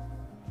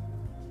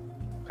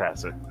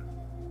pass it.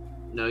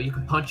 No, you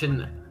can punch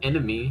an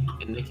enemy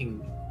and they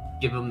can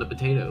give them the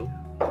potato.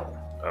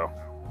 Oh.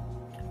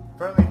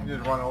 Apparently you can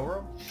just run over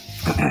him.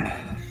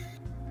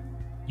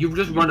 You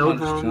just run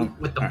over them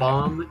with the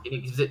bomb and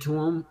it gives it to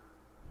them.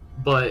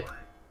 But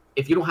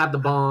if you don't have the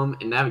bomb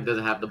and Navik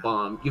doesn't have the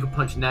bomb, you can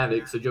punch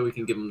Navik so Joey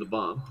can give him the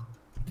bomb.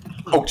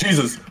 Oh,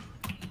 Jesus.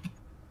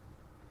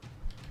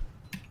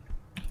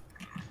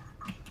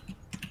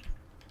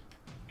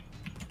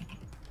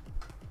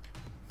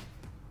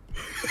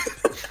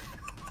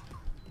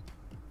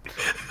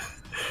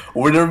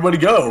 Where'd everybody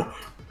go?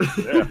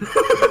 Yeah.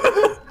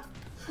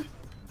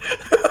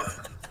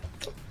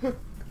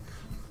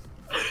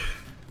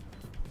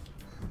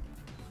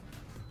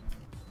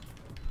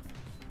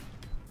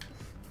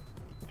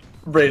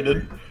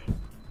 Brandon.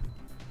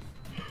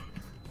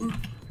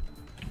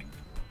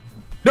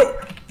 No!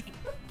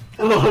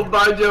 Oh,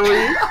 bye,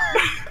 Joey.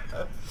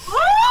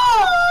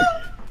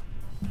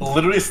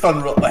 Literally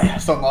stun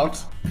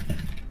locked.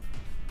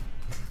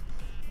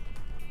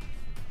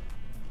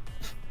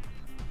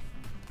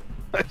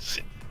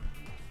 Shit.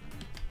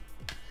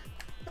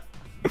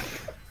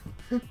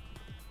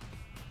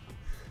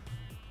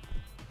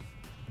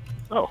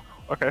 Oh,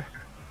 okay.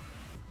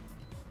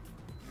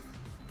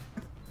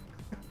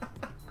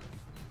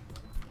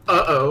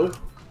 Uh-oh.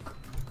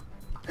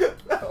 No,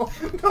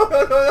 no, no,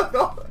 no,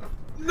 no.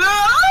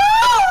 No!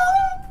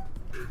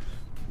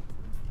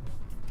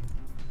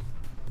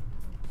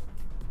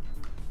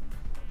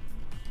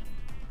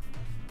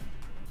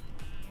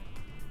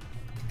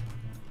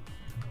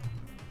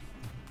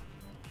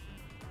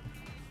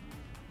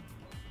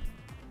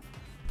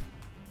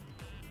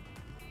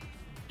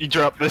 You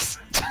drop this.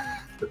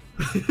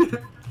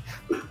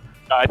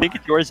 I think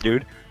it's yours,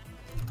 dude.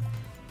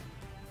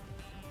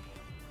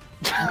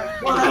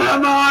 Where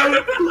am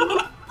I?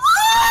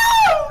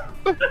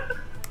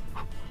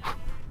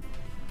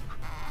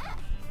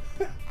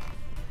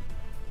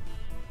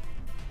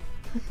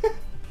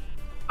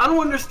 I don't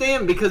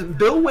understand because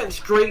Bill went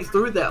straight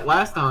through that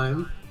last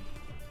time.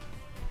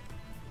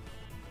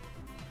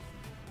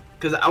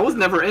 Because I was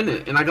never in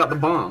it and I got the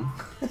bomb.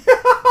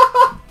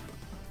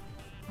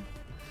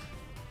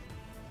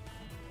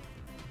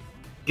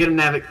 Get him,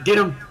 Navik. Get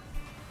him.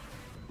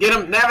 Get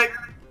him, Navik.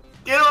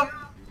 Get him.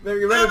 No,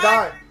 you're gonna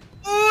die.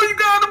 Oh, you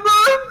got him,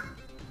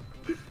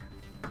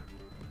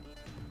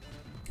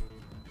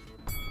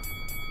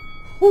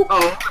 bud.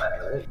 Oh.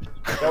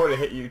 That would have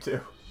hit you too.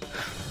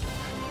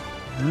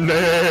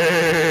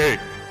 Nay!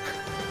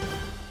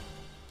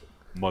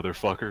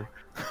 Motherfucker.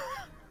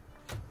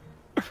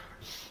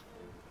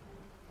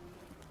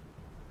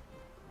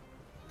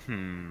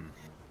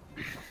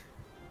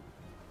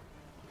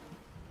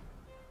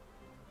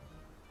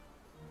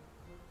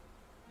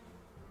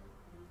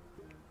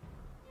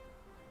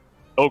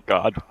 Oh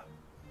god.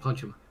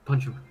 Punch him.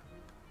 Punch him.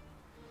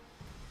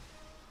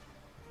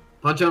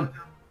 Punch him.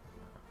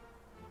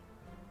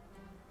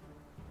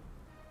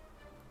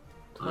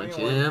 Punch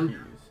 21 him. keys.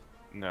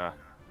 Nah.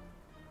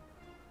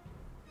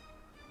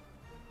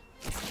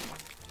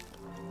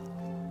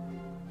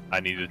 I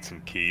needed some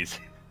keys.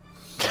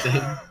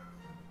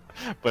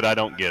 But I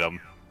don't get them.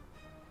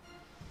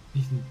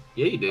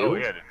 Yeah, you do. Oh,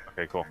 yeah.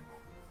 Okay, cool.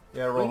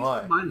 Yeah, roll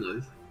high. Mine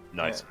is.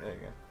 Nice. Yeah, there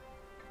you go.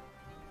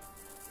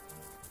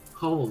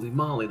 Holy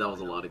moly, that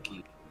was a lot of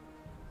keys.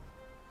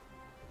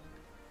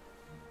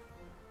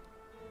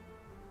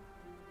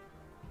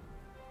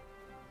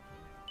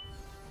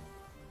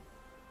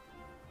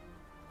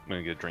 I'm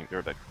gonna get a drink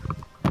there, but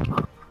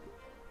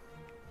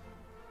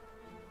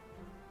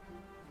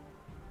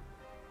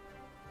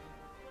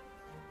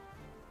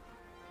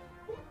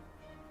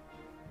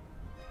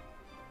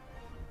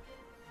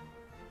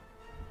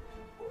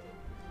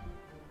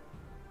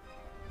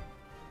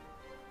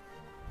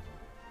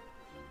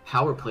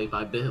Power play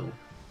by Bill.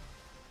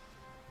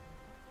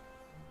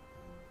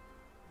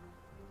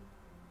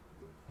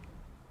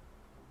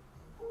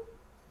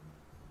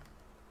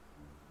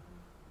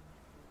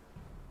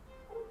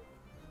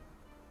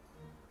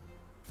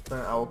 Then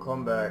I will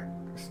come back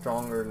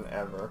stronger than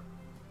ever.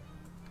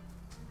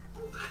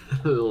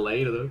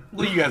 Later.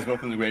 Look, you guys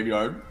both in the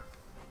graveyard.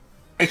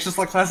 It's just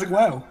like classic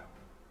WoW.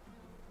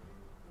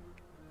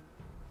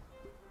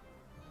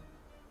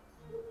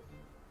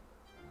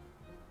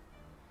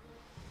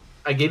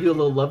 I gave you a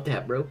little love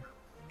tap, bro.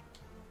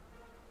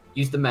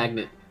 Use the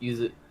magnet.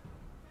 Use it.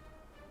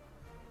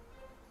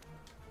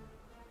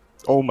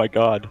 Oh my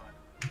god.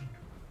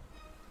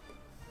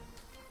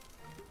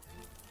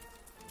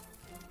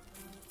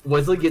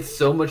 Wesley gets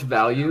so much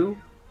value,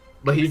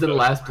 but he's in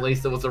last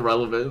place, so it's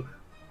irrelevant.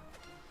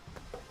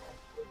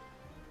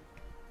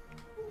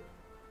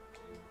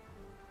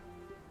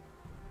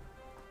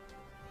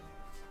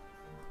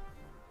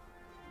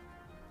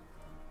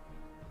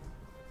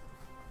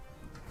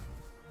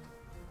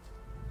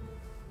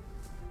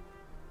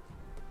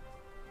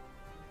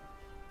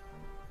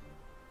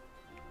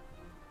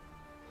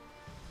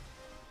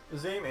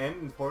 Does the game end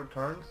in 4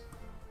 turns?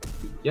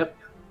 Yep.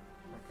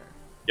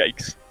 Okay.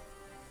 Yikes.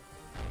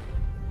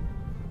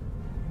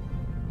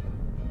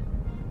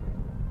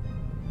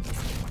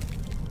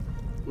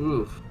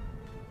 Oof.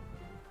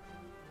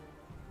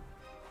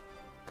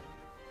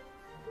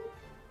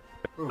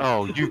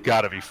 Oh, you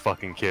gotta be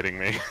fucking kidding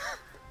me.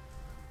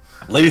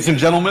 Ladies and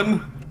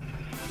gentlemen,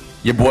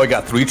 your boy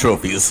got 3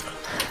 trophies.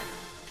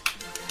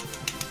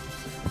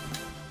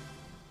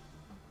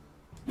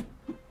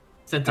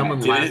 Since I'm in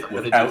did last, it I'm gonna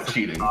do without something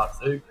cheating.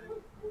 toxic.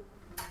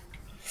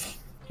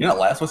 You're not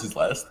last. What's his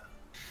last?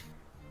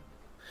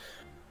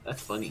 That's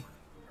funny.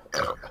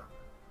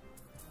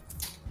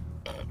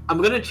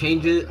 I'm gonna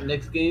change it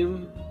next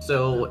game,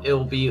 so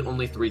it'll be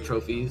only 3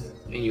 trophies,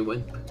 and you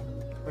win.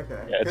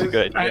 Okay. Yeah, it's a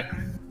good idea.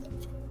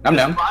 I'm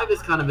down. 5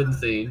 is kind of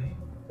insane.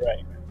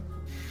 Right.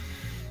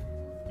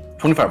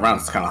 25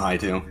 rounds is kind of high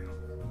too.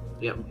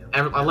 Yep.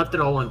 I left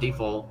it all on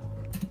default.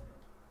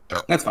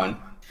 That's fine.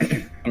 I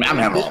mean, I'm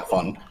having a lot of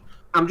fun.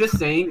 I'm just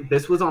saying,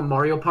 this was on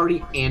Mario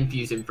Party and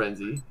Fusion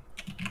Frenzy.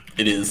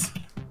 It is.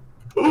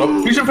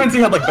 Well, Fusion Frenzy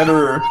had like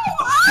better.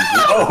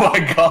 Oh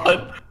my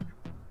god.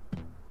 Do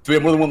we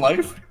have more than 1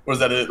 life? Or is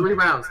that it? 3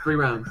 rounds, 3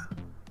 rounds.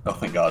 Oh,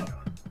 thank god.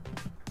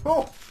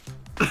 Oh!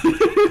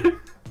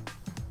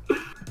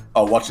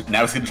 Oh, watch it.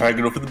 Now he's gonna try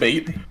to go for the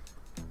bait.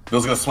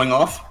 Bill's gonna swing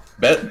off.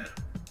 Bet.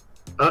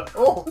 Oh!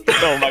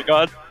 Oh my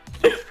god.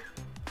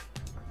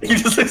 He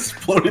just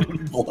exploded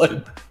in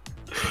blood.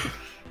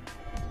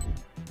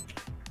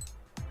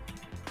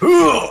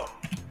 Ugh.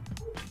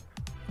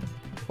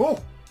 Oh!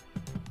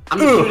 I'm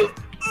gonna shoot it.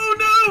 Oh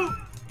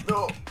no!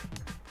 No!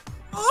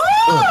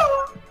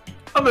 Oh!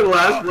 I'm in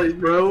last place,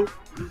 bro.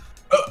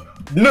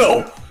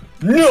 No!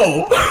 No!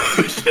 No!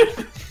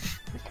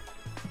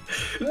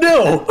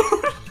 No!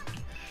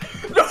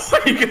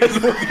 You guys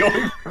were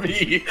going for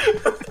me!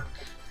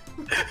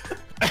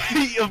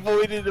 He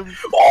avoided him.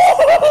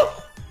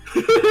 Oh!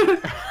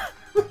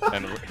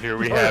 And here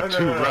we have no,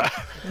 2 no, no. rounds.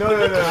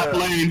 No, Top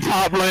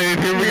lane,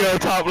 here we go,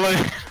 top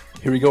lane.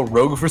 Here we go,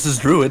 Rogue versus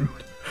Druid.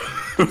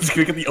 Who's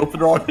gonna get the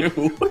opener on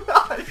who? Looks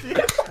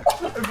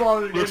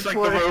like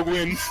the Rogue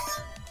wins.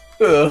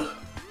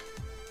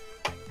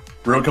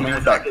 Rogue coming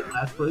with that. In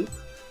last place.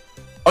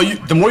 Oh,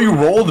 the more you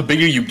roll, the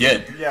bigger you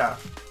get. Yeah.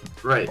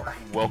 Right.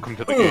 Welcome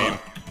to the game.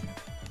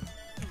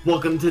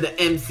 Welcome to the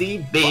MC,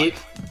 bitch.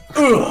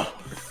 Ugh.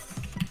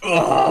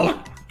 Ugh.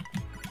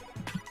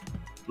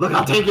 Look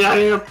how tanky I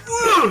am.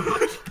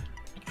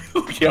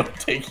 Look how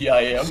tanky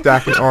I am.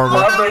 Stacking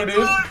armor. Bomb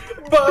rated.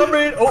 Bomb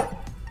rated. Oh.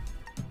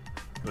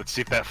 Let's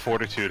see if that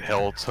fortitude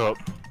holds up.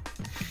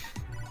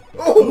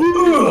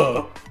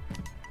 Oh.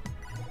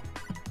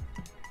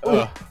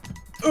 Ugh.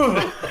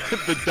 Ugh.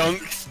 The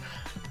dunks.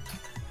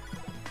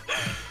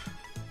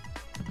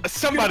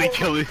 Somebody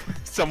kill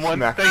someone.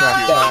 Smack, Thank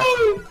smack,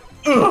 you.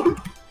 smack. Ugh.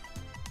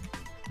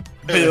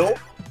 Bill.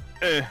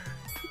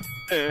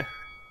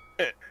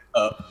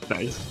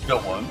 Nice.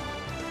 Got one.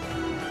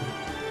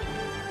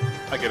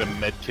 I get a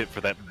med kit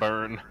for that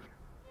burn.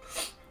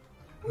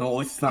 No, at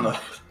least it's not a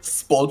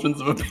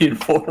spulgence of a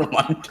painful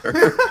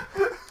reminder.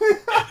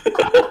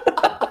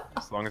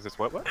 As long as it's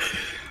what?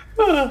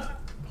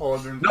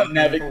 Pauldron's No,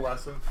 Navic. painful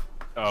lesson.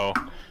 Oh.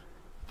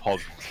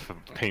 Paul's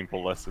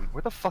painful lesson.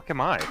 Where the fuck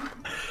am I?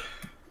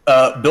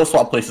 Bill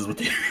swap places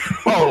with you.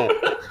 Oh!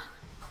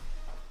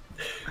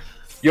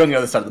 You're on the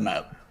other side of the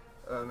map.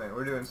 Oh man,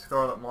 we're doing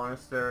Scarlet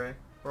Monastery.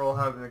 We're all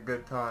having a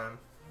good time.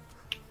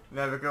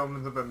 Navic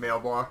opens up a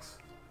mailbox.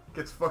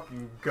 Gets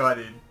fucking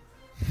gutted.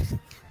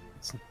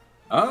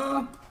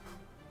 I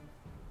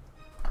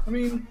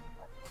mean...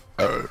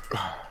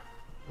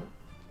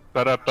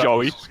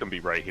 Joey. It's gonna be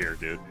right here,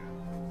 dude.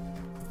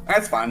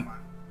 That's fine.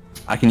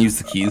 I can use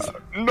the keys.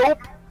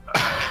 Nope!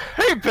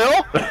 Hey,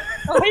 Bill!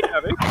 Hey,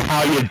 Navic.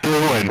 How you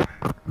doing?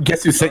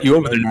 Guess who sent you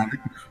over there, Navic?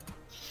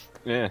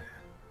 Yeah.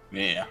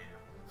 Yeah.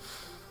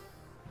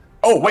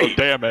 Oh, wait!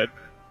 Damn it.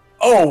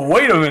 Oh,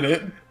 wait a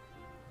minute!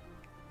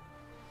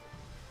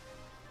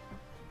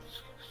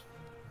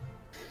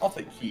 I'll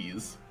take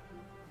keys.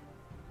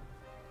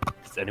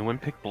 Does anyone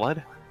pick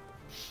blood?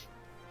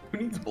 Who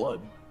needs blood?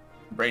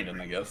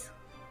 Brandon, I guess.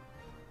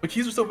 But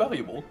keys are so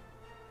valuable.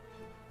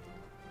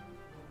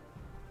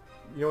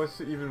 You know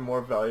what's even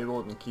more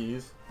valuable than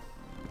keys?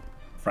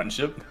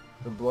 Friendship.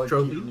 The blood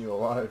Trophy? keeping you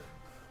alive.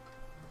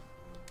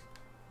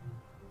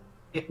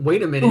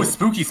 Wait a minute. Ooh,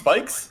 Spooky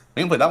Spikes?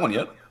 I ain't played that one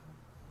yet.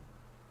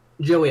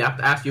 Joey, I have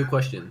to ask you a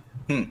question.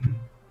 Hmm.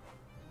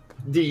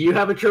 Do you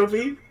have a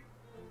trophy?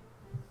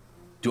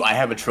 Do I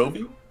have a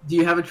trophy? Do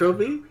you have a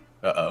trophy?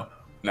 Uh-oh.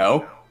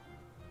 No?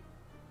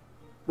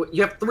 What,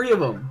 you have 3 of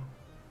them.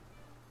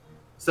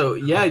 So,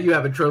 yeah, you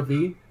have a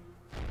trophy.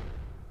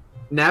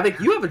 Navik,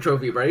 you have a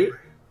trophy, right?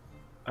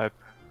 I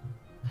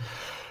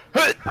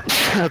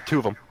have 2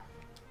 of them.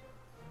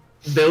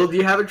 Bill, do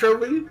you have a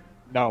trophy?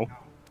 No.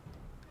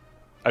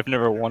 I've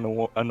never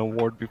won an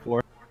award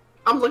before.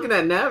 I'm looking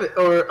at Navik,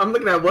 or I'm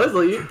looking at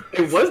Wesley,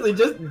 and Wesley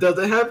just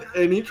doesn't have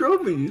any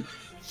trophies.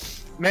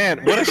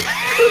 Man, what is...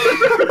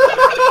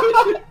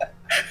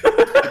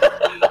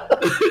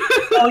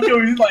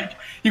 He's like,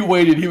 he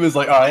waited, he was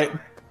like, alright,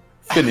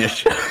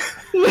 finish.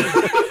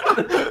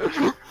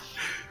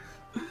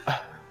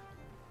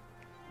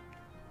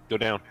 Go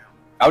down.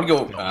 I would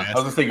go, I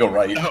was gonna say go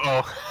right.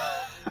 Uh-oh.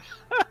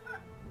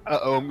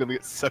 Uh-oh, I'm gonna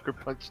get sucker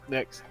punched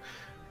next.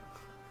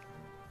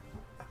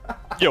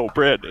 Yo,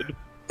 Brandon.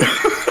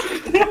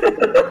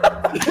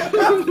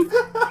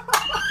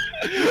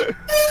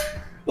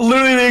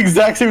 Literally the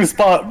exact same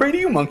spot. Brady,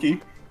 you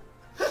monkey.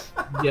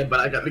 Yeah, but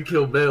I got to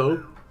kill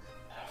Bill.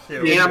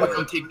 Kill Yeah, I'm Bill.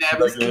 gonna take Like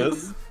Navik's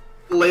this.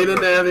 Later,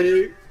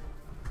 Navik.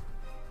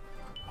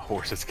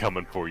 Horse is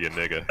coming for you,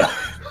 nigga.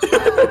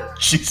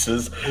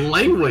 Jesus.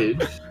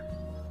 Language.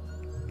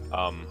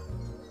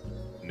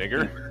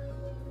 Nigger?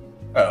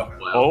 Oh.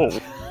 Wow. Oh.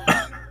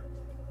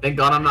 Thank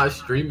God I'm not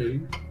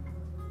streaming.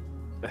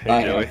 Hey,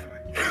 I Joey.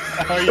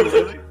 am. Are you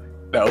really?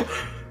 No.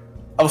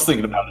 I was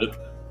thinking about it.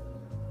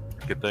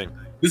 Good thing.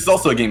 This is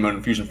also a game mode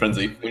in Fusion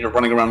Frenzy. When you're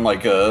running around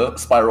like a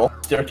spiral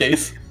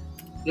staircase.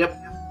 Yep.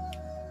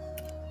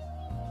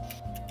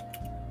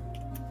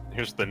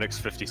 Here's the next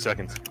 50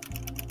 seconds.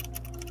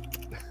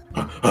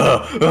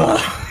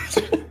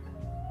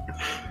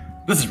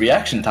 This is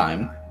reaction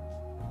time.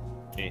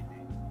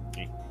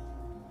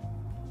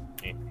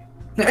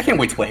 I can't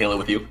wait to play Halo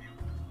with you.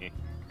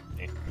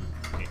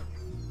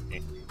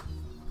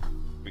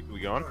 We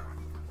going?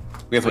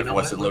 We have to wait for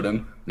Wes to load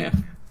in. Yeah.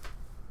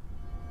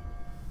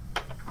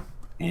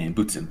 And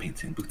boots in,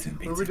 paints in, boots in,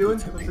 paints in. What are we doing?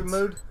 boots in, What's the paints.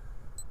 mode?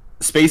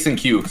 Space and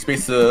Q.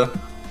 Space to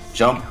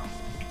jump,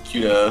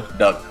 Q to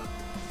duck.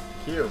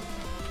 Q.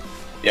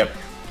 Yep.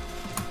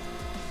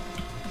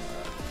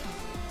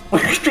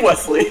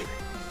 Wesley.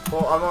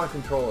 Well, I'm on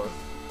controller.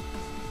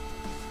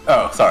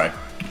 Oh, sorry.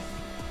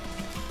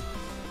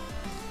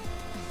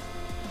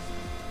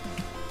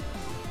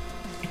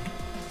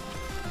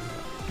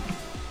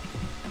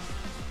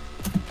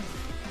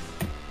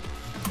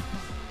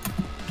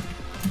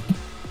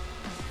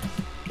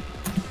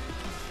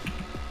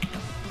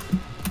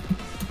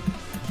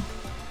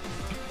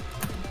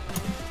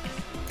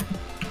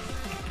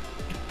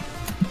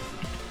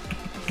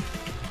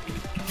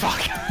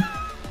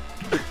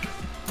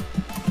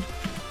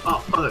 Oh,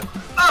 fuck.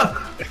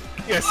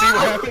 Yeah, see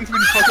what happens when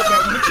you fuck up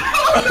that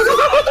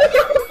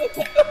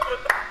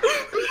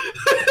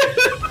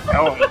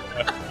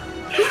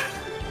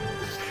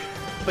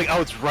Like, I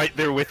was right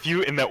there with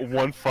you, and that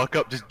one fuck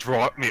up just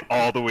dropped me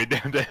all the way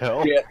down to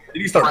hell. Yeah.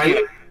 Did you start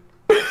Right?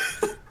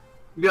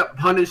 You got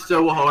punished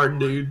so hard,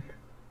 dude.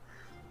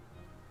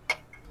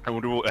 I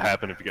wonder what would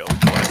happen if you got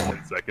like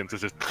 10 seconds.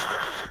 It's just...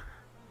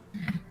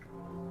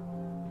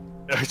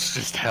 It's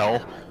just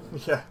hell.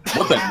 Yeah.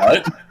 What the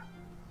nut?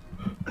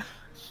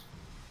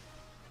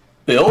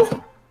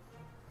 Bill?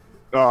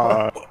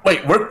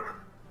 Wait, we're...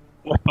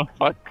 What the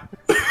fuck?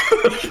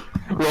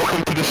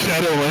 Welcome to the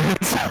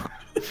Shadowlands.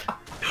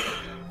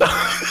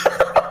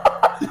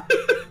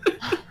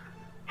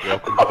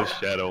 Welcome to the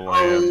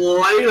Shadowlands.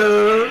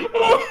 Later.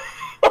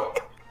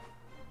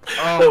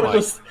 Oh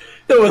my...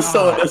 That was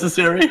so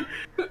unnecessary.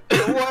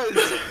 It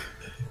was!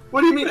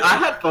 What do you mean? I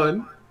had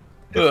fun.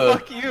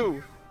 Fuck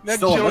you! Now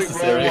Still Joey,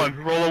 unnecessary.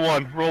 roll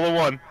a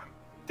one.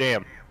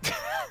 Damn.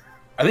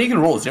 I think you can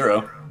roll a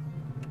 0.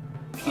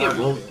 You can't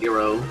roll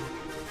 0.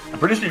 I'm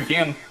pretty sure you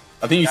can.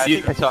 I think you see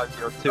it. I saw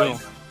 0 too.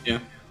 Nice. Yeah.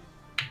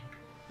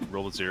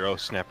 Roll a 0,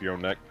 snap your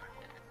own neck.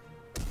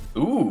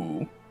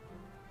 Ooh.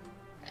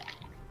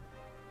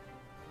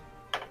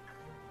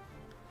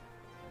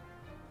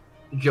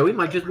 Joey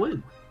might just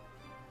win.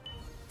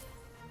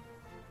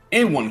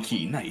 And 1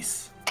 key.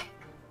 Nice.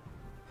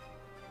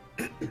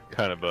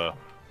 Kind of a...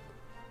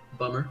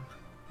 Bummer.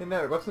 Hey,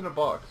 no, what's in the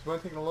box? You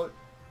want to take a look?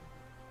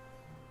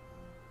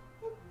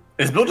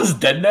 Is Bill just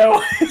dead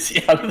now? Is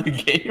he out of the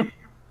game?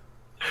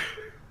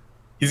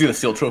 He's gonna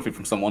steal a trophy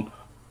from someone.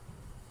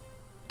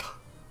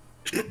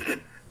 What's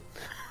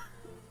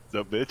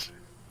up, bitch?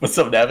 What's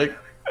up, Navik?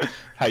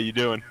 How you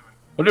doing?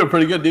 I'm doing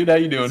pretty good, dude. How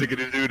you doing?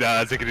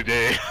 Zickity-doo-dah,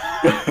 zickity-day.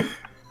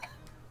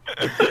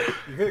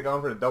 You could have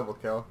gone for the double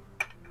kill.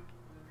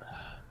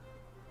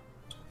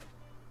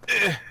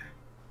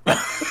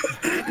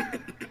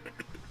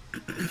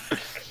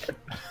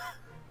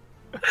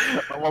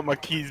 I want my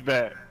keys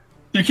back.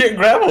 You can't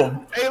grab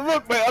him. Hey,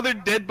 look, my other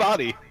dead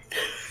body.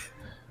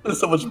 There's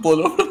so much blood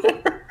over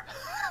there.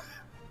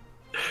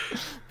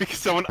 Because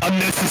someone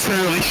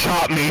unnecessarily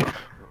shot me.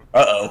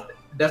 Uh-oh.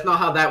 That's not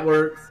how that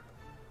works.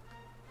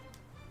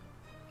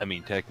 I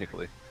mean,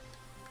 technically.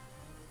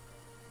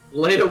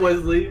 Later,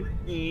 Wesley.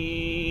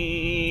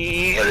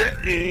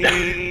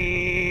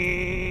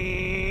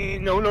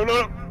 No, no,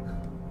 no.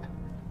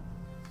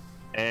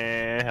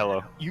 And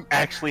hello. You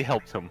actually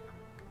helped him.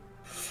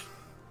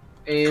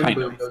 And Kind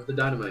boom of. goes the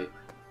dynamite.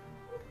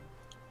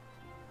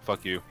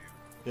 Fuck you.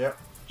 Yep.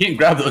 He can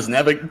grab those,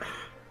 Navic.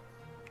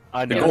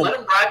 I Yeah, know. let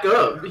him rack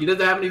up. He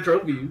doesn't have any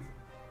trophies.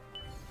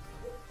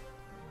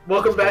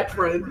 Welcome back,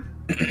 friend.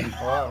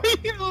 Wow.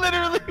 He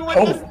literally went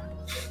Oh!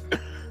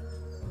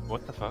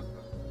 What the fuck?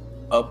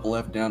 Up,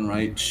 left, down,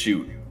 right,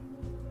 shoot.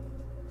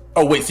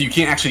 Oh, wait, so you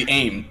can't actually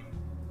aim.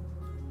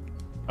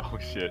 Oh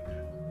shit.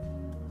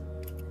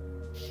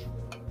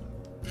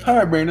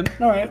 Alright, Brandon.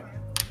 Alright.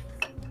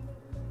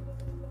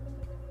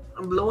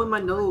 I'm blowing my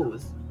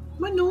nose.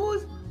 My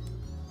nose.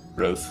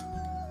 Gross.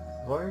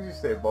 As long as you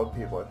stay above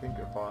people, I think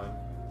you're fine.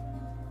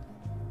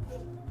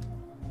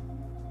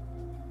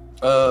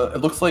 It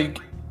looks like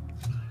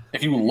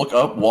if you look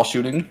up while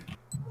shooting,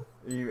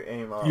 You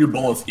aim up. your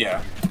bullets,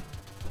 yeah.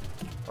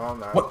 Oh,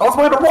 no. What? I was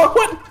behind a rock,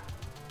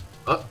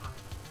 what?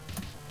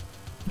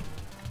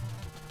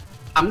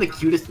 I'm the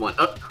cutest one.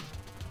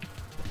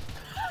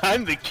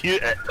 I'm the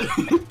cute.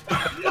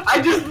 I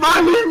just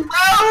spawned in,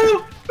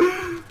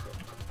 bro!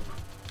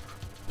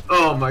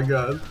 Oh my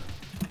god.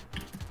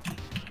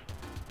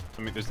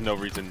 I mean, there's no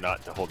reason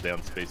not to hold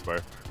down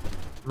spacebar.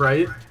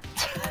 Right?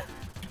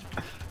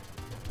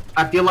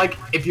 I feel like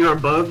if you're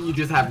above, you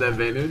just have the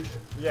advantage.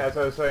 Yeah, that's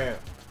what I was saying.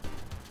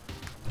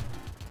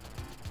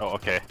 Oh,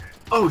 okay.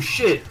 Oh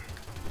shit!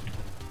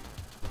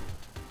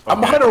 I'm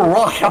behind a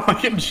rock, how am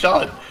I getting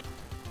shot?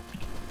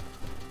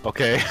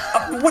 Okay.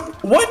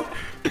 What? What?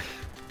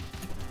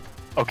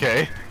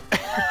 Okay.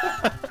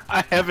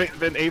 I haven't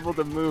been able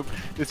to move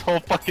this whole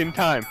fucking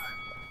time.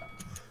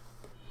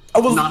 I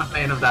was Not a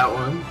fan of that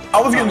one.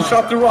 I was getting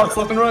shot through rocks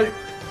left and right.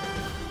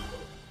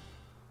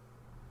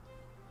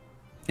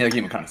 Yeah, that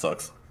game kind of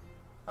sucks.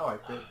 I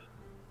like it.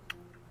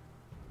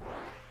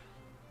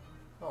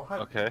 Oh, hi.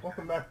 Okay.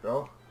 Welcome back,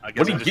 bro. I guess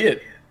What do I you just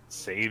get?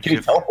 saved Can you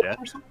you from teleport death.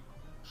 or something?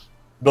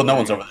 Bill, no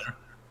one's over there.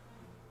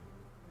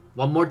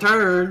 One more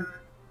turn.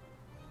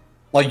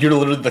 Like, you're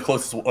literally the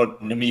closest one.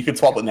 I mean, you could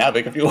swap with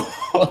Navic if you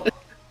want.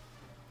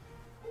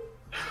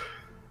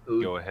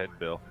 Ooh, Go ahead,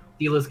 Bill.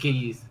 steal his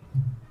keys.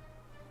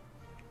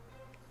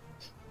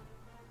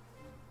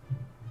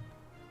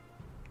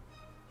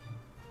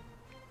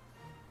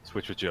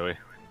 Switch with Joey.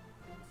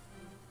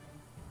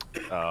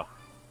 Oh.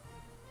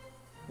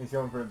 He's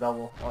going for a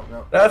double. Oh,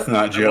 no. That's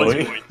not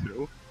Joey.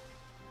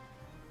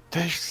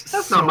 There's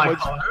That's so not my much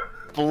car.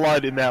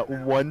 blood in that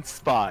one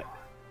spot.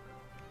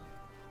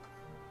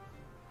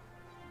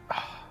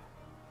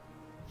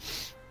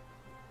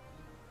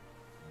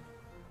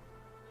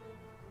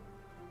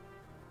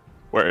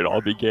 Where it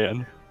all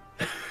began.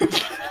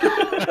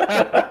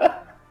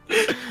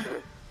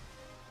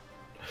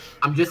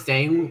 I'm just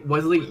saying,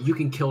 Wesley, you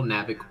can kill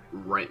Navic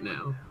right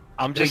now.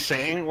 I'm just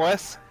saying,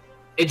 Wes.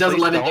 It does Please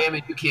 11 don't.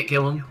 damage, you can't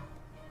kill him.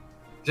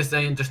 Just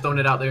saying, just throwing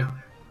it out there.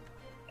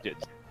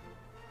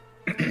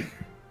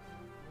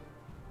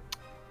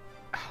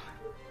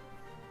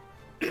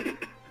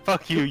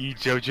 Fuck you, you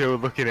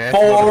JoJo looking ass.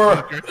 4.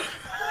 motherfucker.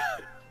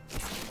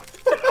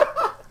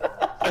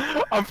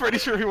 I'm pretty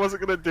sure he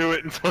wasn't gonna do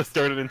it until I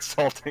started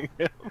insulting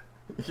him.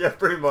 Yeah,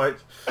 pretty much.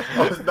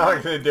 I was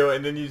not gonna do it,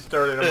 and then you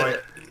started. I'm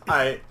like,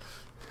 alright.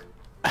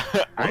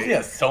 Why does he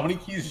have so many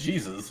keys?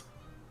 Jesus.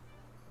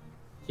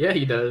 Yeah,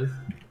 he does.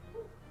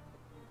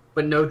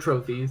 But no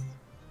trophies.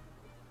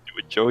 Do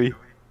it, Joey.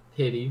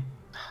 Pity.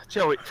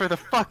 Joey, for the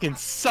fucking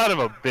son of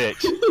a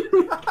bitch.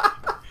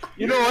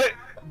 You know what?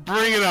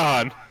 Bring it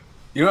on.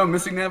 You know what I'm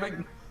missing,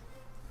 Navic?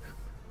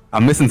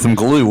 I'm missing some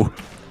glue.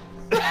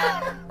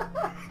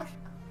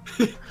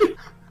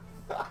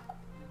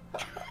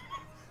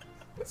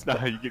 That's not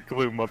how you get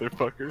glue,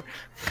 motherfucker.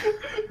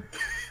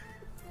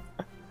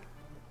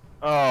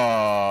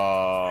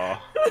 Oh.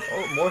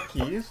 Oh, more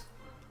keys?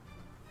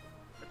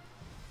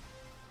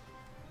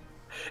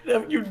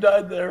 Navic, you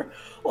died there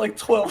like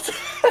 12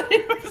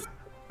 times.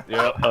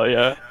 Yeah, hell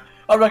yeah.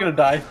 I'm not gonna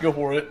die. Go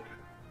for it.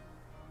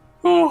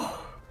 Oh.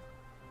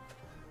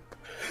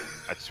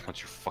 I just want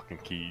your fucking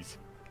keys.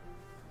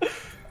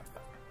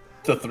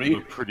 To You 3.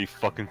 look pretty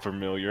fucking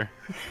familiar.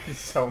 He's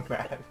so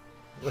mad.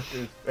 Look at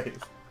his face.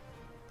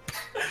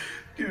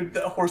 Dude,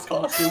 that horse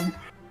costume.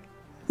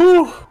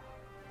 Whew.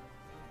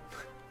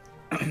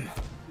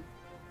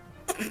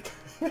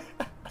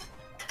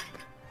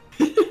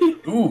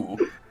 Ooh.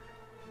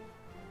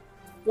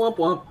 Womp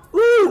womp.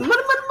 Ooh, money,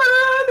 money,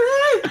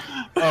 money!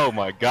 Oh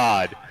my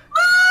god.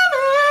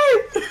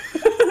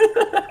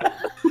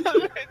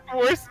 It's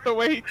worse the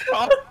way he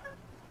talks.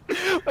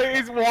 Like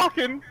he's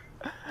walking.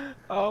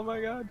 Oh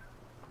my god.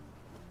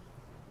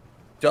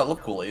 Y'all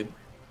look cool, Abe.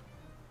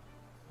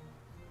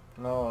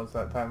 No, it's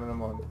that time of the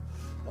month.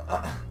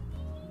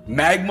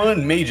 Magma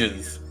and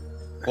mages.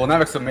 Well,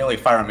 Navic's a melee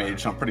fire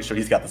mage, so I'm pretty sure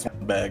he's got this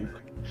one bag.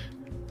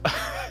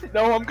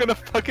 No, I'm gonna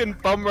fucking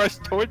bum rush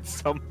towards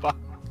somebody.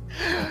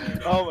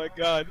 Oh my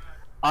god.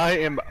 I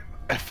am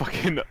a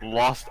fucking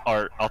lost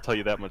art, I'll tell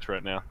you that much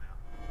right now.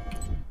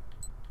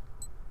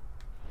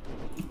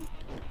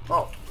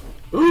 Oh.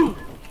 Ooh!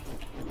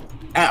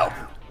 Ow!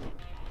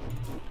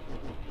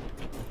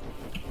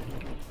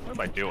 What am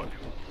I doing?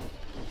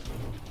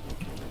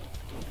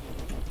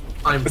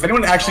 Is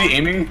anyone actually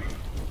aiming?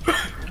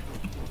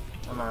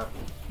 I'm out.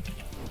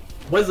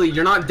 Wesley,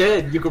 you're not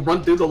dead. You can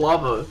run through the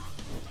lava.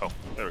 Oh,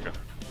 there we go.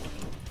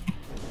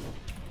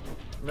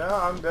 No,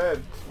 I'm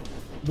dead.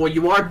 Well,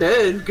 you are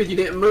dead because you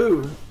didn't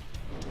move.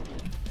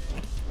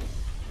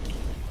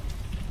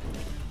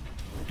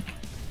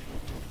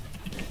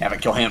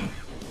 Navik, kill him.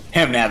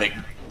 Him, Navik.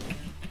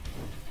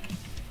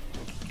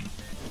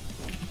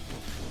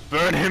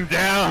 Burn him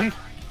down!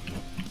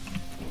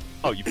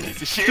 Oh, you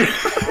piece of shit!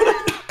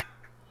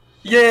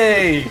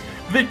 Yay!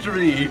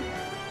 Victory!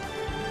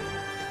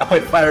 I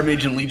played Fire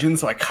Mage and Legion,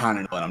 so I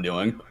kinda know what I'm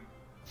doing.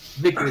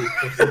 Victory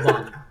for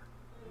Savannah.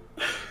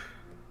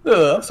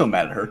 I'm so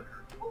mad at her.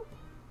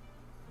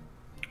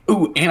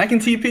 Ooh, and I can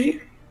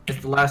TP?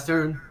 It's the last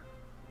turn.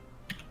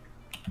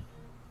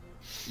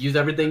 Use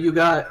everything you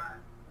got.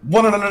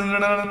 Well,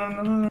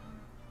 no.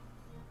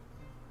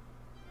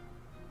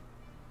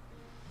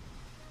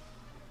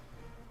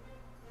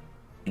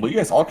 Well, you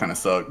guys all kind of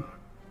suck.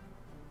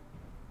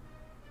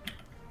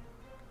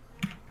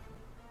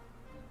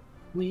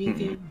 We can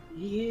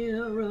be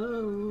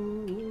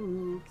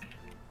heroes.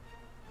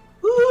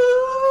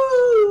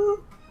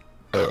 Woo!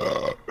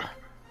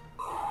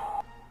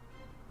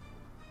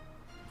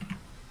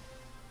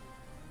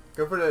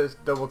 Go for this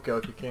double kill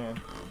if you can.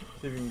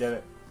 See if you can get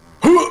it.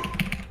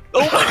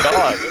 Oh my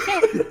god!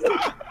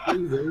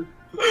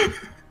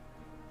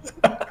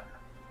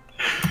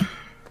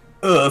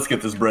 Let's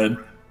get this bread.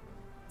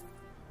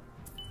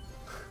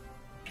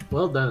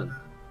 Well done.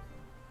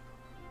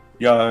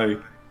 Yay.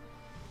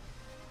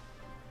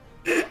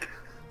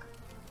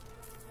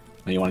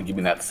 You want to give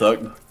me that suck?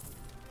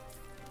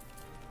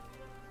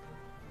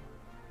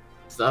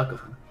 Suck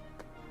 'em.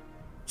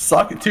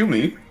 Suck it to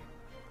me.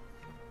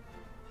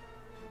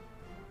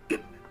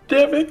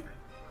 Damn it.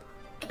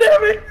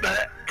 Damn it.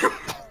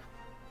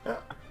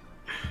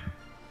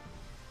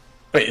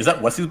 Wait, is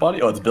that Wesley's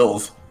body? Oh, it's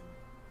Bill's.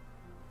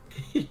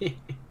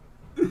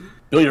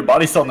 Bill, your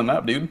body's still on the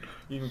map, dude.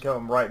 You can kill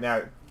him right now.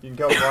 You can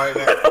kill him right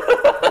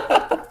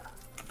now.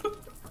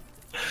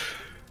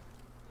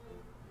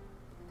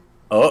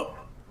 Oh,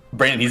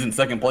 Brandon, he's in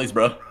second place,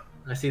 bro.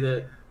 I see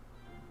that.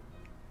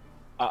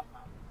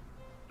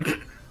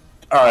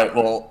 Alright,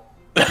 well.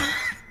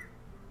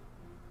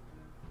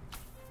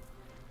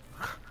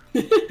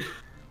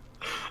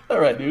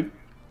 Alright, dude.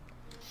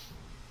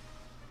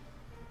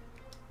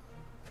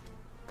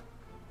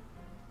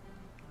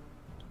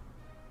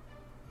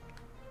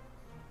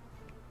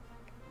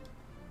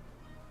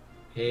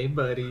 Hey,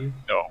 buddy.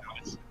 Oh.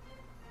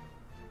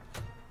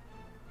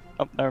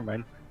 Oh, never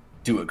mind.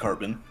 Do it,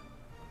 Carbon.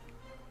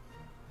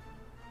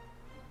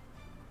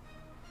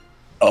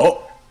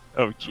 Oh.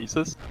 Oh,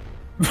 Jesus.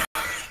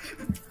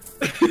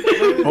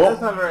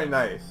 That's not very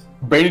nice.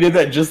 Brady did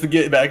that just to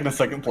get back into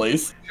second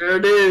place. Sure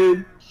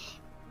did.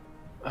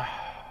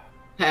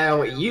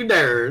 How you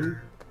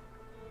dared.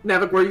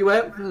 Navik, where you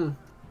at?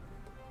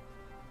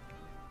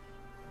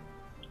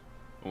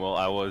 Well,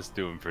 I was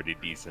doing pretty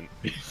decent.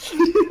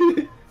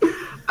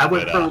 I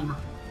went But, from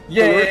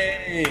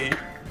Yay!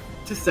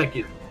 to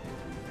second.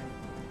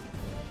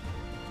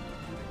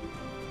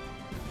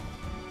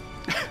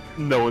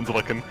 No one's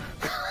looking.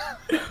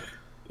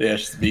 Yeah,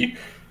 it's just me.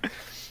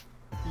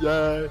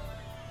 Yeah.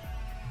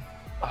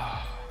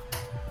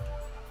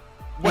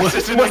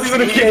 What's in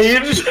a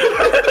cage?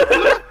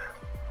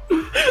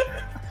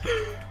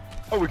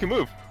 Oh, we can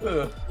move.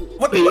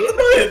 What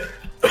the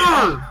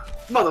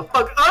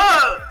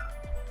Motherfucker!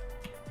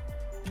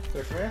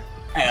 Took me.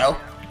 Ow.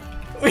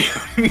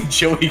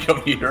 Joey,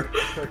 come here.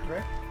 Took me.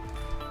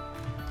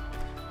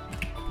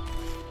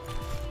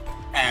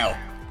 Ow.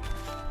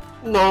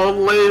 No,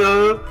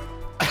 later.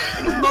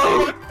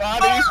 No.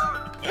 Body.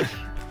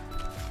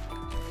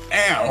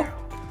 Ow.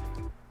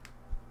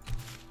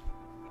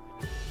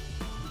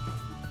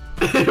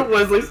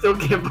 Wesley still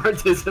can't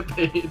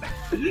participate.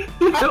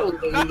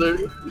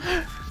 Loser.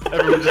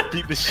 Everyone just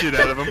beat the shit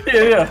out of him.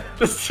 Yeah.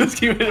 Just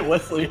keep it at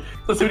Wesley.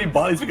 Let's see how many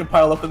bodies we can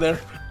pile up in there.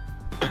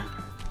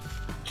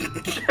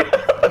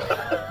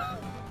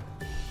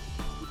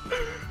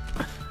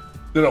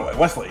 No,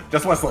 Wesley.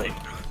 Just Wesley.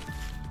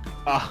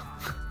 Ah.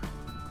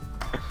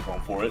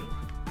 Going for it.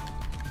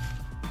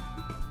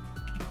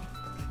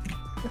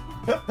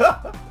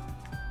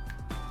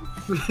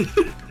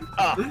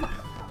 Ah.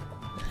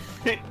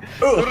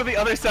 Go to the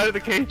other side of the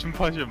cage and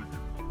punch him.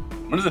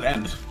 When does it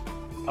end?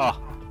 Ah.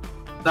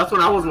 That's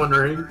what I was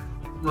wondering.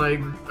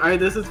 Like, alright,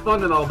 this is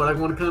fun and all, but I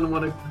kind of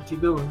want to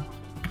keep going.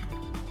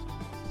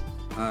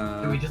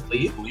 Can we just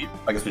leave?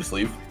 I guess we just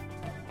leave.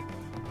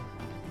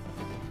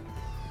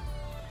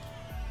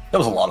 That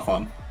was a lot of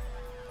fun.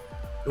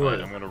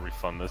 What? I'm gonna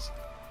refund this.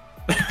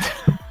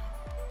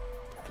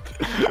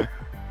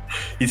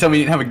 You tell me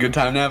you didn't have a good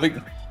time,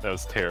 Navik? That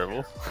was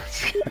terrible.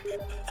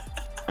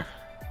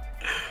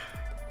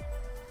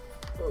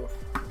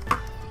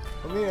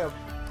 Let me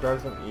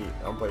grab some to eat.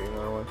 I'll play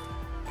another one.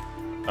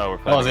 Oh, we're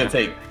How playing. long is it again. gonna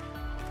take?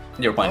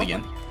 Yeah, we're playing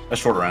again. A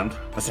short round.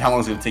 I said, how long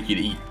is it gonna take you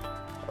to eat?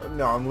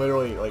 No, I'm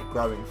literally like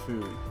grabbing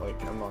food.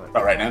 Like I'm not.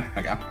 Oh, right now?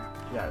 Okay.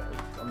 Yeah,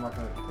 I'm not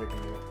gonna take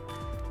any.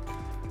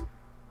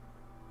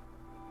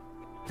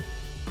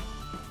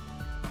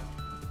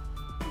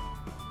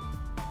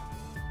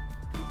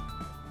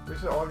 We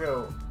should all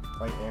go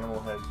like animal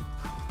heads.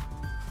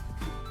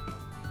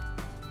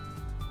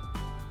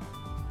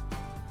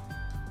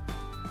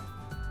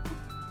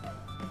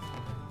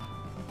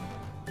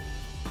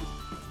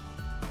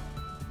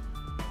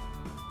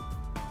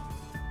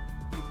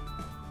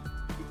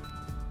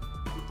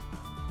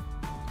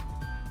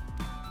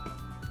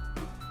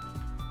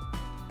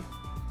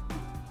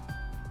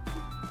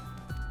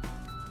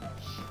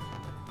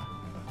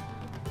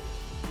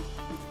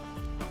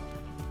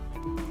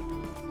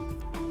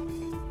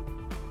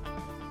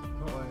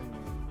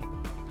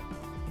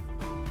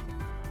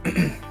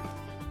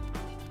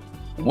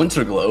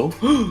 Winter glow.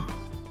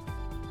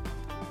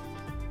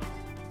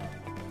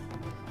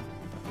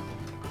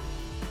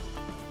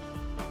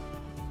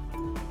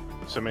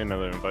 Send me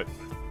another invite.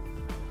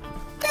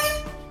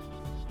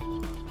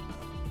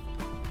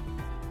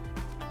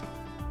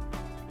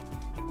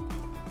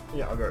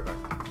 Yeah, I'll be right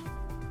back.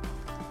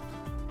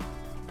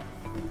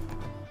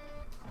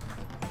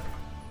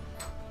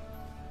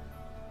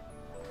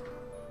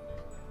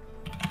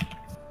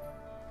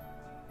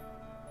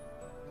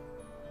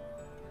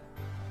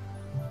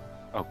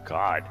 Oh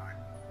God.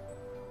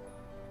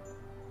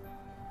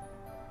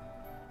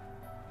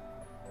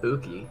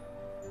 Spooky.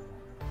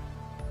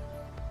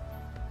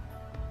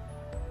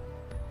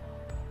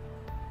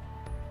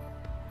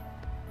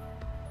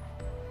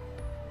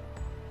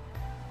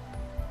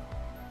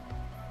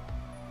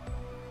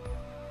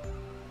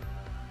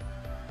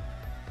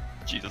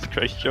 Jesus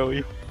Christ,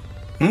 Joey.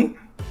 Hmm?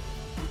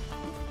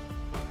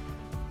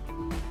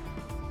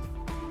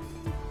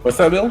 What's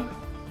that, Bill?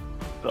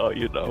 Oh,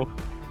 you know.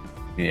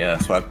 Yeah,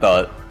 that's what I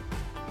thought.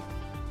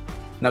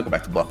 Now go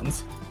back to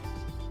Bluffins.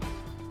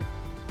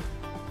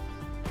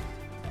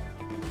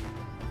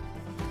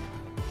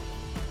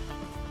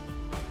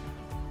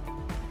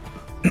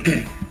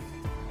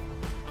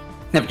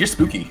 Yeah, but you're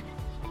spooky.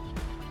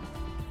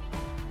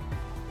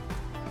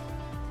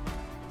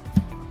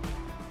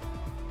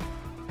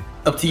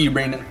 Up to you,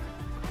 Brandon.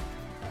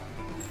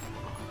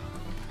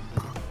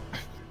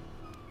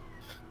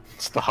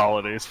 It's the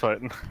holidays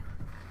fighting.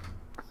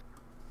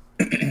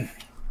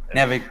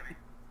 Navig.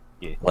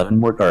 Yeah. 11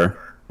 more,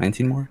 or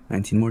 19 more?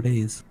 19 more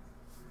days.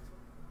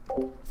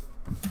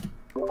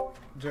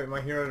 Joey,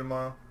 my hero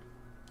tomorrow.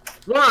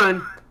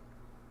 One.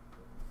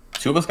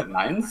 Two of us got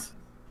 9s?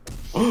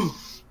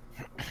 Is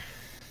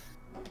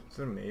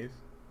it a maze?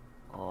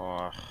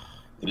 Oh,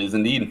 It is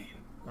indeed.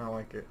 I don't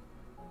like it.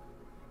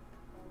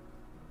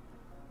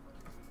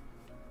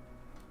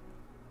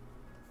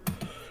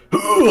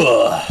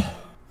 Ugh.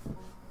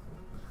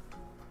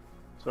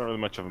 it's not really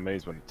much of a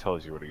maze when it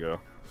tells you where to go.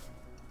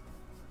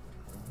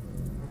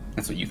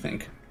 That's what you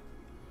think.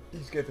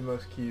 He's got the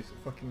most keys.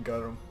 Fucking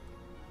got him.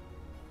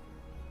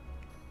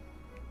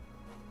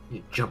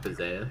 You jump his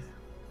ass.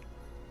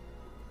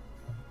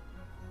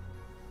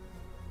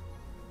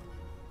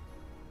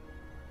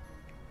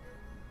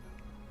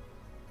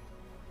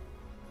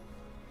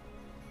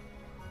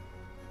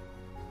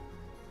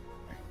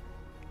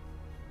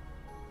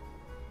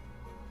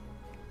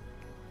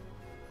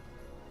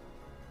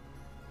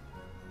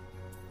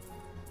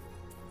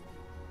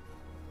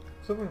 I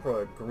was looking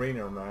for a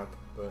greener map,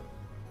 but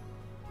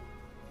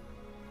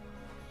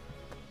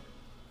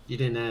You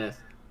didn't ask.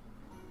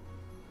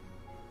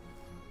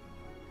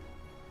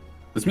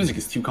 This music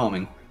is too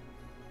calming.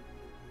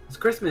 It's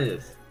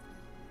Christmas.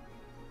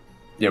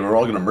 Yeah, we're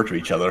all gonna murder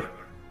each other.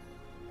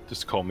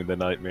 Just call me the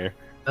nightmare.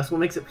 That's what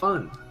makes it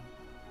fun.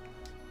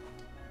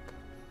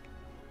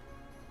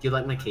 Do you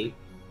like my cape?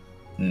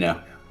 No.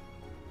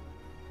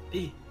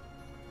 Hey.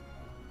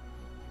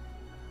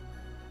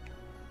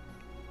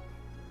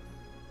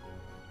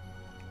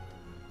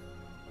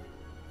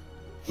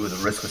 Ooh, the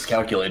risk was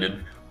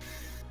calculated.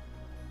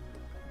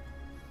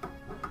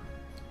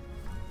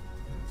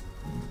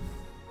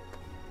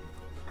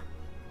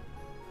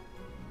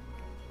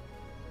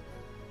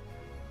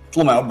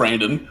 Slow out,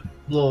 Brandon.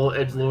 Lol,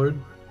 edgelord.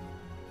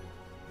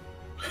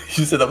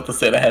 You said that with the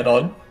Santa hat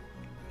on.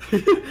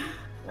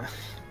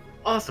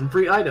 Awesome,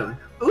 free item.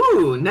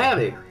 Ooh,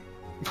 Navi.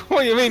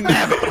 What do you mean,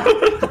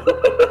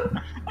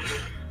 Navi?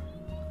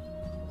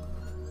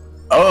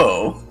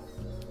 Oh.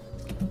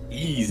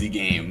 Easy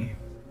game.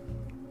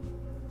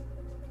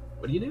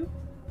 What do you do?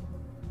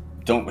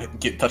 Don't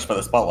get touched by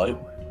the spotlight.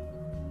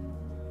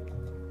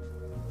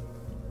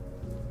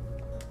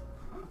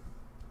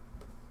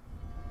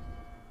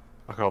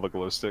 I call the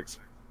glow sticks.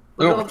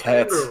 Look at at all the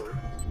cats. the-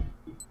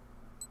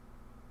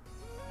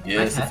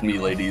 Yes, it's me,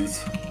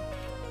 ladies.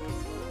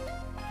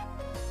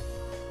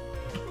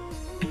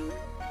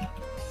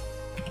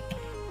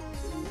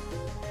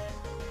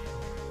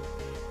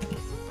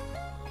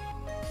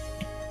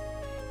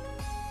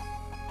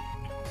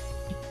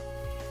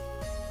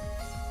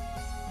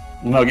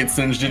 No, get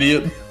singed,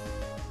 idiot.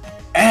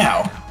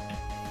 Ow!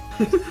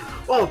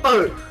 Oh,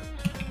 fuck!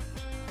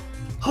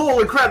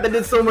 Holy crap, that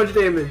did so much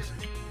damage!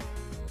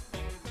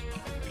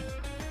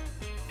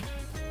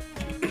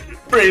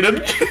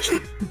 Brayden!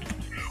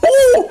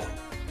 Oh!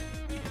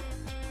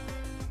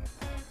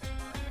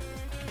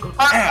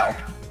 Ow!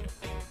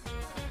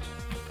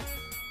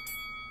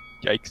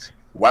 Yikes.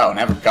 Wow,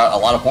 Maverick got a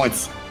lot of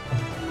points.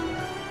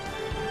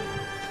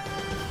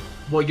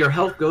 Well, your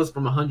health goes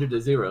from 100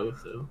 to 0,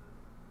 so...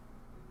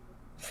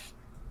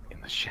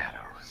 In the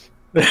shadows.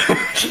 Be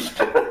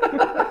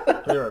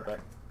right back.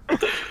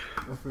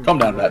 Calm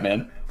down,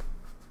 Batman.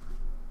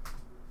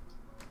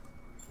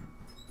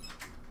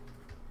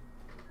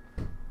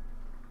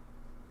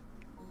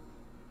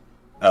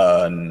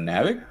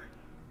 Navik?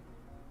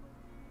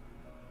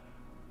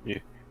 Yeah.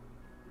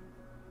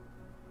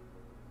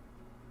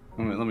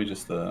 Let me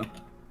just,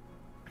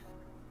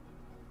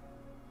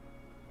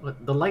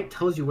 What? The light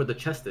tells you where the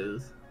chest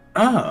is.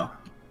 Oh.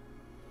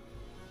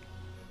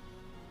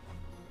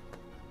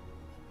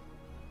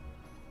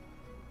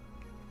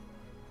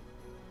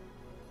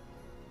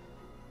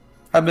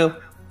 Hi, Bill.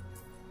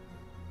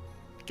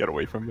 Get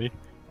away from me.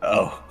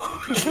 Oh.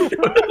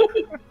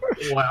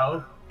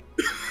 Wow.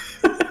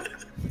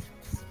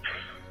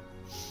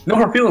 No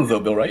hard feelings,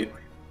 though, Bill, right?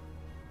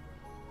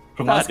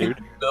 From Nah, last dude.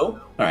 game, Bill?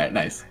 Alright,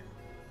 nice.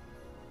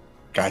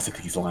 Guys, I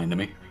think he's lying to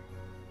me.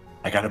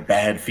 I got a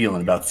bad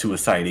feeling about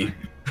suicide. Look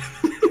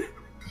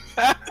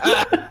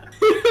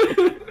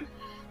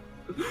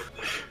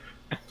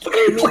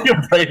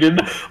at Brayden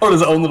on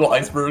his own little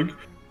iceberg.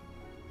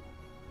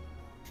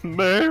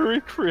 Merry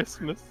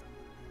Christmas.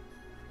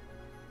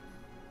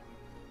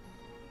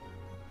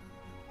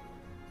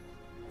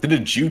 Did a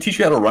Jew teach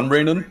you how to run,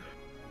 Brayden?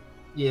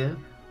 Yeah.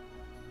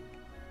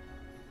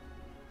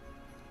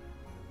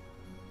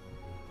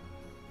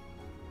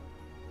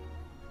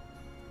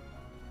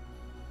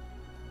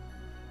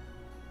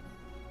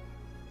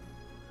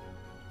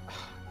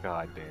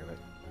 God damn it.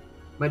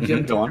 My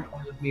gym Go on.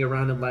 follows me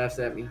around and laughs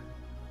at me.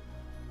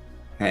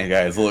 Hey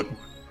guys, look.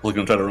 Look at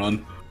him try to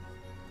run.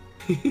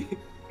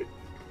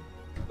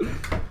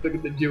 Look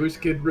at the Jewish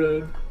kid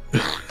run.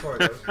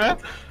 Sorry,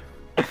 guys.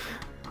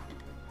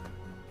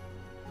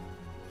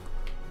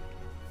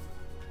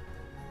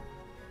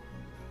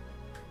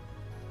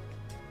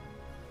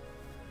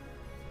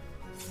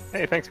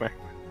 Hey, thanks, man.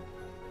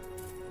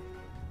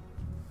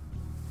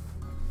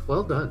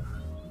 Well done.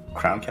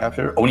 Crown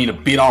capture? Oh, we need to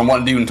beat on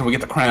one dude until we get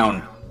the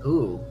crown.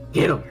 Ooh,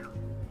 get him.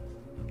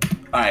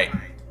 Alright.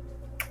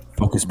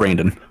 Focus,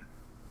 Brandon.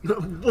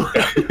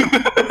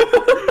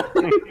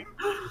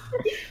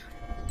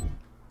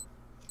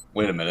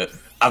 Wait a minute.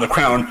 Out of the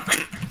crown.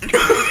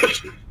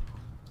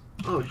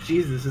 Oh,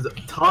 Jesus, is a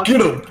talk. Get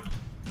him!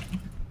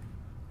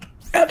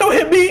 Ah, don't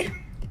hit me!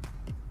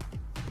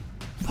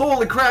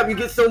 Holy crap, you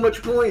get so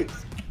much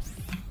points.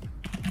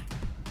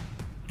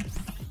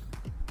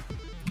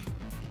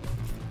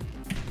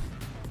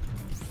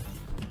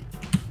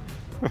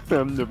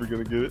 I'm never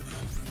gonna get it.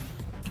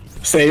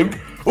 Saved.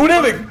 Ooh,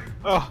 Navik!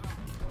 Oh,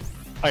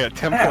 I got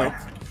 10 Ow.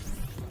 points.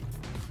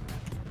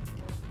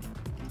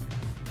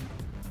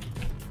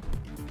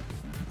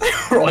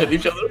 We're all hitting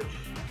each other.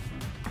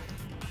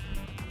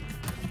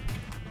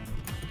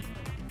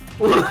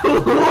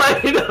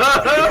 Wait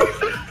up!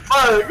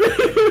 Fuck!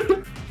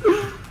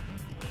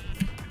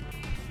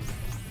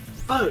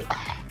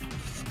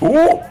 Fuck!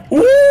 Ooh!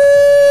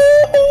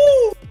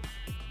 Ooh!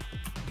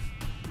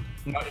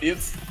 No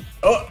idiots.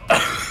 Oh!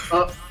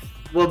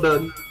 Well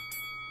done.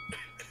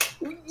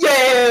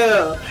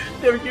 Yeah!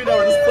 Never you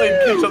never just played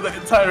catch up the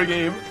entire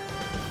game.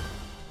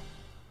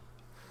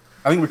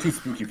 I think we're too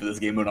spooky for this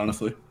game mode,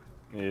 honestly.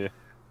 Yeah.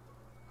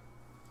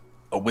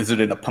 A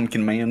wizard and a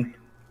pumpkin man.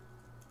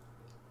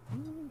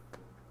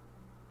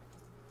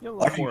 You're a I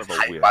lot think more of a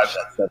it's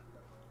witch.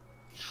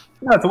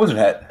 No, it's a wizard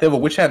hat. They have a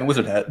witch hat and a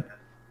wizard hat.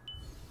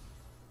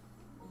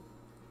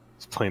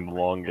 It's playing the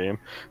long game.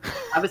 I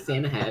have a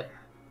Santa hat.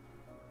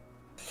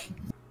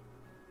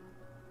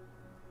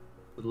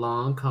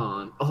 Long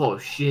con. Oh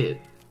shit.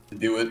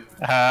 Do it.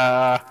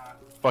 Ah,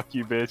 fuck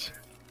you, bitch.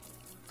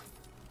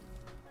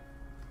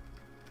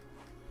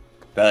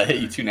 That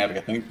hit you too, Navik,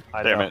 I think.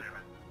 Damn it.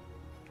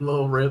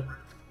 Little rip.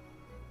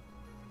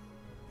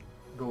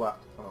 Go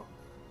left. Oh.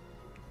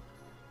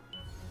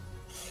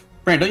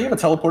 Brand, don't you have a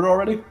teleporter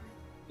already?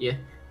 Yeah.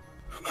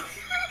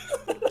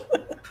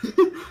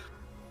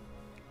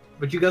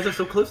 But you guys are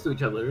so close to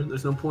each other,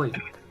 there's no point.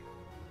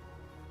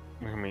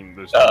 I mean,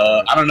 there's.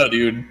 I don't know,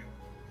 dude.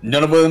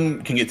 None of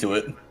them can get to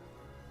it.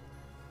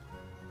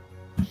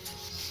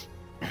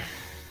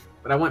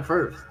 But I went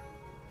first.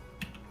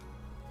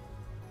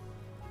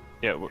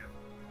 Yeah.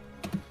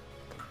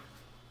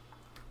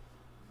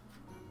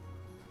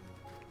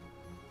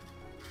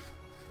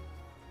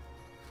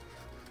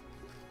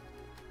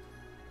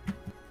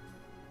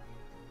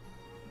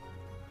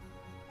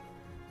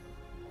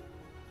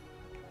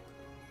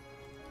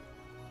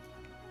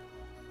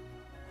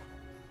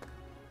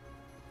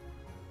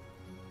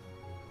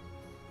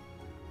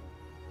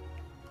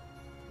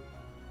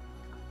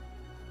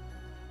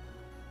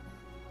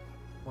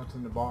 What's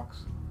in the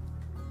box?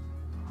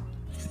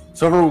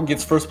 So whoever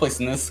gets first place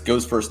in this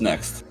goes first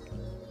next.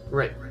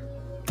 Right.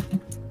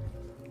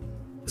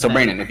 So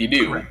Brandon, if you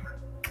do,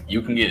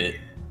 you can get it.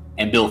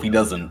 And Bill, if he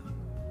doesn't,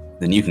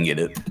 then you can get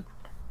it.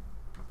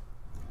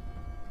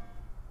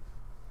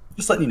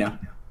 Just letting you know.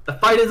 The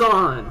fight is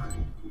on.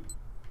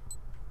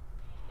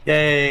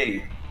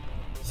 Yay!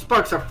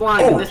 Sparks are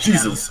flying in Oh, this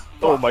Jesus!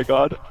 Oh my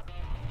god.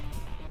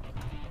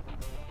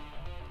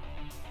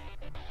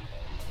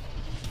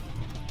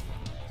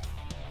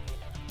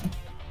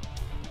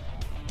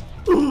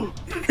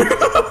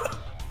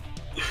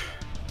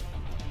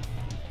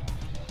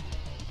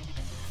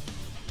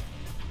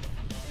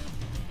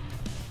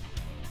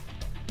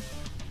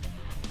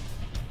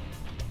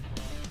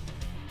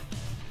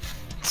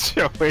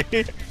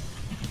 Joey.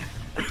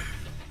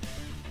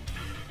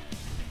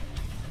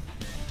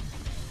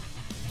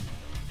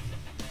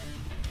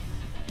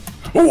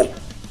 Oh!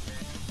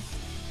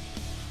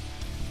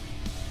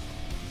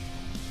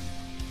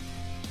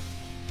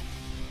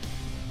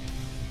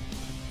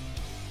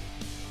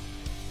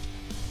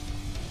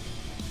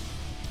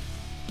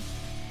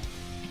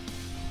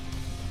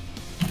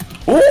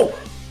 Oh!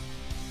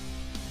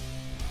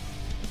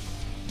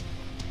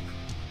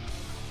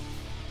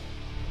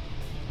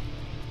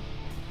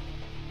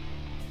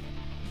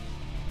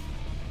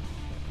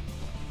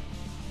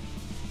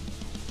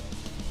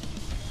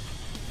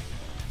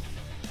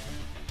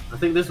 I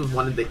think this was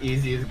one of the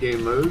easiest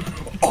game modes.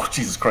 Oh,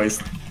 Jesus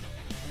Christ.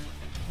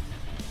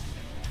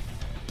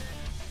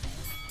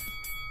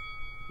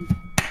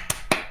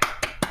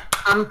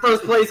 I'm in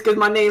first place because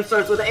my name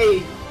starts with A.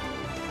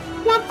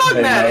 What fuck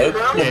Hey, that, Mud.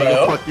 bro? Yeah. Yeah,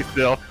 go fuck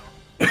yourself.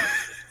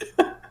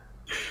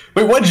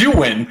 Wait, what'd you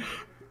win?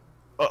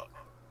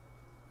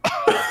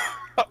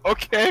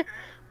 Okay.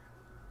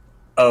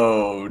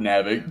 Oh,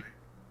 Navig.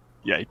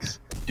 Yikes.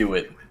 Do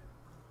it.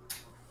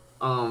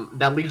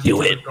 That leads you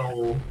Do to it. the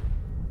goal.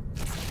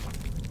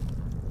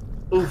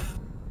 Oof.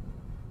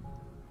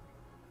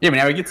 Yeah, but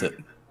now he gets it.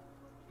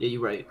 Yeah,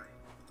 you're right.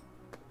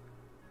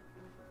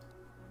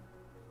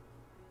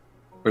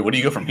 Wait, what do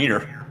you go from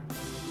here?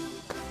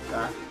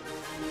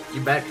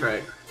 You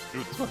backtrack.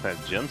 Dude, this one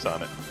has gems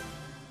on it.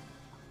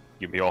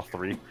 Give me all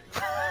 3.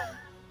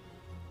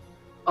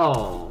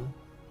 Oh.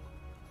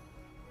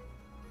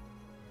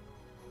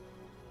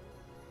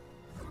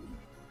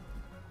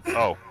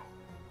 Oh.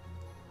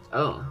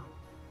 Oh.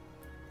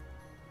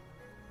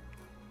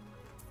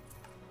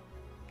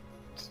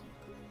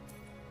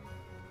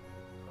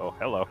 Oh,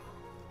 hello.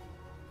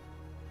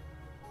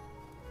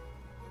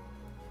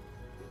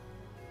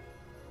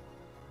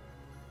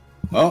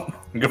 Well,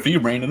 good for you,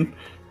 Brandon.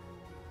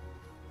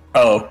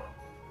 Oh.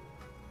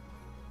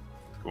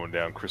 Going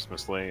down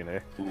Christmas Lane, eh?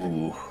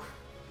 Ooh.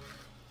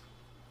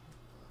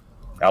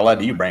 I'll lie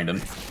to you,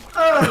 Brandon.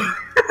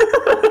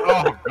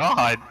 Oh,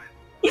 God.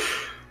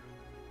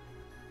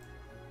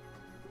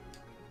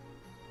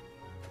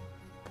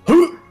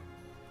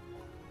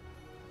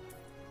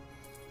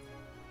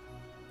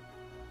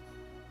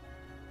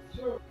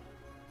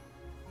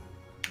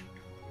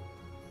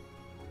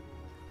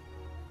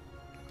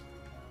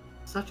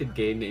 Such a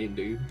gay name,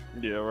 dude.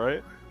 Yeah,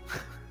 right?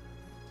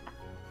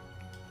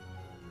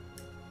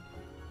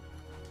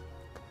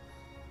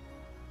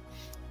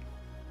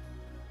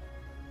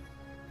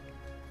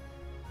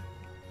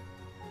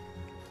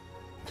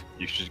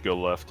 You should just go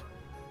left.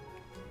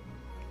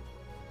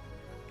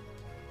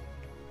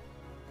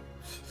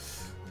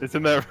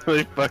 Isn't that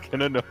really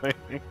fucking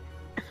annoying?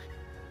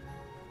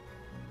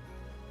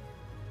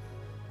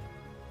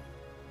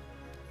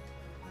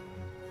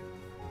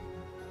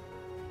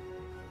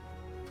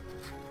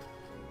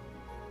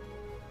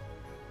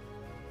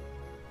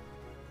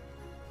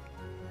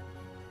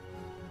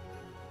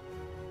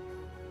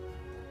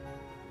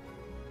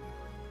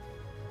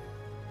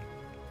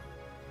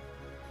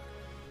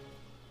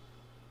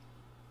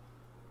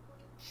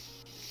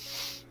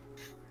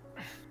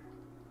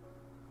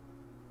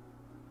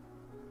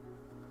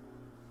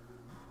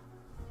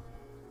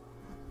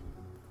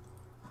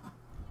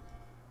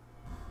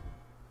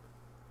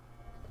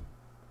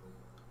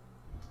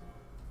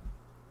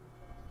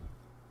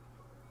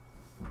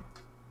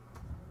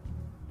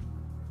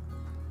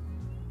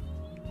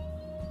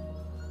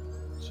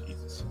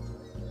 Jesus.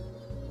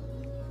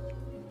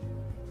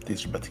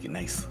 Things are about to get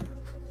nice.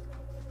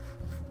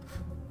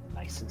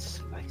 Nice and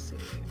spicy.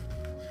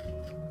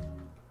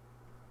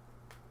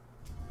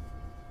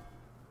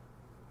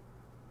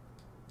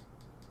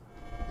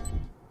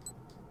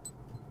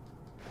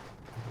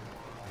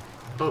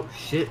 Oh,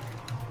 shit.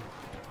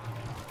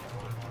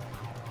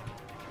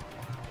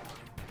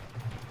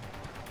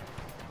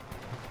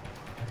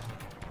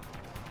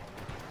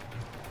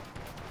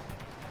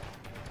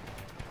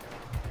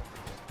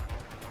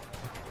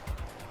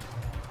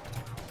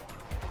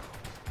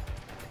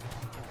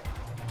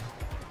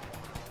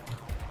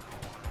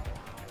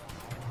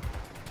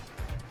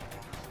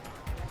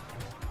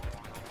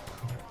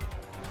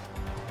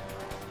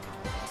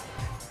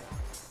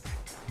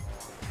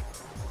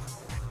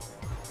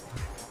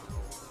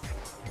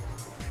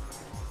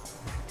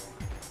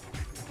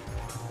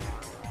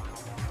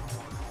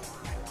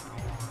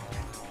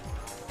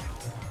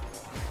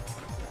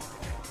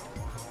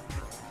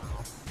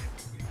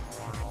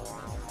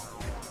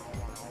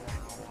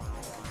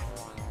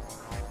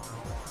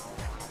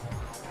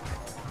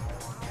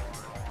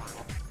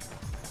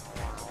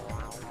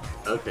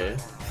 Okay.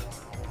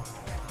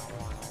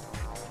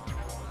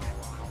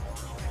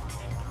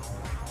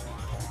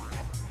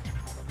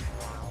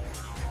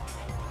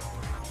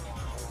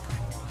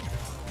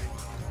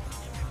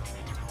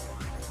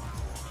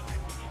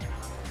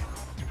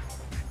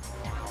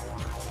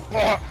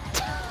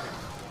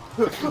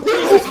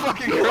 Jesus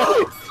fucking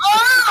Christ!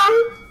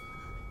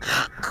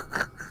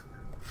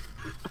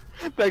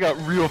 That got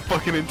real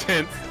fucking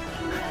intense.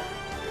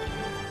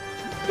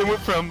 It went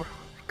from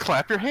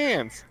clap your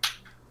hands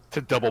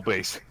to double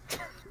bass.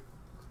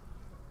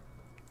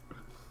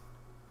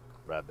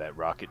 Ride that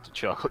rocket to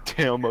Chocolate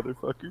Town,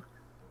 motherfucker.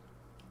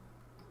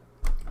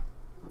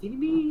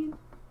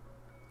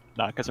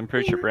 Nah, because I'm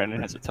pretty sure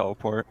Brandon has a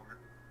teleport.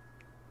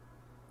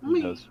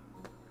 He does.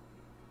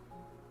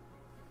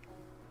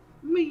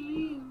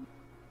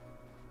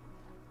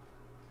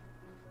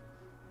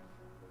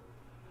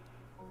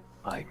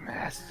 My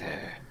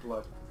master.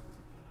 Blood.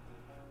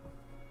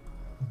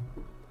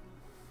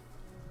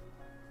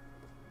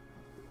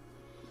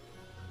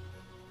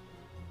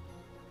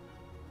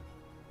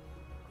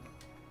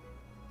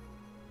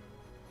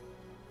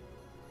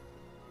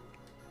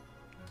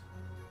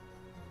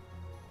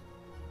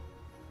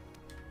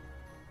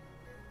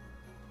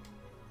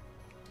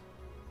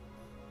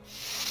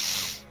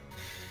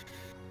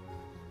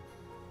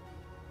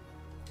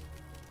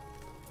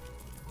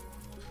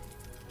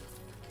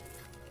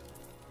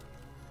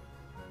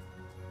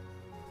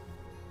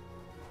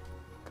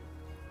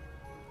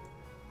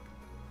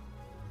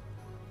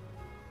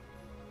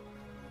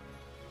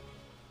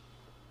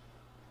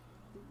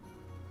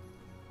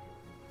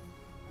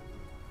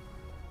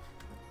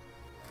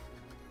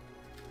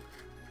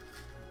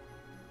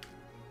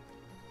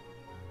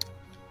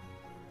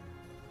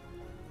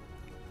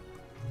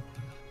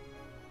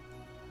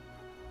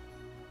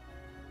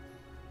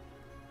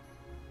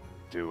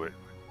 Do it.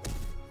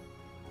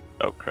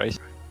 Oh, Christ.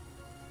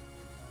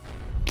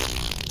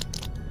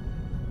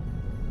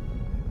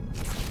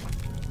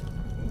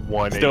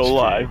 One Still HP.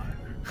 alive.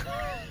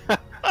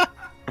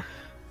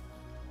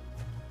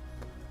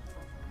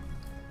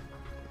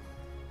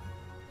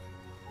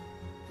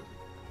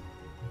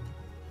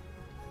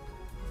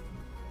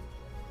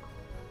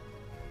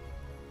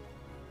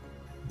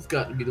 It's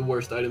got to be the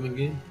worst item in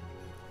game.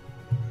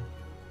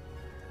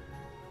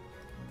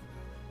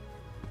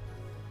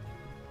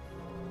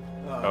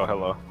 Oh,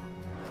 hello.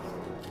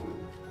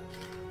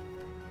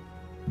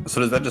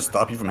 So does that just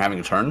stop you from having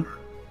a turn?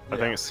 I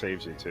think it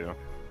saves you too.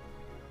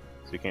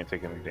 So you can't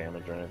take any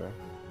damage or anything.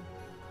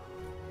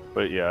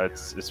 But yeah,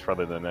 it's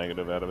probably the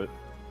negative out of it.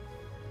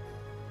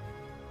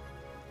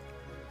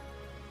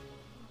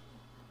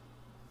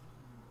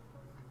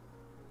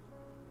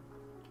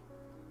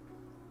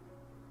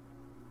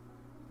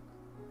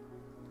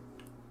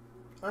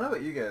 I don't know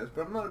about you guys,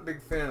 but I'm not a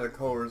big fan of the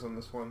colors on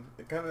this one.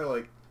 It kind of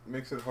like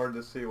makes it hard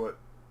to see what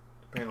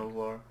the panels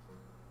are.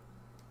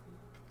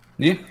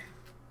 Yeah.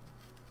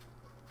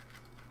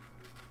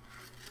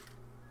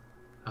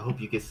 I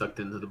hope you get sucked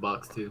into the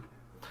box too.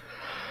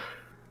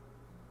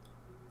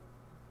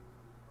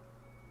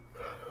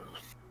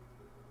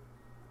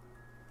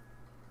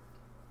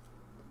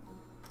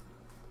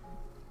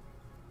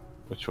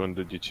 Which one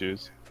did you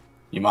choose?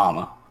 Your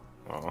mama.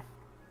 Oh.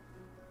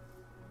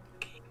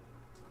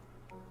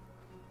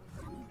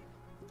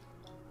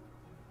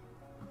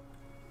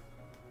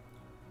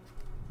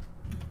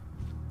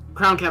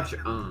 Crown capture.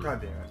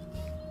 God damn it.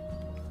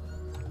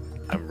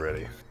 I'm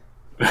ready.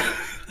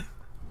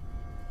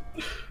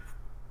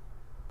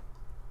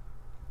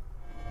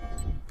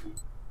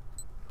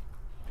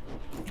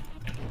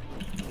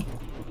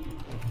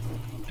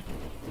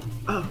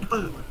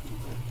 Oh.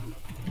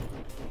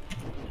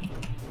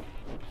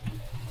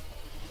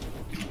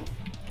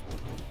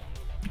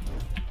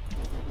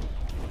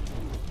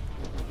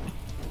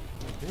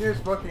 Here's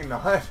fucking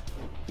not.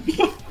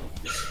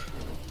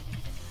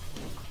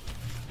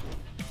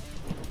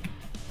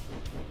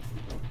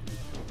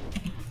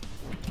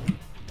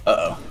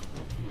 Uh-oh.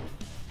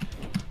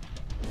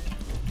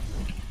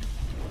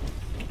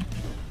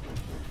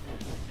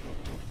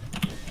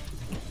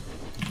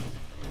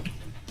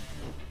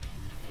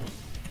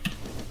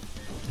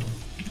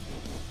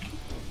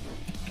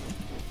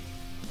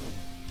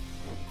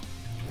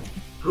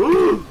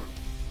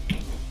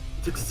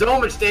 Took so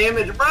much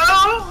damage, bro!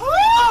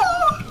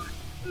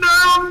 No,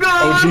 I'm gone!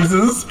 Oh,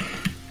 Jesus.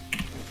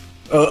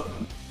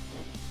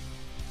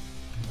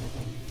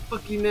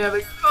 Fuck you,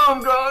 Navic. Oh,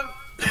 I'm gone!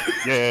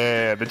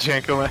 Yeah, the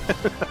Janko man.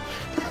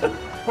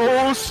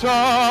 Oh,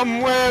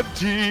 somewhere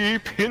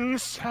deep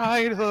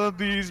inside of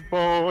these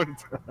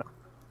bones.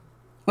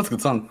 That's a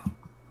good song.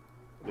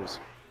 It is.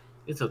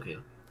 It's okay.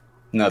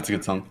 No, it's a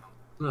good song.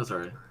 No, it's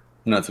alright.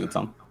 No, it's a good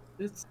song.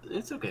 It's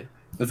okay.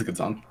 It's a good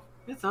song.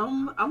 It's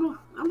I'm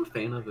a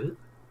fan of it.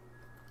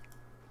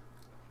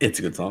 It's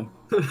a good song.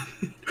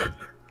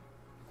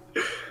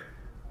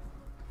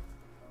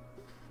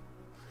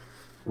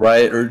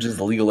 Riot urges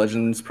the League of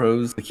Legends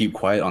pros to keep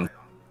quiet on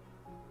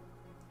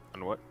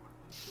On what?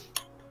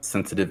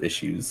 sensitive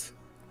issues.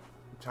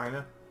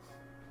 China?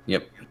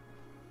 Yep.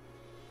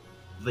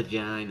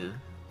 Vagina.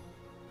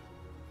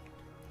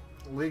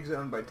 League's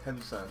owned by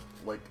Tencent,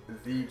 like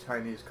the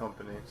Chinese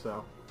company,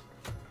 so.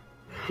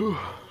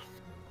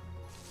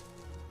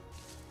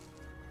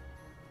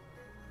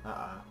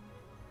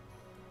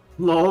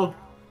 Lol.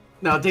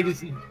 Now take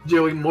us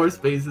Joey more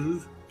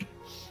spaces.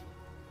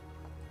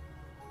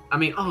 I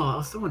mean,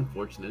 oh, so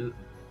unfortunate.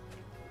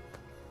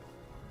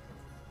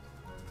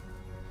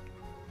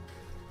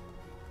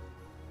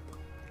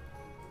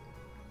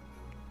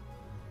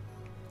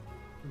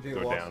 Do you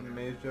Go lost down. in the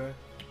maze, Joey?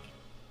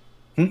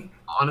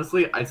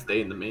 Honestly, I'd stay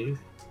in the maze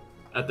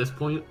at this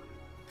point.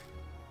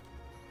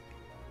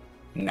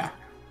 Nah.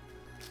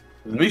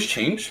 Did the maze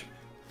change?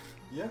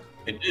 Yeah,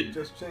 It it did.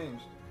 just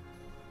changed.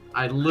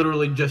 I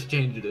literally just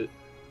changed it.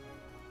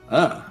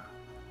 Ah.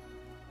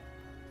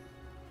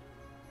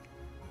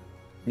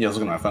 Yeah, I was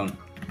looking at my phone.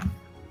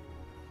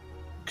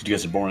 Cause you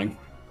guys are boring.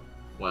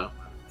 Wow.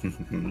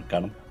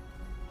 Got him.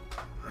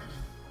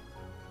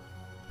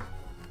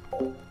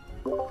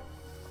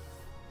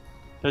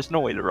 There's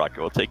no way the rocket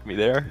will take me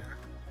there.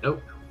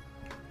 Nope.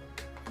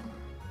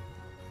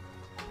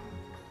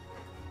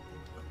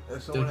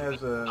 If someone Don't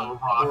has you a know,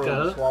 world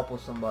Rocca? swap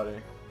with somebody,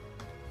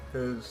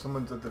 because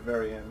someone's at the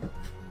very end.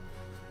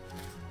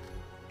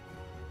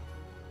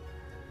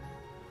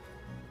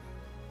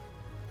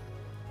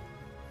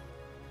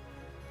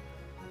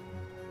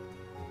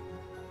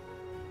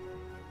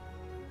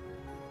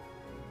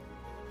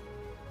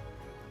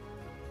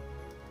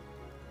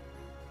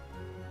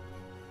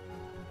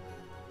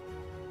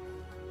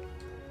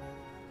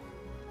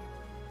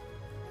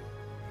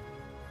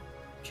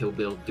 Kill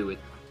Bill, do it.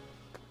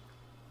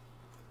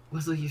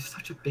 Wesley, you're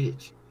such a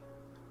bitch.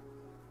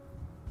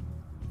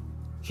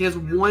 He has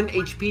 1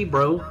 HP,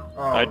 bro.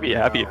 Oh, I'd be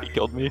happy no. if he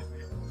killed me.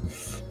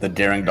 The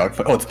daring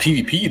dogfight. Oh, it's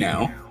PvP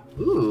now.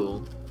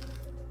 Ooh.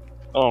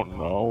 Oh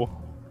no.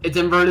 It's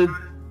inverted.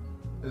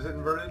 Is it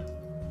inverted?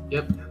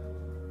 Yep.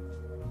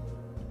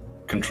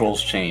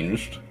 Controls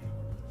changed.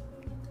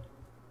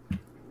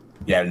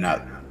 Yeah, I did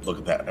not look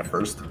at that at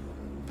first.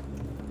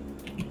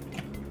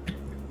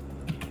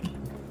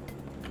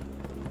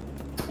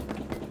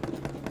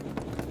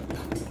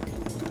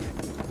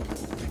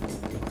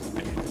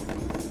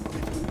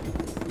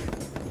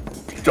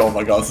 Oh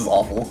my god, this is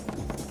awful.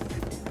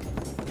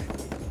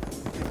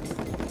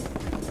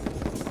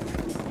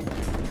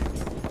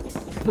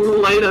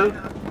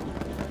 Later.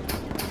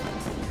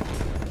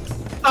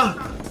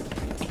 Ah.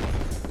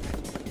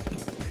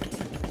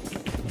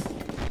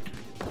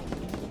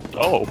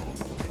 Oh.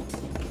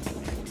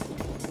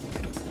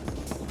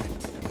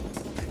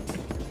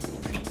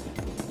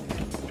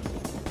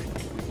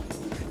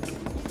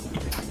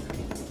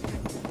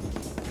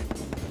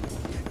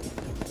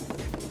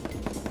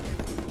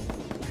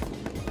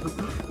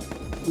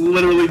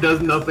 Literally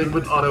does nothing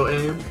with auto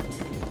aim.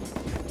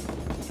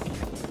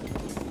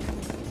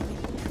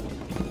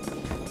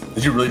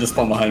 Did you really just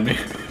spawn behind me?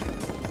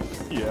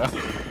 Yeah.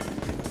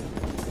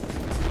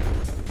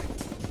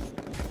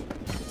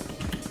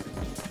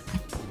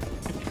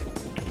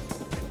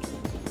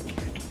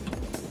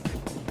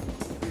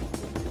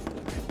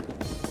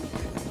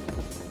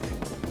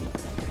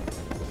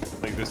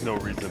 Like, there's no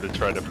reason to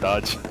try to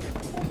dodge.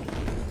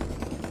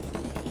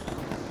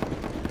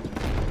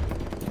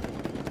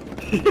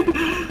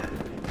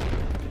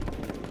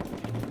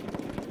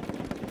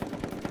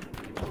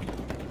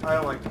 I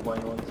don't like the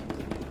blind ones.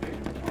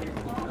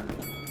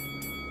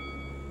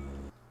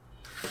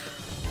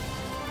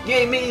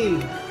 Yay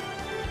me!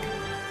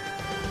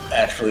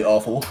 Actually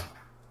awful.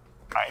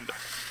 Kinda.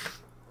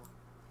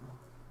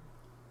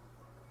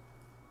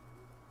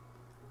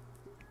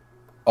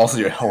 Also,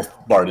 your health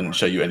bar didn't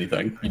show you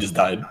anything. You just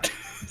died.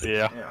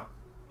 Yeah. Yeah.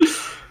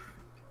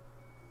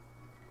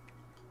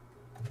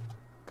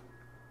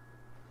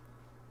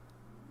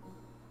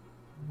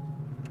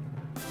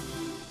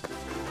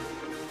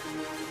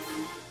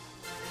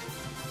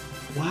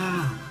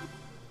 Wow.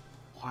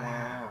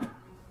 Wow.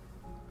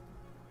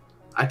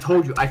 I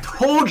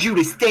told you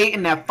to stay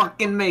in that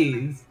fucking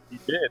maze. He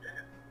did.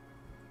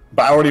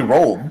 But I already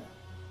rolled.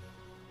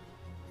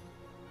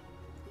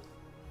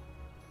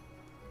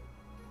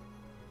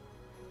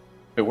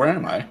 Wait, where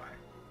am I?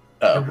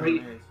 Oh, You're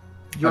right. Maze.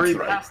 You already that's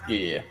right. passed.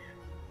 Yeah.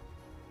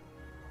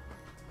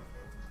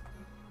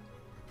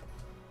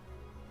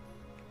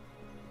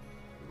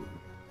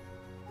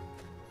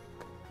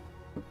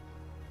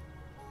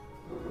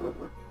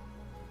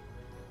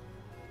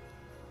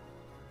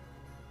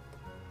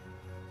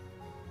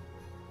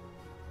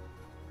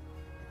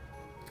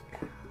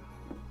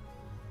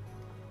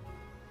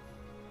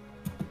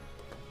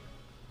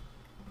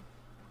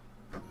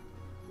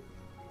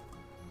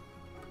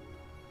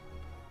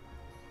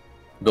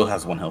 Bill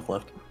has 1 health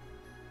left.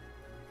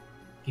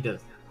 He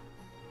does.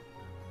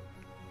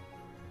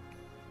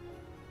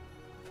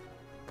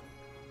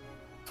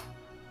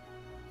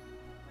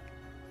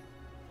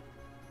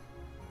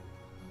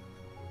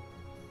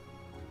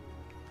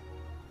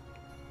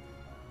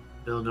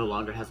 Bill no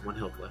longer has 1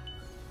 health left.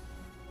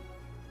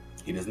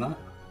 He does not.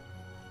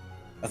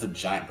 That's a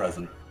giant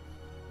present.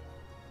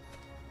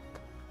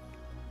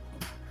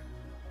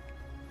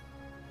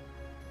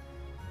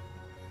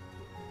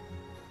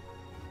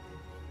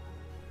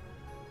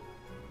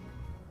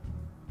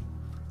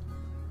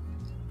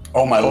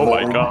 Oh my Oh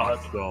lord. my god.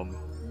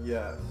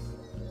 Yes.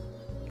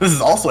 This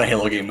is also a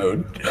Halo game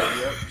mode.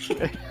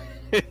 Yep.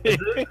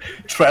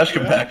 Trash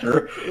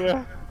compactor.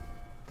 Yeah.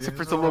 These Except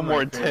for it's are a little one of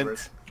more my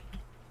favorites.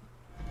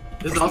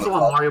 intense. This is also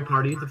on Mario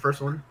Party, the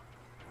first one.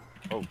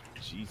 Oh,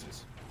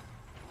 Jesus.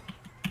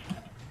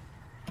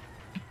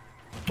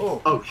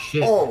 Oh. Oh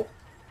shit. Oh.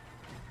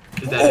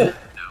 Is that it?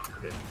 No.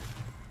 Okay.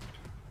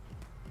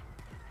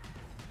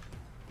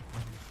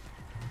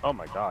 Oh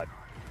my god.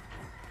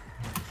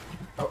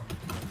 Oh.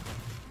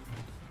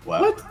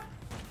 Wow. What?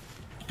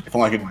 If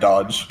only I could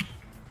dodge.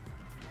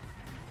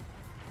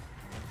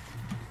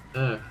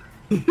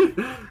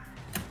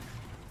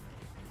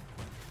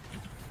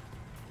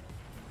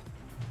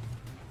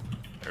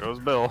 There goes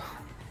Bill.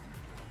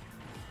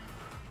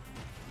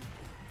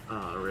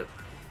 Rip.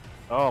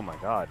 Oh my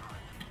god.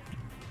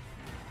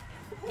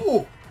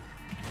 Oh.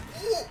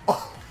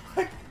 Oh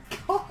my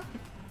god.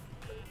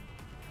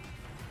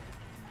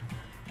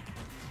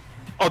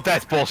 Oh,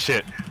 that's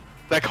bullshit.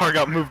 That car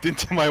got moved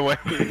into my way.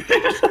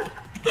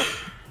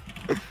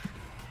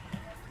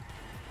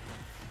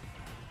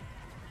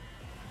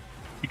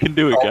 You can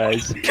do it,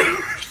 guys.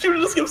 She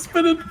just kept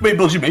spinning. Wait,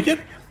 Bill, did you make it?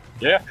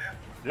 Yeah.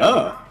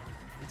 Oh.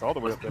 It's all the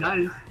way up there.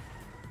 Nice.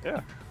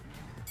 Yeah.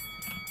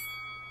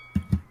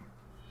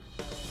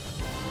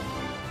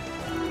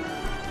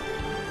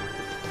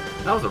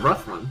 That was a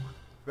rough one.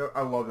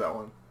 I love that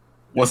one.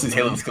 What's his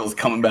Halo skills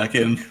coming back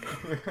in?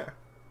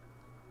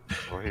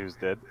 Well, he was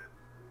dead.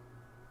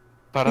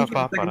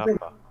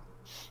 Ba-da-ba-ba-da-ba.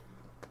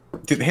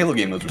 Dude, the Halo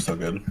game modes were so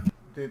good.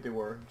 Dude, they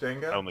were. I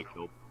Jenga? only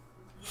killed.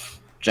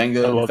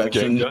 Jenga, I love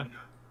Infection. Jenga.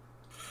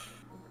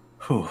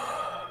 Whew.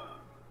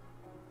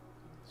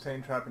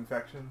 Sane Trap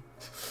Infection?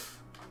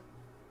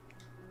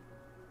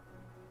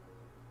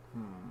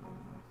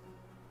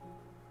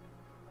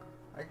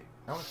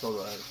 How much sold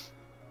that?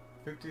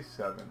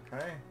 57,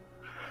 okay.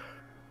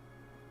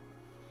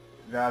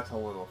 That's a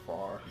little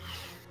far.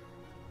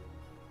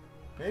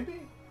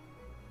 Maybe?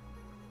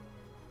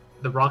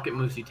 The rocket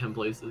moves you 10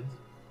 places.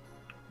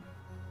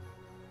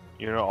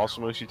 You know,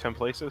 also moves you 10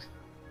 places?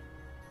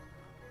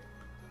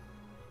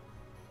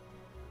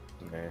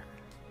 Nah.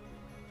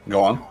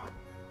 Go on.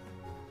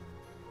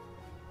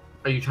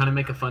 Are you trying to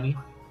make a funny?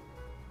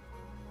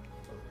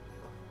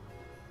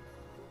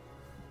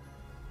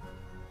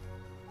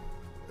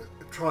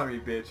 Try me,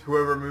 bitch.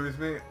 Whoever moves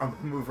me, I'm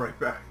gonna move right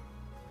back.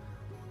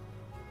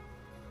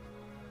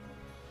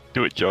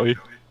 Do it, Joey.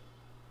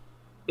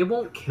 It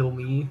won't kill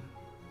me.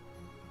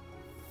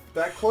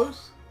 That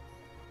close?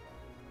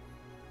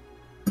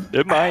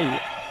 It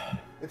might.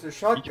 It's a Each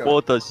shotgun.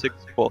 bullet does 6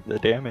 bullet the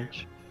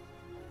damage.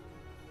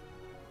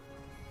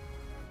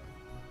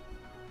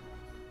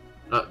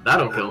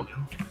 That'll kill me.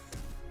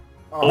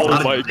 Oh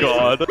not my a-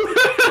 god.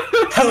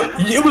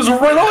 It was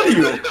right on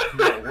you!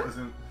 No, it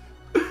wasn't.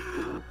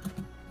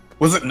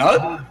 Was it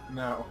not?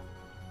 No.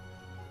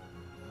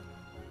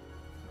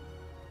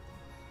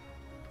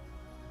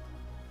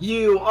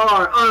 You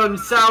are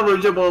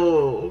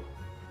unsalvageable!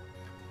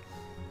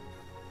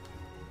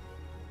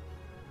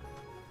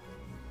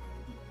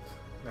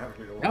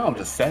 Now I'm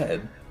just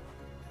sad.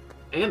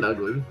 And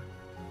ugly.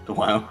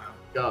 Wow.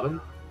 Got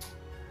him.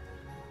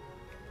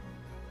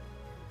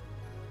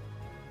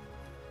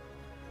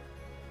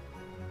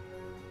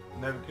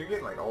 Never could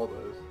get like all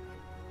those.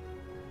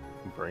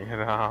 Bring it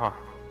on.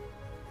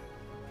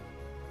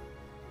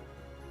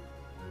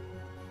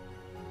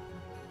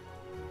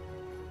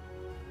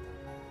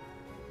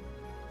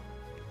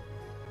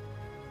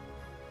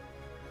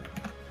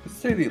 Is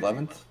today the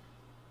 11th?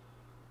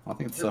 I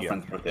think it's a Yeah.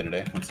 friend's birthday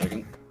today. 1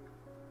 second.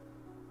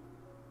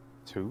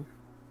 2?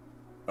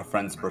 A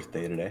friend's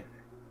birthday today.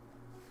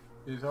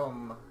 You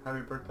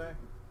happy birthday?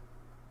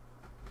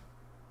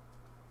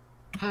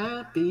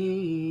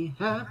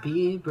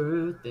 Happy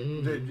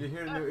birthday. Did you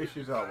hear the new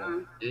Issues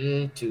album?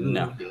 Birthday to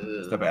No.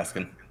 you. Stop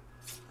asking.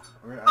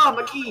 Oh,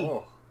 my key!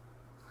 Oh.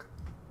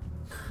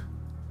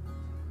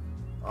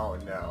 Oh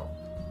no.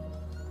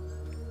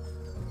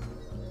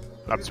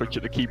 I'm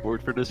switching to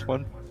keyboard for this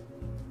one.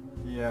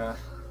 Yeah,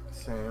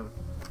 same.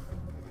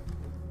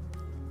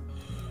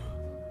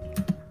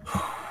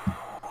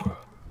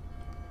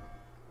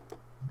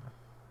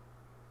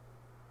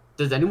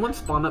 Does anyone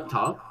spawn up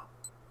top?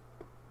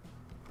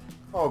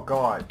 Oh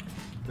god.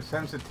 The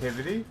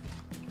sensitivity?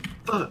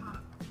 Fuck.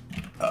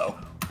 Uh-oh.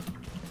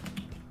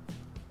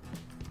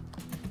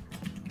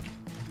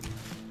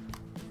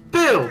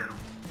 Bill!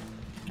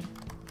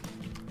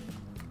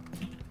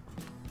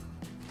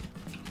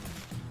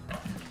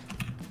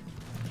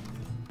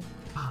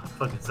 Ah, I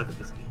fucking suck at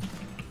this game.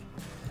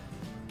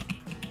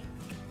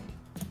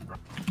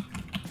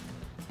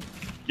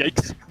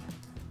 Yikes.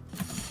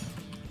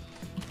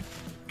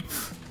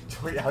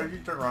 Wait, how did you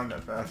turn around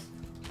that fast?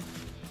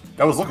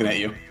 I was looking at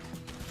you.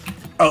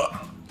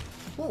 Oh.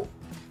 Oh!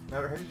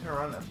 Never how did you turn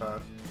around that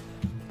fast?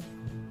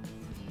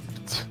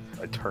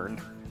 I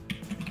turned.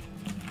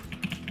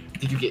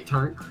 Did you get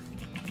turned?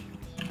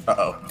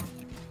 Uh-oh.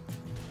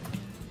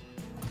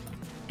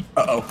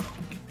 Uh-oh.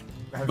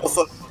 That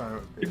Also- son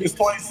of a You bitch. missed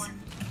twice.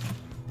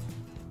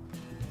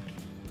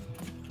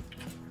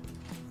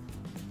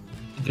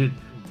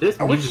 This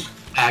music's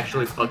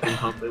actually fucking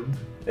pumping.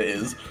 It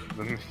is.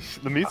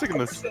 The music in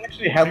this. They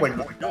actually have like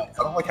more guns.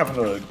 I don't like having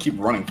to keep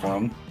running for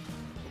them.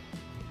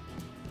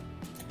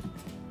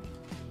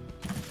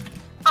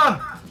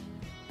 Ah!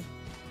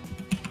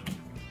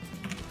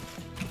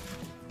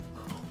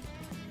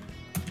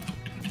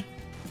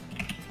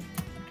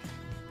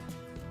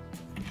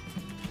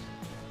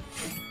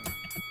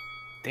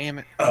 Damn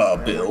it. Bill.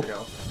 There we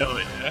go. Oh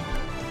yeah.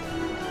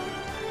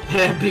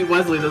 Yeah, Pete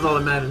Wesley, that's all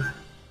that matters.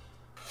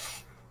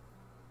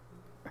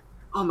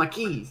 Oh, my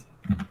keys.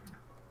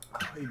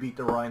 He beat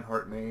the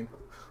Reinhardt main.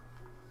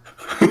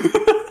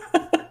 I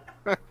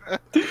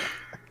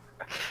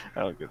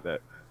don't get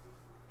that.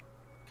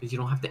 Because you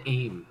don't have to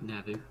aim,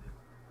 Navu.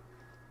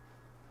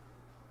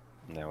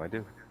 No, I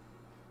do.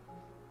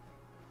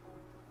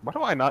 Why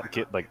do I not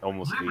get like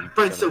almost Why are 80% my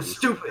friends so of these?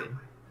 stupid?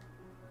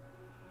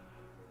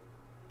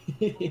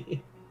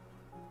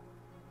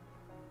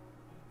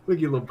 Look at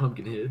your little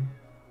pumpkin head.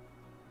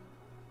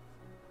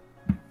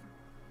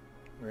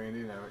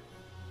 Randy, now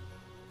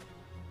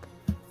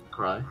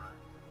Cry.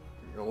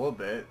 a little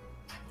bit.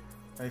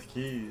 Nice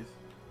keys.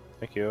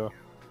 Thank you.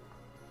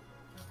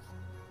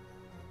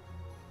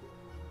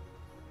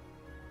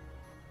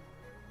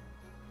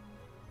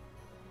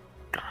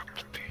 God,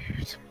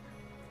 please.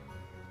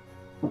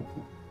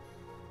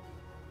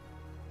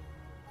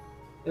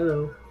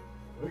 Hello.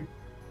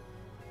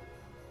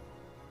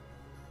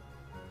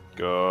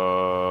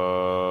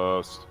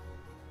 Ghost.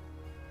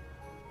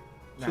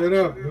 Shut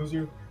up,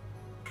 loser.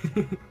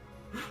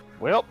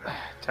 Well,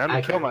 time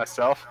to kill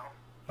myself.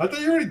 I thought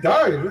you already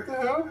died. What the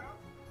hell?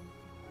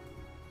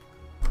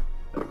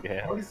 I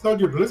Yeah. already sold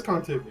your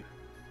BlizzCon ticket.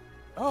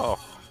 Oh,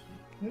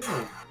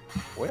 Yeah.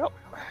 well.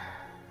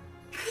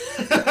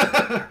 What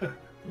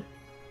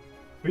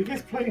are you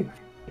guys playing?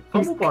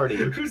 Pummel Party.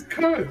 Who's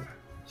good?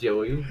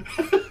 Joey.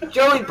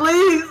 Joey,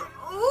 please!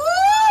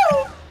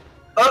 Ooh!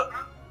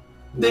 Oh!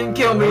 Didn't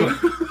kill me.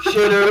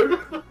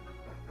 Shitter.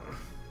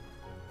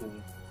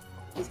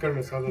 Let's go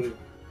to Salvador.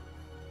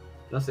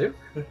 That's it?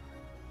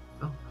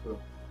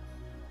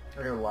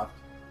 I got left.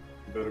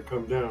 You better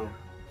come down.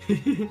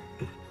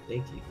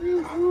 Thank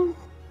you.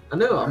 I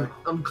know,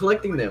 I'm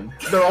collecting them.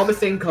 They're all the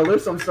same color,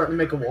 so I'm starting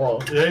to make a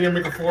wall. Yeah, you gonna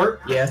make a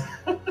fort? Yeah.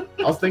 I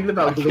was thinking I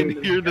about can gluing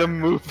them. hear them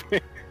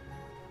moving.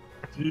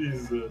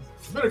 Jesus. You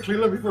better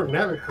clean up before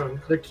Navik comes.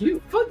 They're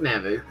cute. Fuck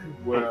Navi.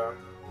 Wow.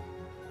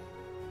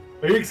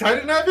 Are you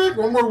excited, Navik?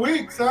 One more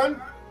week,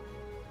 son.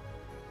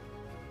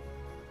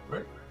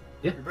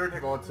 You better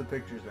take lots of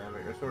pictures,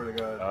 Namek. I swear to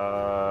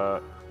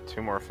God.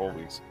 2 more full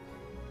weeks.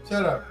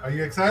 Shut up. Are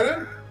you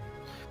excited?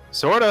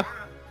 Sorta.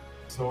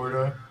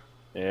 Sorta.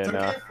 And It's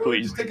okay, fool.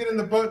 please. Just take it in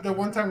the butt the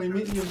one time we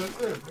meet you and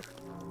that's it.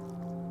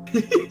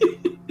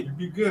 You'd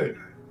be good.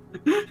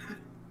 I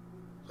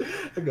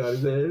got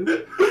his ass.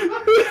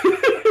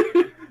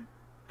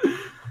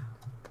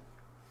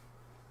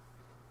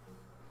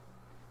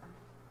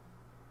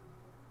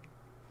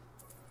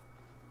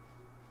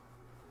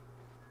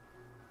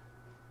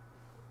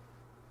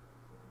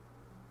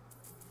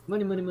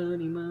 Money, money,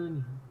 money,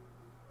 money.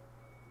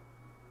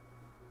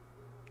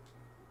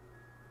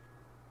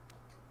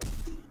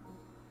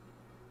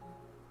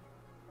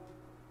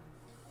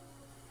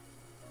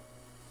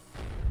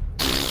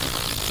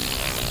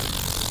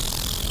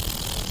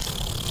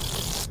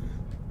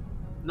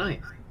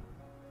 Nice.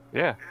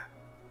 yeah.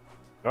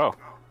 Oh.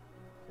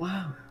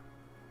 Wow.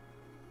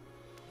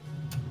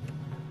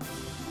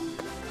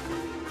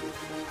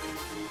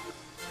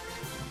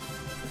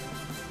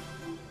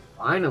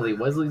 Finally,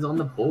 Wesley's on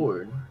the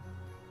board.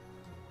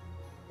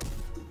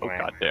 Oh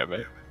god damn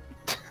it.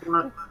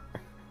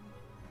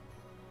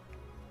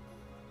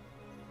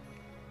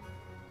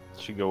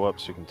 She go up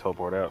so you can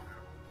teleport out.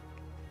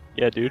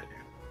 Yeah, dude.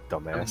 I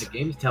mean, Dumbass. the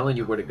game's telling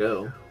you where to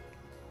go.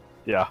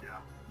 Yeah.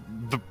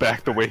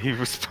 Back the way he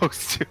was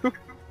supposed to.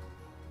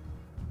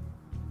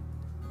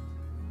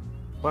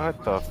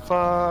 What the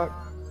fuck?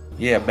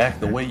 Yeah, back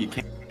the way you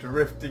can.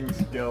 Drifting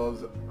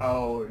skills.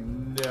 Oh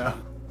no.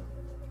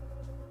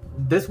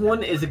 This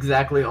one is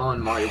exactly on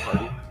Mario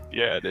Party.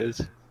 Yeah, it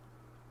is.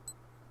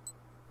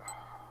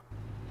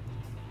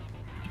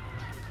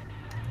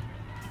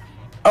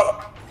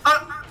 Oh!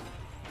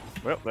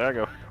 Well, there I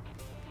go.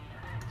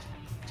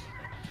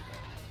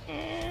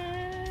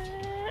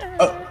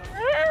 Oh!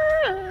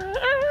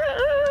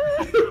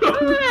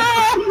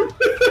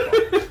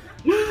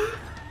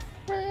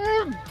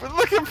 But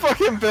look at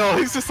fucking Bill.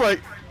 He's just like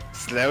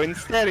slow and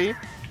steady.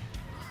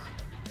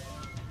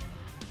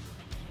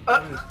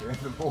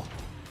 Understandable.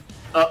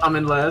 I'm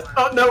in last.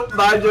 Oh no,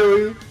 bye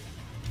Joey.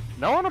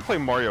 Now I want to play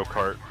Mario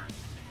Kart.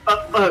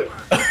 Come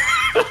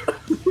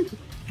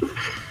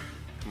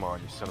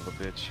on, you son of a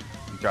bitch.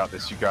 You got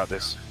this. You got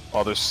this.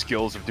 All those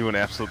skills of doing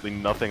absolutely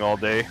nothing all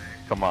day.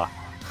 Come on.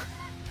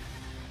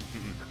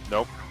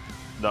 Nope.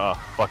 Nah.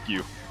 Fuck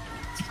you.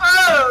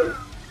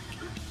 Oh!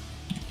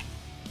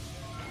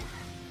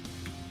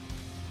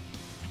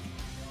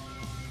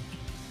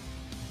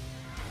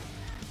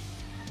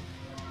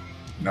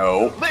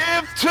 No.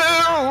 Live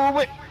to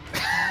win.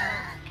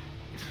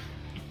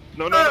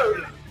 No, no,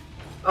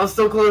 no. I was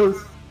so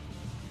close.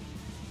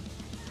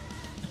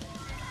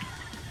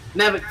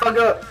 Navic, fuck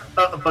up.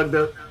 Oh, I fucked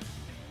up.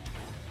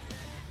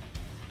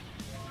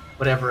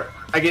 Whatever.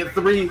 I get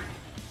three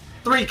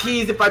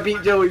keys if I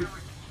beat Joey.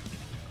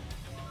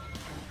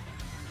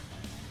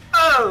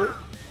 Oh!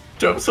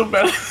 Joe, I'm so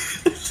bad.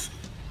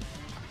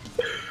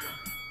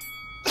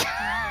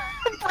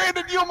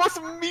 Brandon, you almost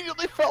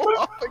immediately fell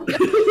off again.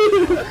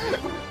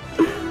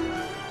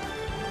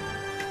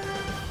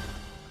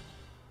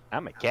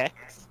 I'm a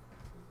cactus.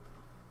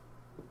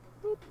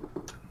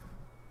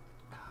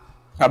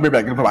 I'll be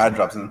back. I'm gonna put my eye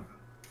drops in.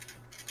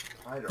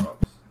 Eye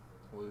drops.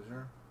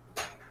 Loser.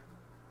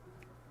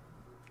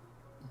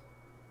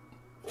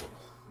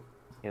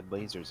 He had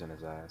lasers in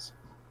his eyes.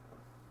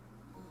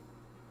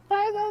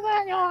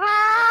 Lasers in your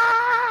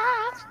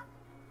eyes.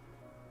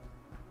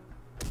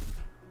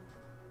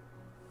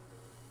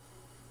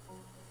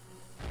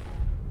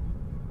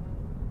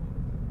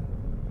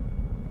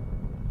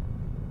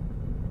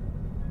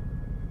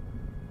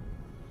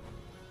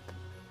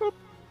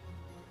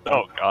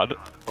 Oh god.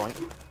 Point.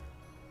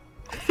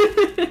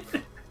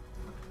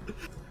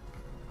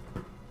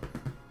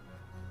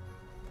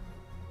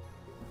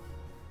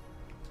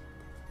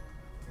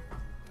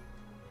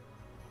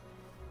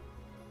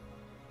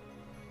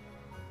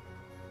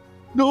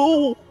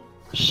 No!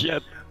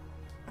 Shit.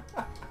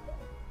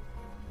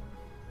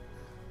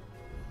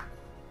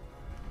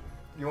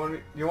 You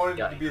wanted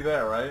Yeah. to be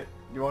there, right?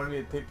 You wanted me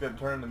to take that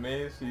turn in the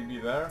maze so you'd be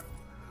there?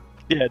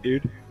 Yeah,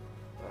 dude.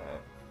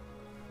 Alright.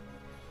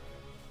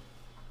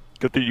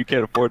 Good thing you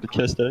can't afford the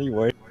chest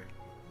anyway.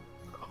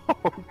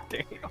 Oh,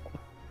 damn.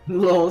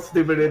 Lol,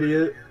 stupid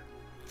idiot.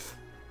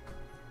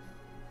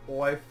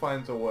 Life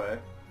finds a way.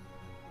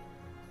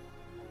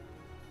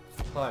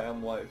 Hi,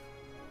 I'm Life.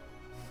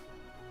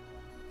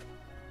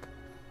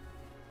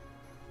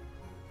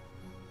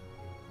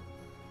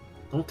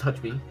 Don't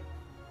touch me.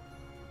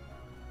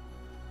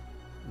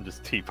 I'm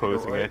just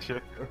T-posing Right. at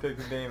you. Or take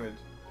the damage.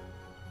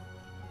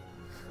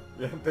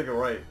 Yeah, take it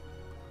right.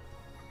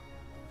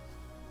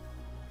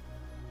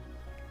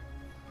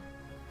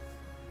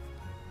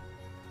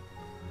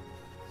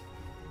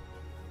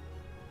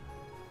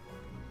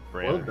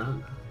 Well Brandon,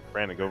 done.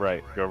 Brandon, go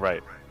right. Go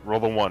right. Roll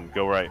the 1.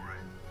 Go right.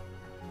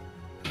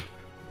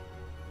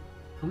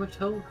 How much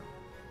health?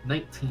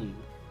 19.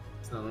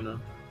 No, no.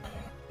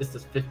 This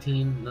is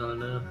 15. No,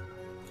 no.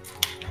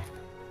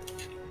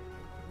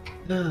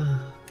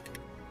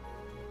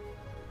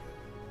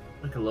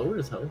 I can lower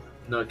his health.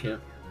 No, I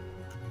can't.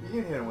 You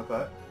can hit him with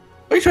that.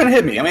 Why are you trying to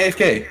hit me? I'm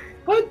AFK.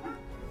 What?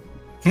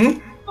 Hmm?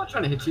 I'm not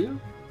trying to hit you.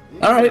 You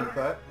can Alright. hit him with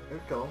that. It'll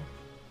kill him.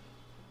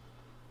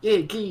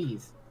 Yeah,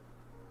 keys.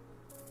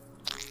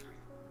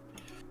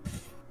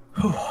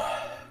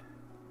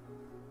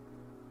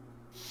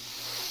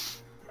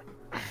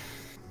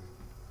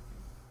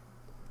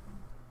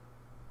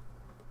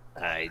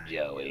 Hi,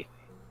 Joey.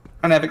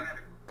 Hi, Navic.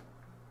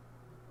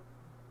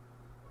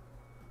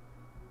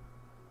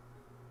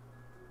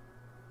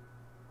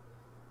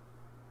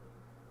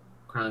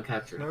 Crown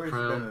capture. Snowy Spin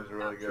Crown. is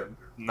really good.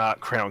 Not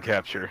crown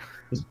capture.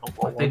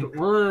 My favorite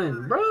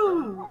one,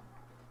 bro.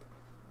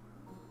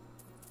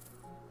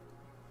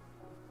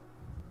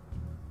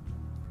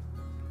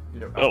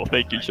 Yep. Oh,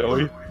 thank you,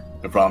 Joey.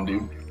 No problem,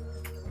 dude.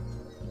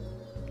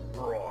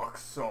 Rock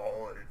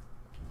solid.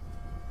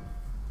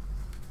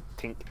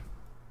 Tink.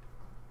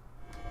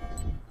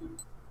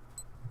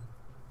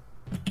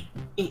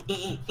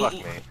 Fuck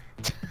me.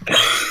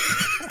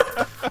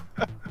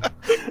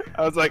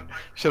 I was like,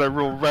 should I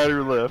roll right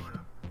or left?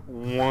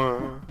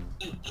 1.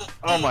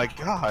 Oh my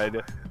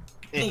god.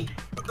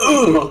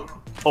 Ugh!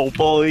 Oh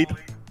boy.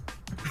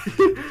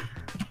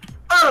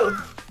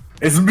 Oh!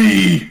 It's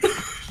me!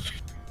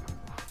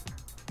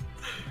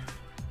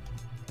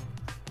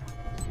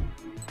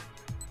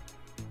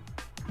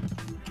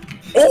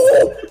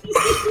 Oh!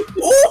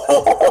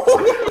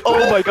 Oh!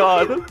 Oh my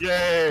god.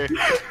 Yay!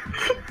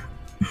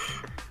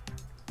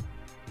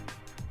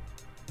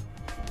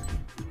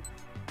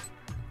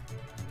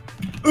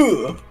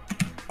 Ugh.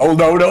 Oh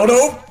no no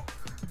no!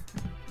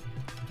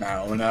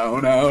 No no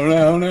no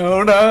no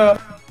no no!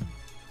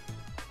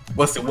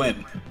 What's the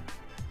win?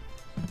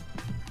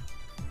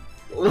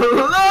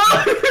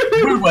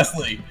 Where's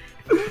Wesley?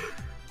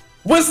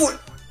 Wesley!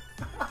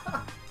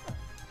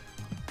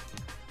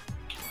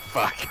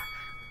 Fuck.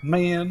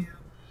 Man.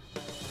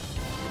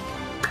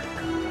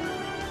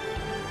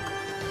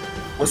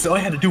 What's all I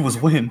had to do was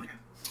win.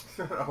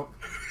 Shut up.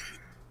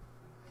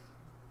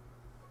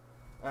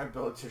 Alright,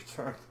 Bill, it's your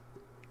turn.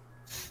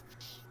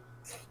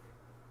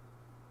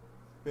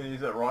 Gonna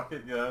use that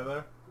rocket, get out of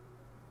there.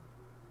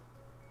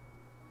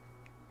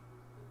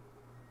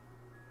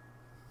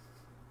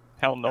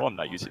 Hell no, I'm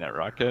not using that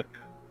rocket.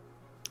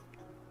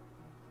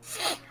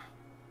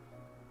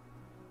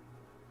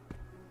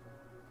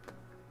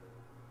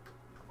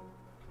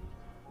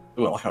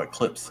 Ooh, I like how it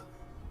clips.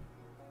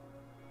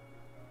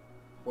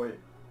 Wait.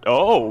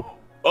 Oh!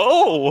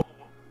 Oh!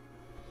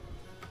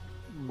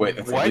 Wait,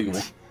 that's What?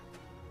 illegal.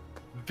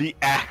 The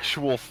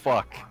actual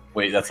fuck.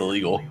 Wait, that's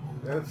illegal.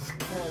 That's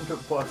kind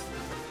of busted.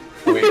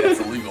 Wait, that's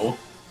illegal.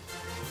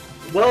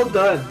 Well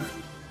done.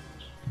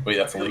 Wait,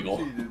 that's illegal.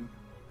 Cheated.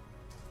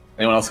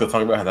 Anyone else gonna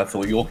talk about how that's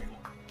illegal?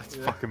 That's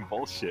fucking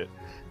bullshit.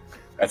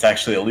 That's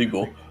actually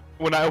illegal.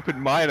 When I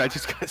opened mine, I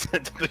just got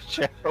sent to the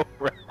shadow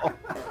realm.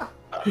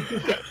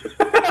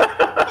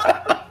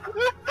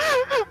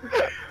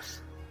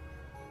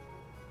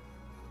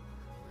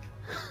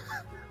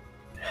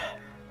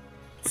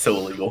 So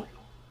illegal.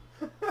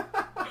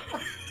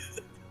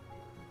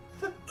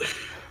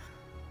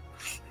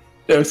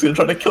 Derek's gonna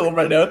try to kill him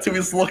right now too.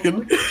 He's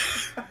looking.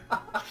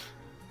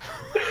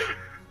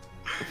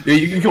 Yeah,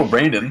 you can kill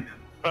Brandon.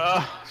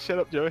 Shut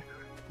up, Joey.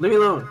 Leave me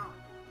alone.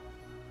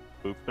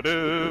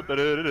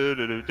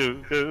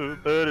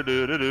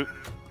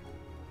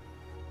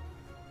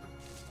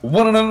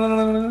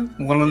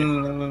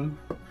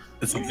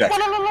 It's exactly.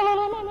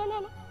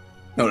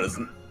 No, it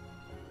isn't.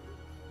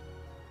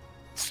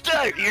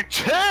 Start your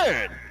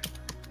turn!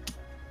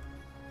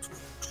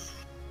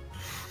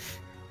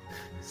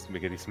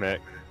 Smiggity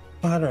smack.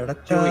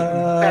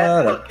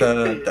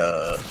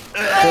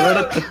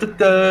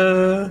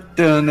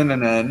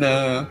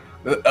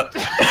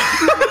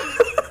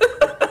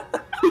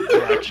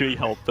 Actually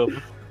helped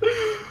them.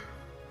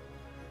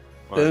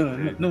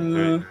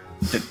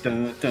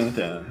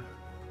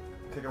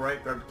 Take a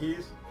right, grab the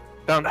keys.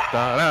 I'm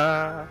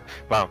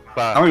gonna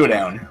go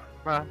down.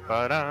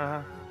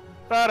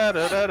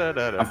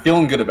 I'm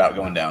feeling good about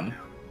going down.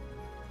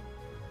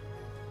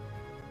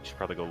 Should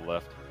probably go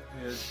left.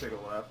 Yeah, just take a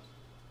left.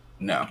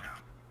 No.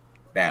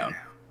 Down.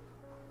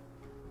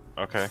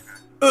 Okay.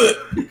 Ugh.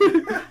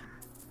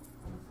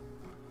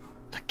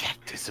 The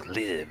cactus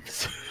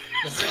lives.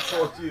 I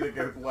told you to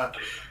go left.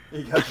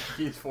 You got the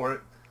keys for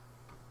it.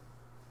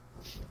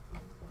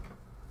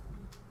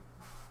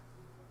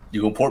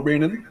 You gonna port,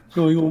 Brandon?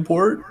 You gonna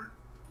port?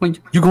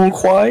 Like, you gonna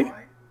quiet?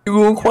 You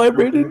gonna quiet,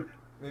 Brandon?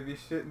 Maybe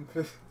shit and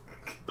piss.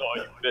 Oh,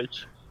 you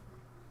bitch.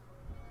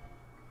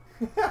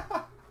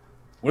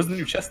 Where's the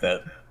new chest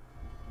at?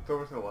 It's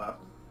over to the left.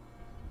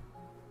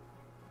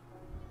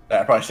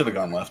 I probably should have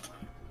gone left.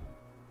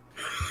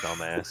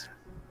 Dumbass.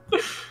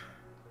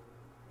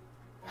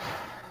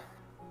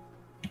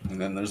 And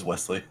then there's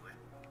Wesley.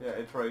 Yeah,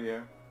 it's right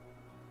here.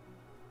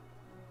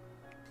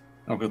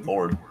 Oh, good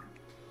lord.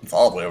 It's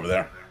all the way over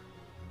there.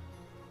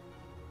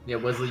 Yeah,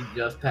 Wesley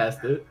just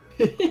passed it.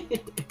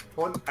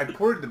 Well, I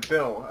poured the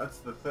bill, that's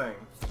the thing.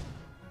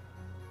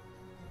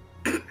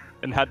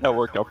 And how'd that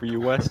work out for you,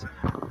 Wes?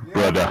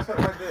 Yeah, that's what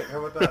I did.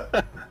 How about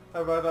that?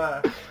 How about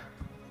that?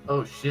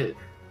 Oh shit.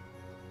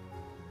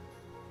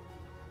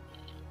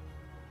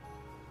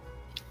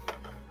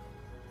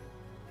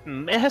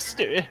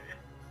 Master!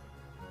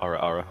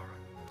 Ara.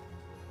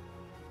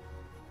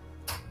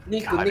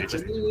 God, it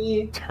just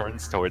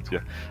turns towards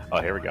you.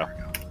 Oh, here we go.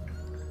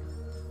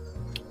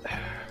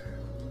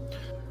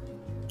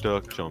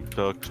 Duck jump,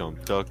 duck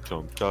jump, duck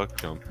jump, duck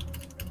jump.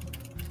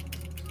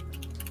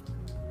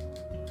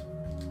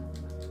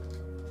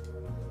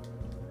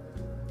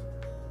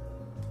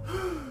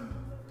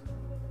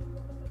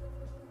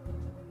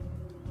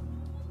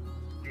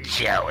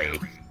 Joey.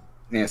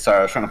 Yeah, sorry,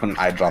 I was trying to put an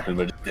eye drop in,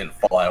 but it didn't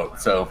fall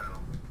out, so.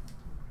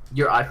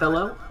 Your eye fell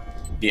out?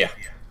 Yeah.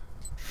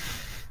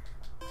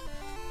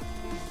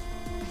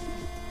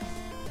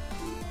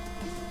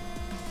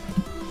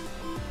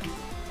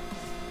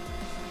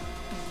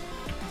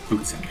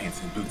 Boots and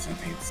pants and boots and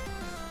pants.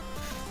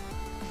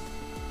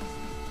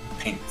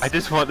 Pants. I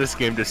just want this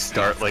game to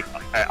start like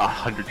at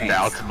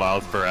 100,000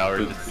 miles per hour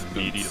Boots, just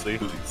immediately.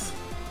 Boots.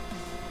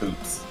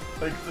 Boots.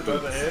 Thanks to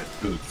another hit.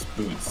 Boots.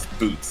 Boots.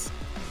 Boots.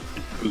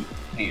 Boots.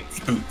 Pants.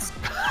 Boots.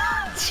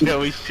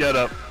 Joey, shut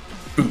up.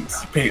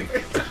 Boots. Pants.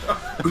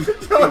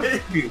 Joey!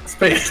 Boots.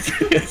 Pants.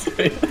 Pants.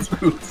 Pants.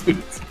 Boots.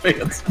 Boots.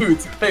 Pants.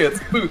 Boots. Pants.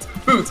 Boots.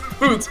 Boots.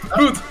 Boots.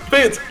 Boots.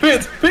 Pants.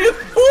 Pants. Pants.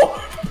 Oh!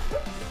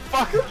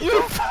 Fuck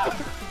you!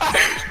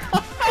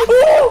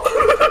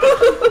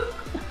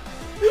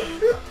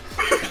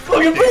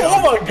 Fucking oh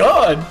my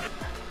god!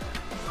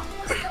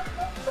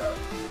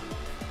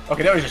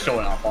 Okay, that was just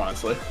showing off,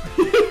 honestly.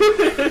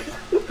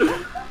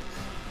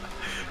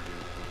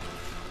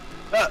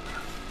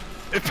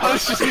 It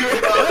punishes you!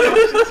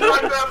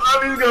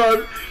 I'm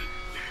gone.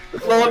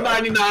 Low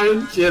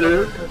 99,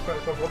 jitter.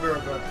 We'll be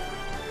right back.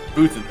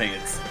 Boots and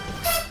pants.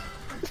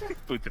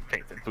 Boots and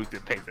pants and boots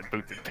and pants and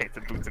boots and pants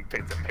and boots and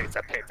pants and pants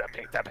and pants and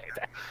pants and pants.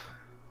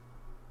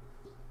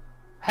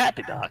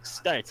 Happy Dog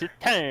starts its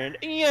turn.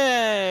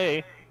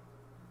 Yay!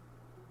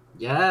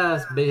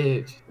 Yes,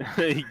 bitch.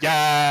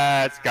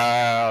 Yes,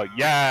 girl.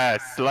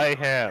 Yes, slay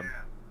him.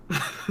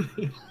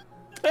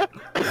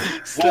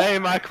 Slay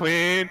my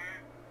queen.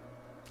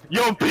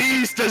 Your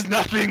beast does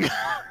nothing.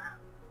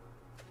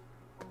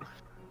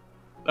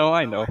 Oh,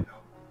 I know.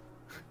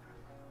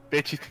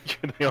 Bitch, you think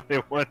you're the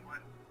only one?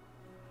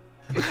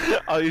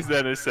 I'll use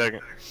that in a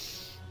second.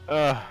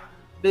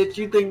 Bitch,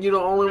 you think you're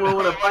the only one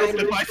with a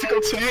The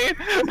bicycle chain?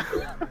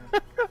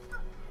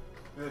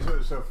 This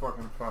was so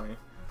fucking funny.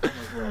 Oh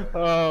my god.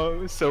 Oh, it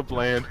was so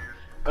bland.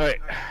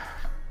 Alright.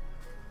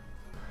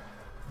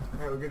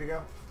 Alright, we good to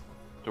go?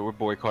 So we're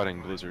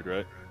boycotting Blizzard,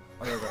 right?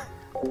 Okay.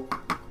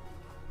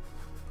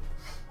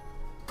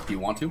 Do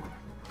you want to?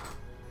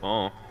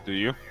 Oh, do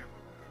you?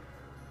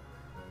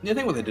 Yeah, I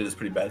think what they did is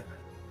pretty bad.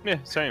 Yeah,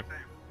 same.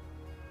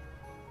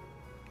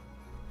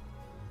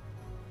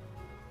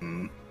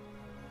 Hmm.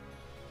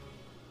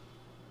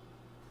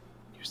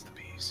 Use the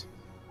bees.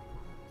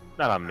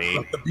 Not on me.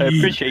 I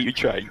appreciate you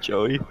trying,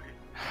 Joey.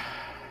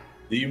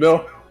 Do you,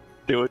 Bill?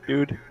 Do it,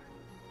 dude.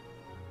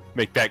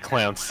 Make that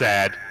clown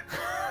sad.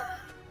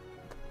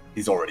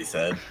 He's already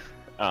said.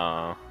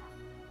 Yeah,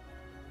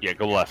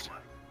 go left.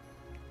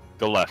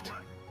 Go left.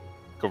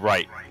 Go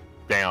right.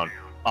 Down.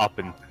 Up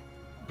and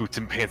boots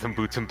and pants and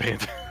boots and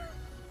pants.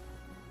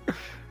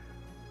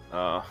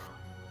 Oh.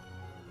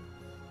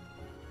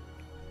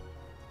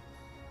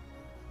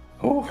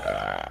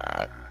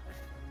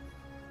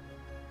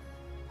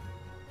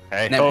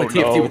 Hey, Now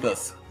play TFT with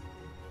us.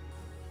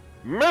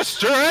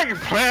 Mr.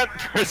 Eggplant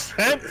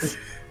presents.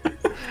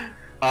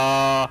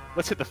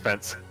 Let's hit the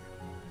fence.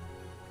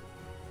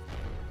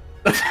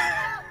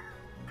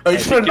 Are you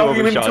trying to knock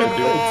him into overshot him,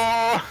 dude.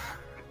 Oh.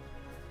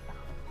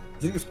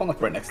 Does he spawn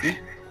like right next to you?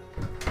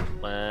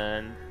 1, I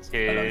know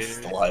 2, he's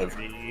still alive.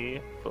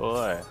 3,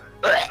 4.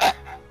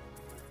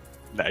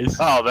 Nice.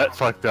 Oh, that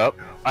fucked up.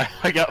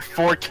 I got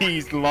 4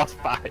 keys and lost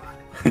 5.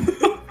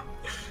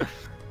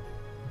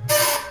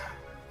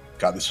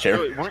 Got this chair.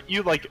 Wait, weren't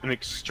you like an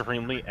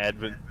extremely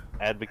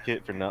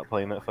advocate for not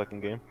playing that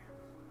fucking game?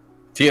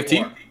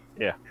 TFT?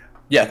 Yeah.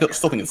 Yeah, I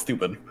still think it's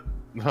stupid.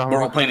 No,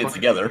 We're all playing it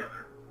together.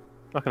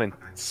 I'm not gonna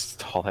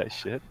install that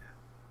shit.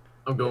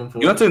 I'm going for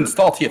You don't it. have to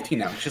install TFT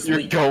now. It's just You're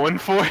leave. going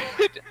for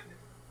it?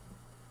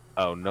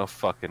 Oh, no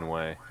fucking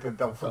way. The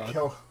double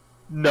kill.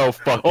 No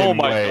fucking Oh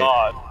my way.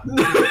 god.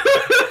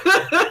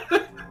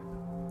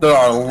 There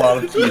are a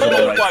lot of keys on the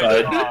Oh right my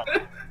side.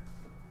 god.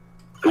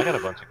 I got a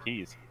bunch of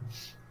keys.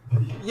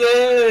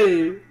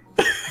 Yay!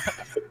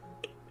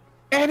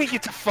 And he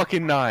gets a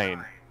fucking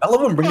 9. I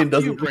love when Brandon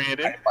does you, it.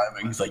 Brandon.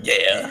 He's like,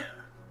 yeah.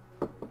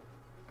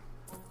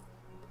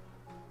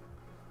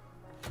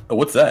 Oh,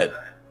 what's that?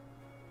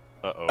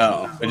 Uh-oh.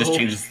 Oh, it just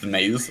changes the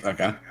maze.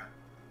 Okay.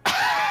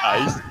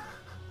 Nice.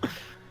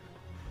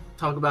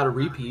 Talk about a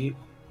repeat.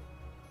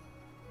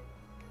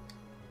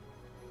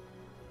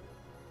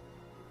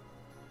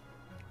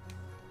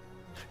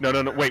 No,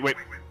 wait.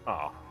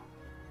 Oh.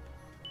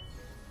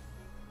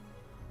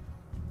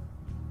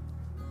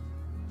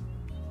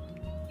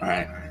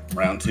 Alright,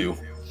 round 2.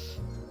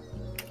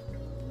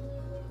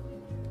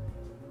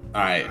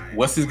 Alright,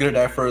 Wesley's gonna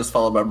die first,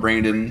 followed by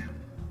Brandon,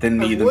 then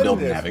me, I then won Bill,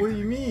 this. then What do Navic.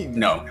 you mean?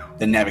 No,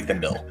 then Navic, then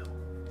Bill.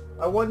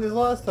 I won this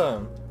last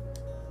time.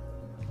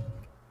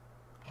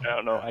 I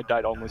don't know. I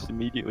died almost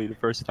immediately the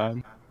first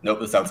time. Nope,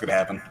 that's not what's gonna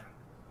happen.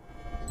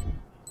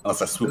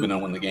 Unless I swoop in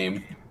and win the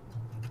game.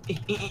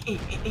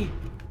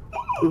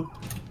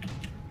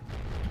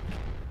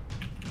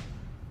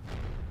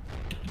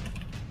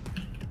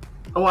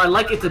 Oh, I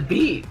like it to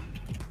beat.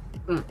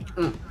 Yeah.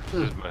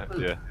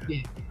 Yeah.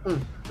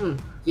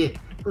 Yeah.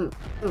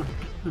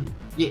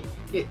 Yeah.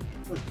 Yeah.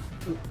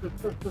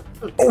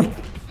 Oh!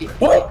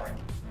 What?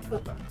 I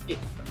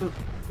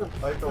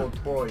like the little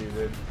twirl you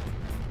did.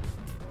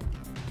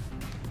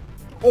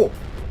 Oh!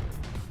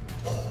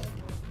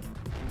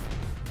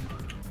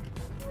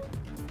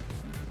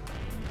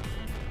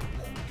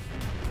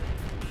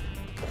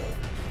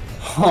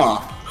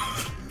 Huh.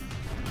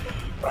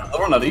 A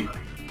little nutty.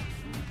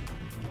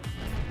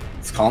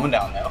 It's calming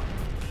down now.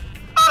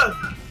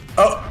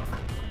 Oh!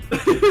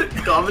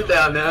 Calm it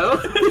down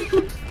now.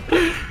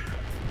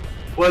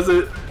 Was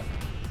it?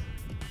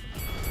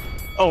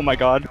 Oh my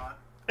god.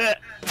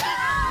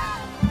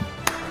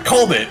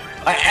 Called it!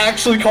 I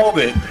actually called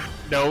it!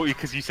 No,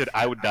 because you said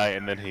I would die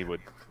and then he would.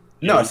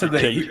 No, I said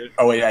that change he... it.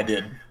 Oh wait, I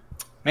did.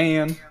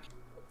 Man.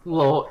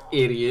 Little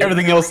idiot.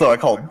 Everything else though, I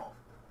called.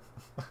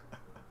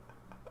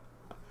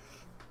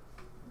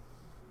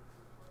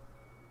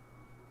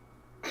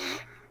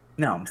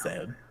 Now I'm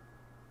sad.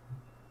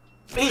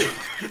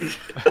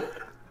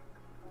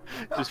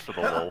 Just for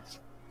the lulz.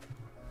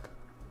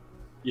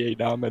 Yay,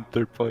 now I'm in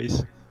 3rd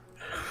place.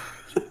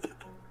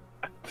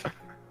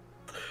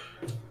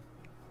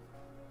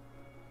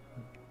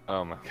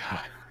 Oh my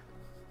god.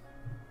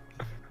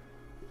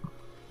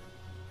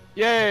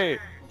 Yay!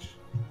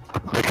 I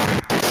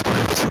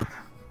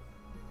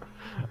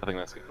think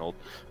that's getting old.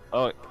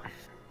 Oh.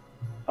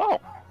 Oh!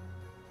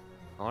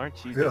 Well,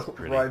 aren't you just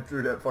pretty? Ride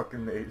through that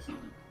fucking maze.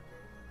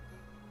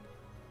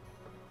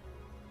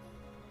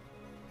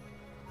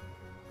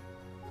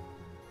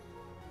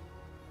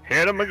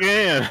 Hit him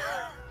again!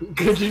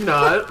 Could you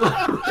not?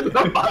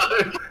 I'm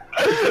bothered.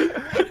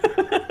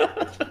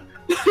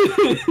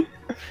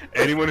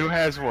 Anyone who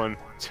has one,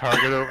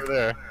 target over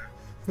there.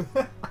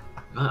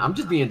 I'm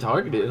just being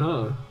targeted,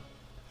 huh?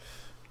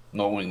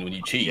 No, when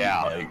you cheat.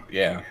 Yeah. Like,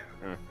 yeah.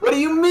 What do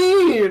you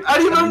mean? I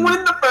didn't even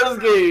win the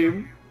first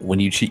game. When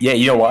you cheat. Yeah,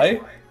 you know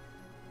why?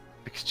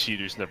 Because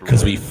cheaters never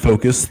Because win. we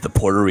focus the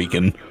Puerto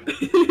Rican.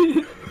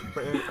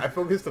 I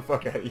focused the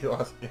fuck out of you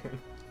last game.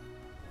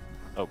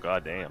 Oh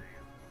god damn.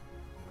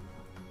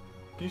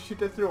 Can you shoot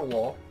that through a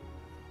wall?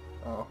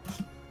 Oh.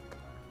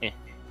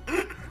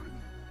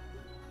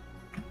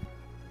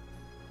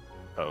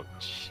 Oh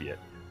shit.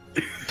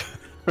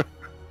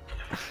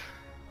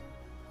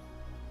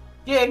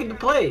 Yeah, I get to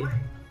play.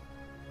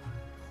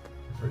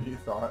 That's what you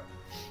thought.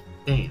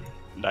 Damn.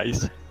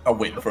 Nice. I'm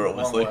waiting for it, Wrong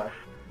Wesley. way.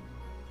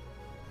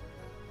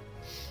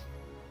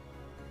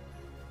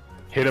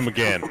 Hit him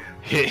again.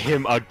 Hit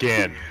him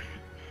again.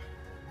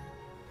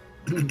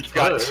 You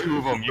got 2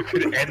 of them. You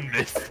could end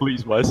this.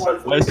 Please, Wes.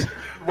 Wes.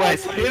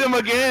 Wes, hit him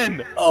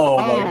again. Oh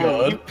my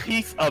You god.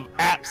 piece of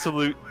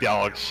absolute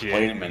dog shit.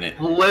 Wait a minute.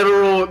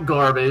 Literal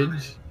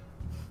garbage.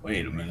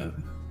 Wait a minute.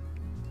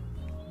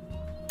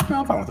 No,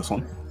 I'm fine with this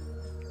one.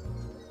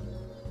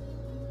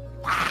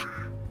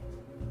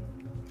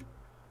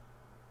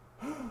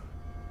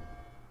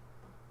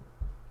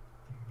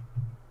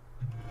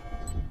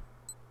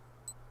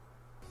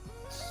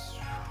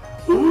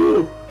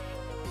 Ooh.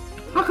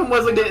 How come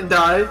Wesley didn't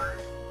die?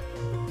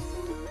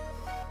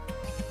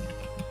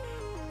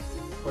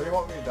 What do you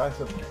want me to die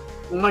so?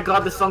 Oh my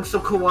god, this song's so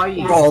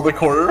kawaii. Oh, the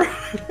corner.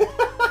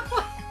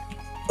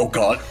 Oh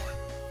god.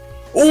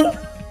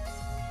 Oh!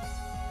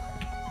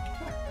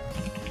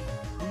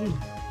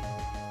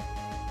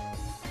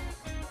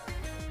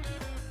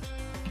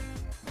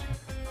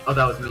 Oh,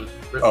 that was me.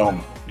 Rip.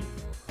 Oh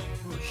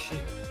shit.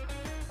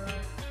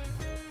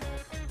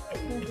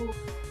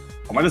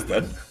 am I just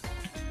dead?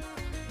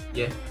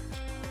 Yeah.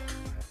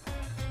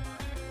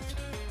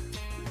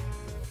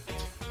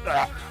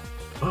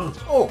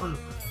 Oh!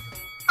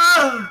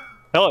 Ah!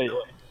 Hell yeah.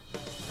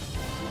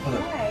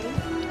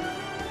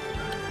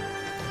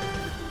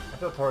 I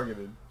feel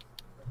targeted.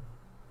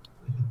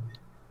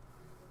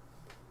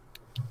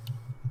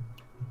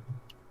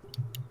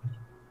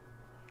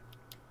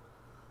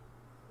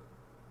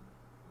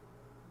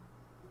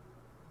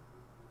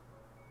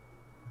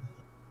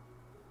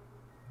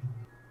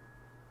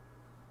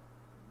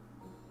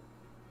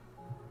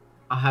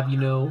 I'll have you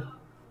know,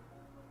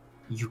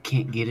 you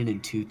can't get it in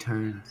 2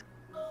 turns.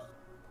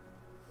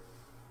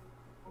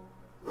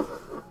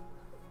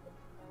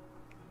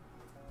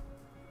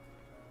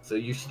 So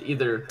you should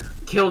either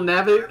kill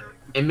Navik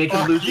and make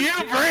him lose, You,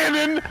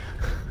 Brandon!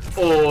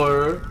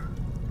 or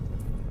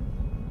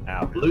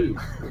Ow.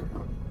 lose.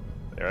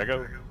 There I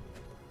go.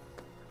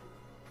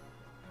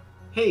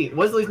 Hey,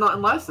 Wesley's not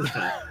in last this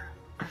time.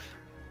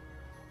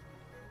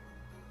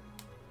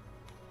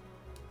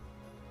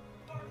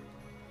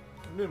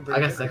 I'm doing I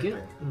pretty got good second. here.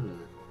 Hmm.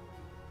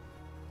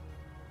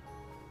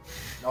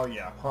 Oh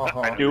yeah.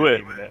 Do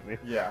it. Aiming at me.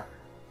 Yeah.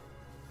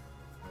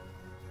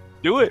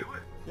 Do it.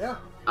 Yeah.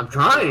 I'm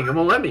trying. It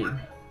won't let me.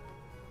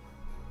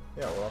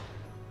 Yeah. Well.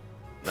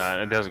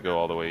 Nah, it doesn't go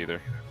all the way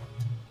either.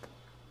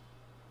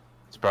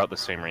 It's about the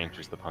same range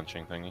as the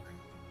punching thingy.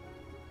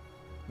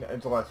 Yeah,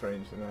 it's less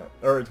range than that,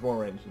 or it's more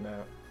range than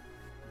that.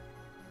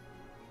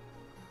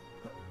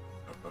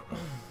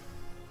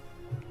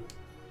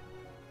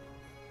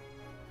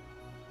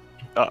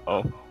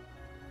 Uh-oh.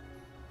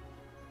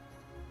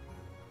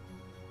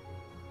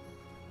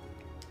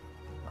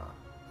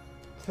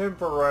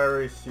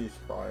 Temporary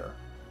ceasefire.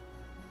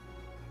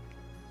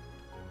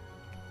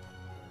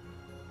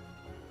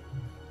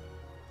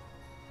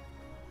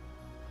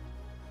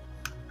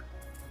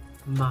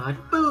 My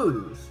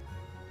booze.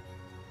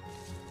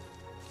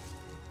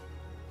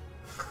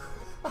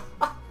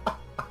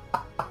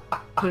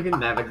 Fucking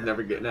Navik's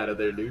never getting out of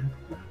there, dude.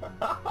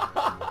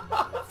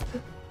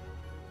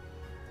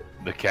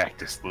 The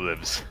cactus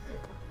lives.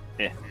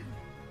 Yeah.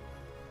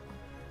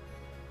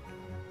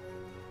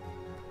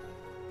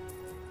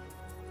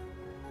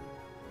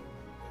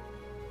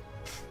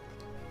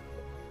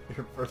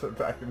 You're further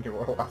back than you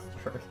were last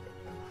turn.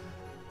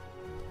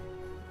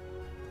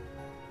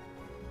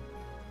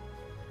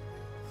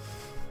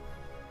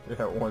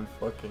 Yeah, one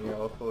fucking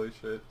health, holy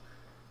shit.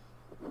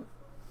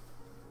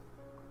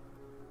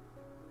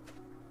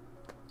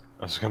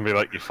 I was gonna be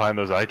like, you find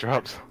those eye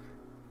drops?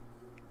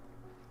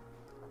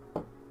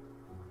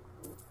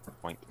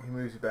 Point. He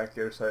moves you back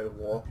the other side of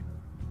the wall.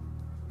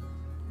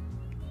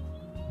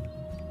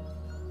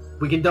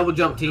 We can double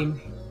jump, team.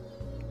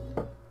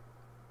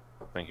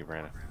 Thank you,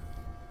 Brandon.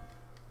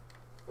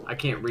 I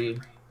can't read.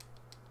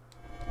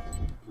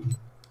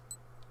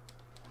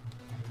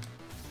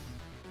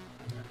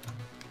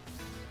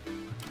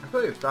 I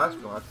feel like it's faster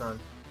than last time.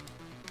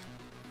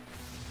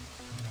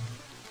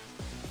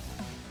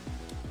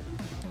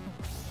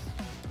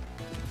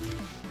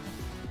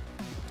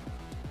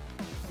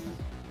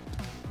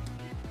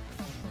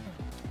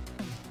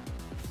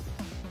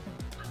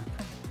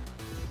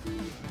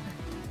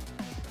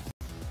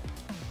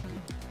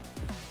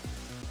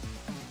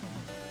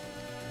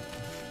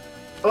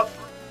 Oh,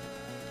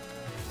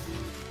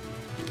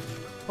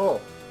 Oh,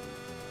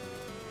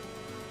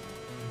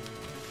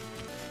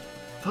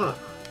 fuck.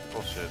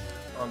 Bullshit.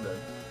 I'm dead.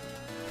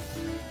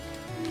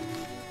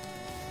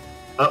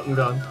 Oh, I'm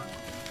gone.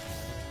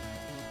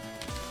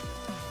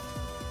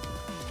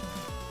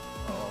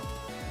 Oh.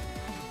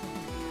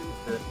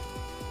 Shit.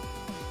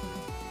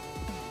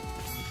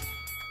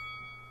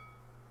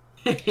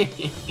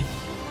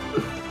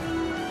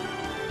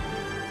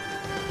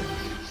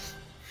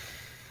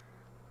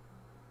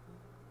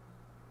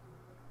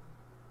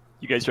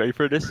 You guys ready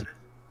for this?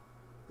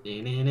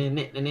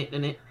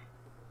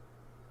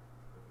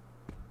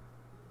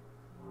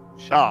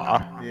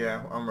 Ah.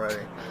 Yeah, I'm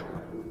ready.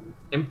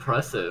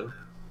 Impressive.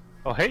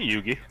 Oh, hey,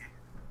 Yugi.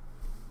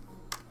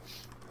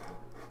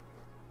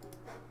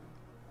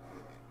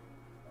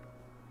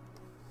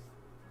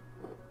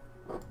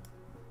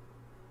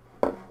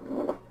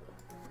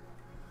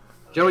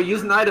 Joey,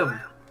 use an item.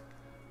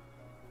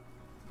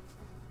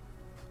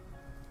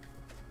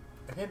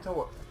 I can't tell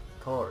what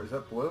color. Is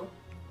that blue?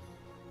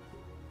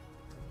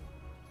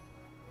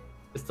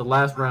 It's the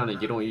last round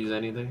and you don't use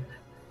anything.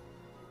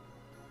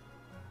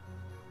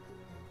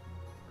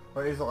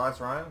 Wait, is the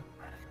last round?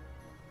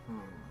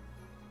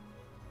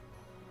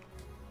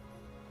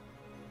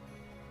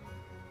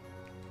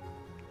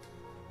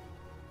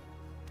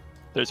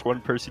 There's one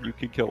person you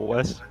can kill,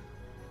 Wes.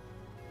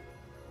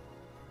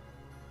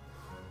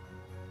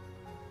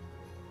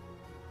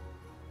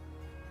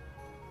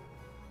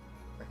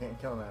 I can't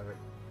kill Navic.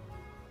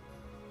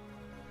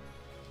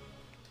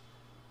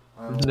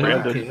 No, you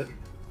Brandon. can't.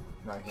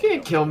 No, I You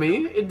can't kill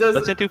me. It does.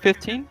 Doesn't it do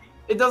 15?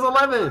 It does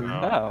 11.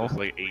 Oh. It's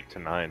like 8 to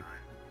 9.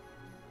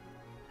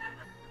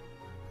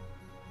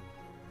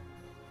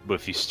 But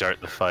if you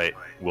start the fight,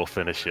 we'll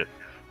finish it.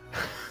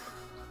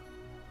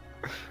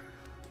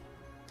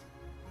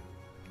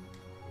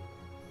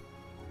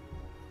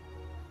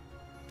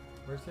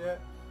 Where's he at?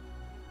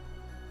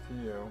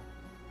 See you.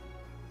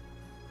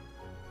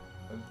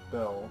 That's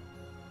Bill.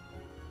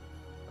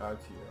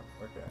 It's you.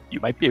 Okay. You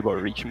might be able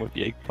to reach him with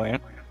the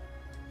eggplant.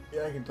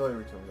 Yeah, I can totally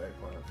reach him with that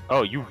eggplant.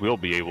 Oh, you will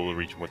be able to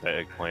reach him with that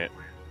eggplant.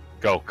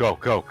 Go, go,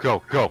 go,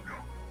 go, go!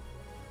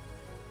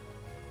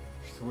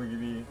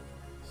 Swiggity,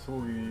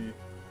 swiggity.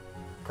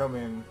 Come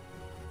in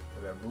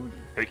with that booty.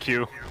 Hey,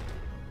 Q.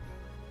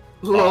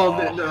 Lol,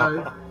 didn't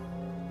I?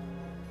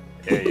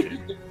 Yeah, you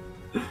did.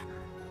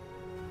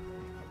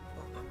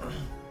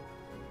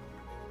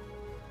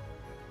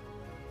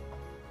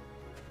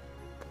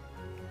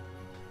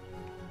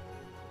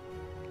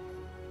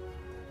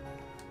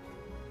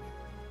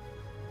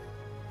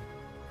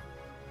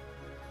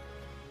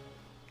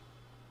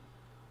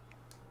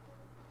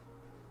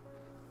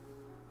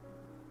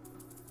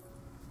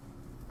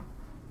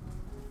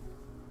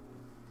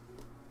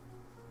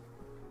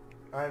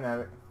 Alright,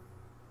 Navic.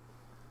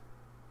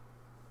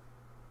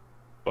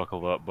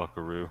 Buckle up,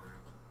 buckaroo.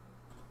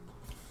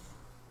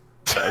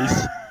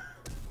 Nice.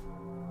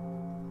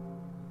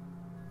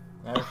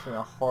 Navic's in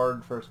a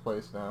hard first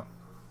place now.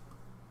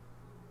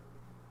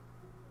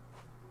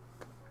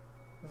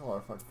 There's a lot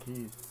of fucking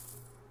keys.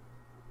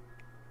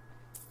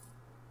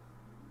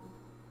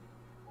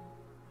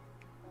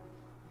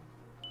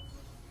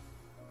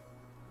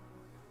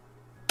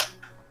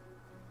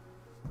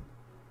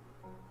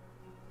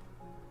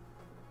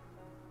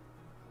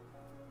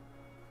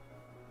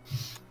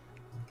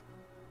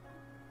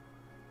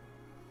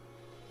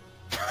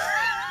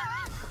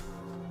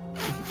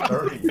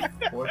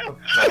 What the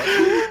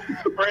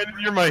fuck? Brandon,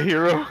 you're my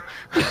hero.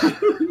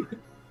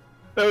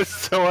 That was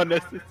so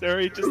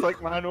unnecessary, just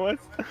like mine was.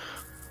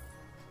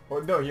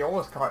 Well, no, he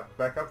almost caught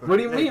back up. What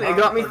do you mean? It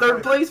got me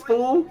third place,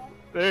 fool.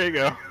 There you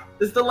go.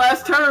 It's the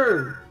last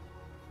turn.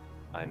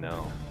 I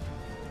know.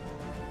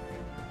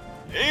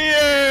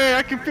 Yeah,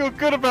 I can feel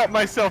good about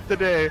myself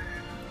today.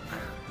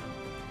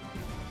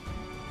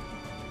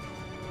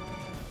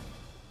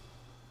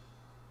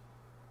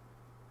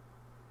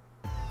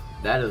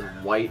 That is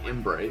white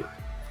and bright.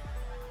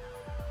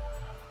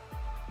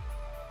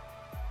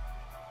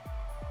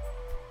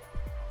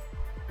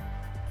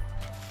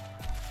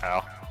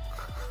 Ow.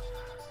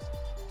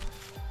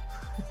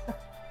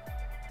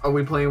 Are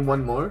we playing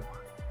one more?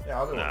 Yeah,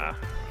 I'll do Nah. it.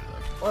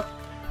 What?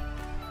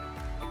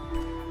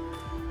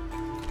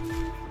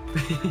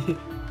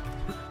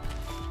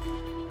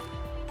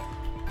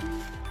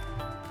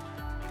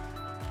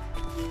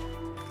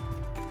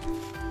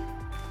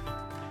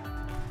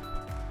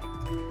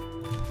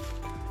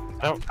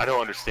 I don't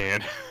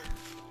understand.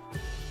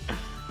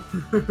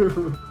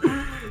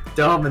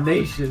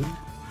 Domination.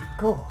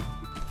 Cool.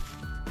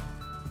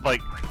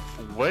 Like,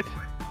 what?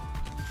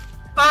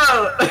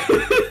 Oh!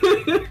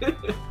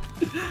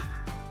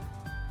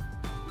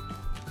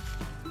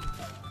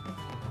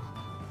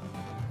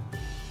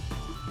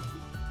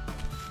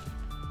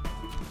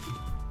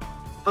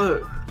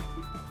 Oh.